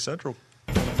beating Wheeling Central.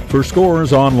 For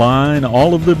scores online,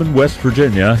 all of them in West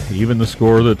Virginia, even the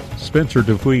score that Spencer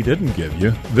Dupuis didn't give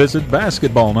you, visit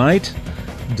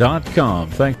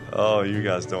basketballnight.com. Oh, you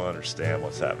guys don't understand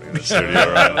what's happening in the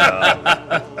studio right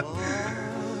now.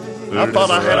 I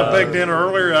thought I had a big dinner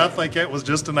earlier. I think it was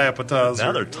just an appetizer.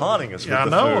 Now they're taunting us with I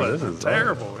the know food. it. This is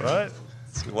terrible. Right?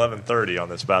 It's 11:30 on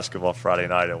this Basketball Friday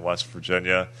night in West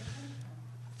Virginia.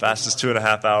 Fastest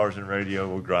 2.5 hours in radio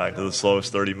will grind to the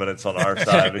slowest 30 minutes on our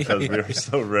side because we are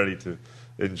so ready to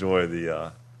enjoy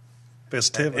the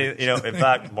festivities. In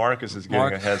fact, Marcus is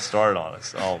getting a head start on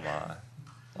us. Oh my!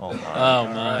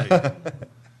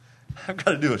 I've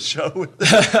got to do a show. We're going to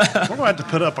have to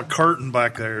put up a curtain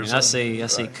back there. I see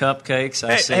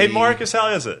cupcakes. Hey, Marcus, how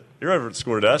is it? You're over at the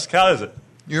score desk. How is it?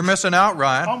 You're missing out,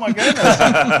 Ryan. Oh, my goodness.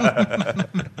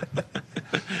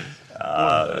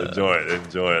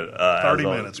 Enjoy it. 30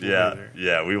 minutes.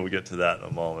 Yeah, we will get to that in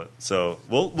a moment. So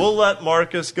we'll let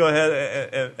Marcus go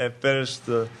ahead and finish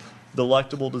the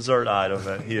delectable dessert item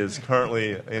that he is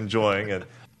currently enjoying. And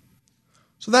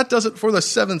so that does it for the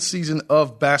 7th season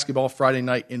of Basketball Friday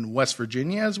Night in West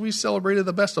Virginia as we celebrated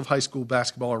the best of high school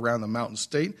basketball around the Mountain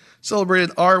State,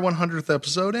 celebrated our 100th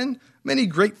episode, and many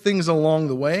great things along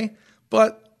the way.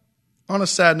 But on a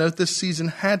sad note, this season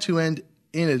had to end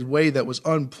in a way that was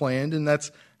unplanned, and that's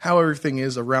how everything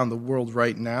is around the world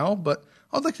right now. But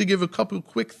I'd like to give a couple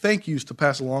quick thank yous to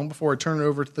pass along before I turn it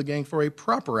over to the gang for a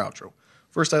proper outro.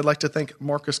 First, I'd like to thank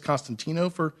Marcus Constantino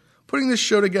for putting this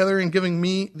show together and giving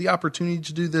me the opportunity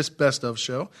to do this best of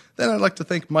show. Then I'd like to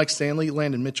thank Mike Stanley,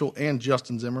 Landon Mitchell, and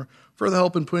Justin Zimmer for the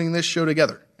help in putting this show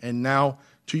together. And now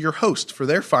to your host for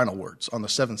their final words on the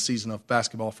 7th season of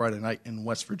Basketball Friday Night in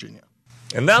West Virginia.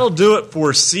 And that'll do it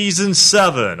for Season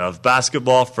 7 of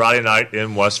Basketball Friday Night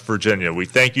in West Virginia. We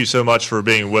thank you so much for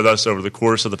being with us over the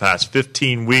course of the past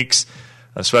 15 weeks,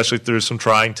 especially through some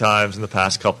trying times in the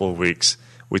past couple of weeks.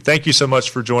 We thank you so much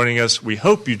for joining us. We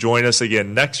hope you join us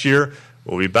again next year.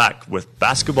 We'll be back with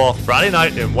Basketball Friday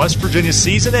Night in West Virginia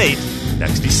Season 8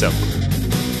 next December.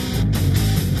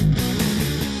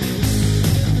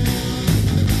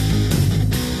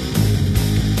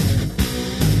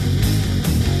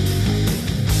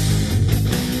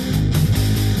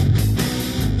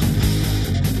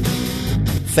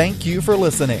 Thank you for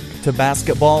listening to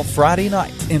Basketball Friday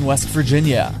Night in West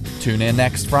Virginia. Tune in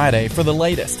next Friday for the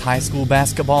latest high school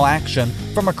basketball action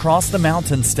from across the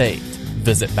Mountain State.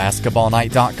 Visit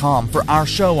basketballnight.com for our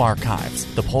show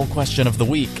archives, the poll question of the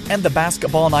week, and the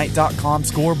basketballnight.com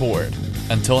scoreboard.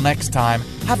 Until next time,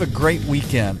 have a great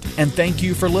weekend, and thank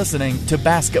you for listening to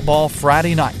Basketball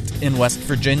Friday Night in West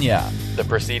Virginia. The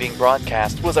preceding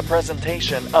broadcast was a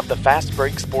presentation of the Fast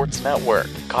Break Sports Network.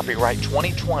 Copyright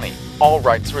 2020. All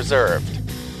rights reserved.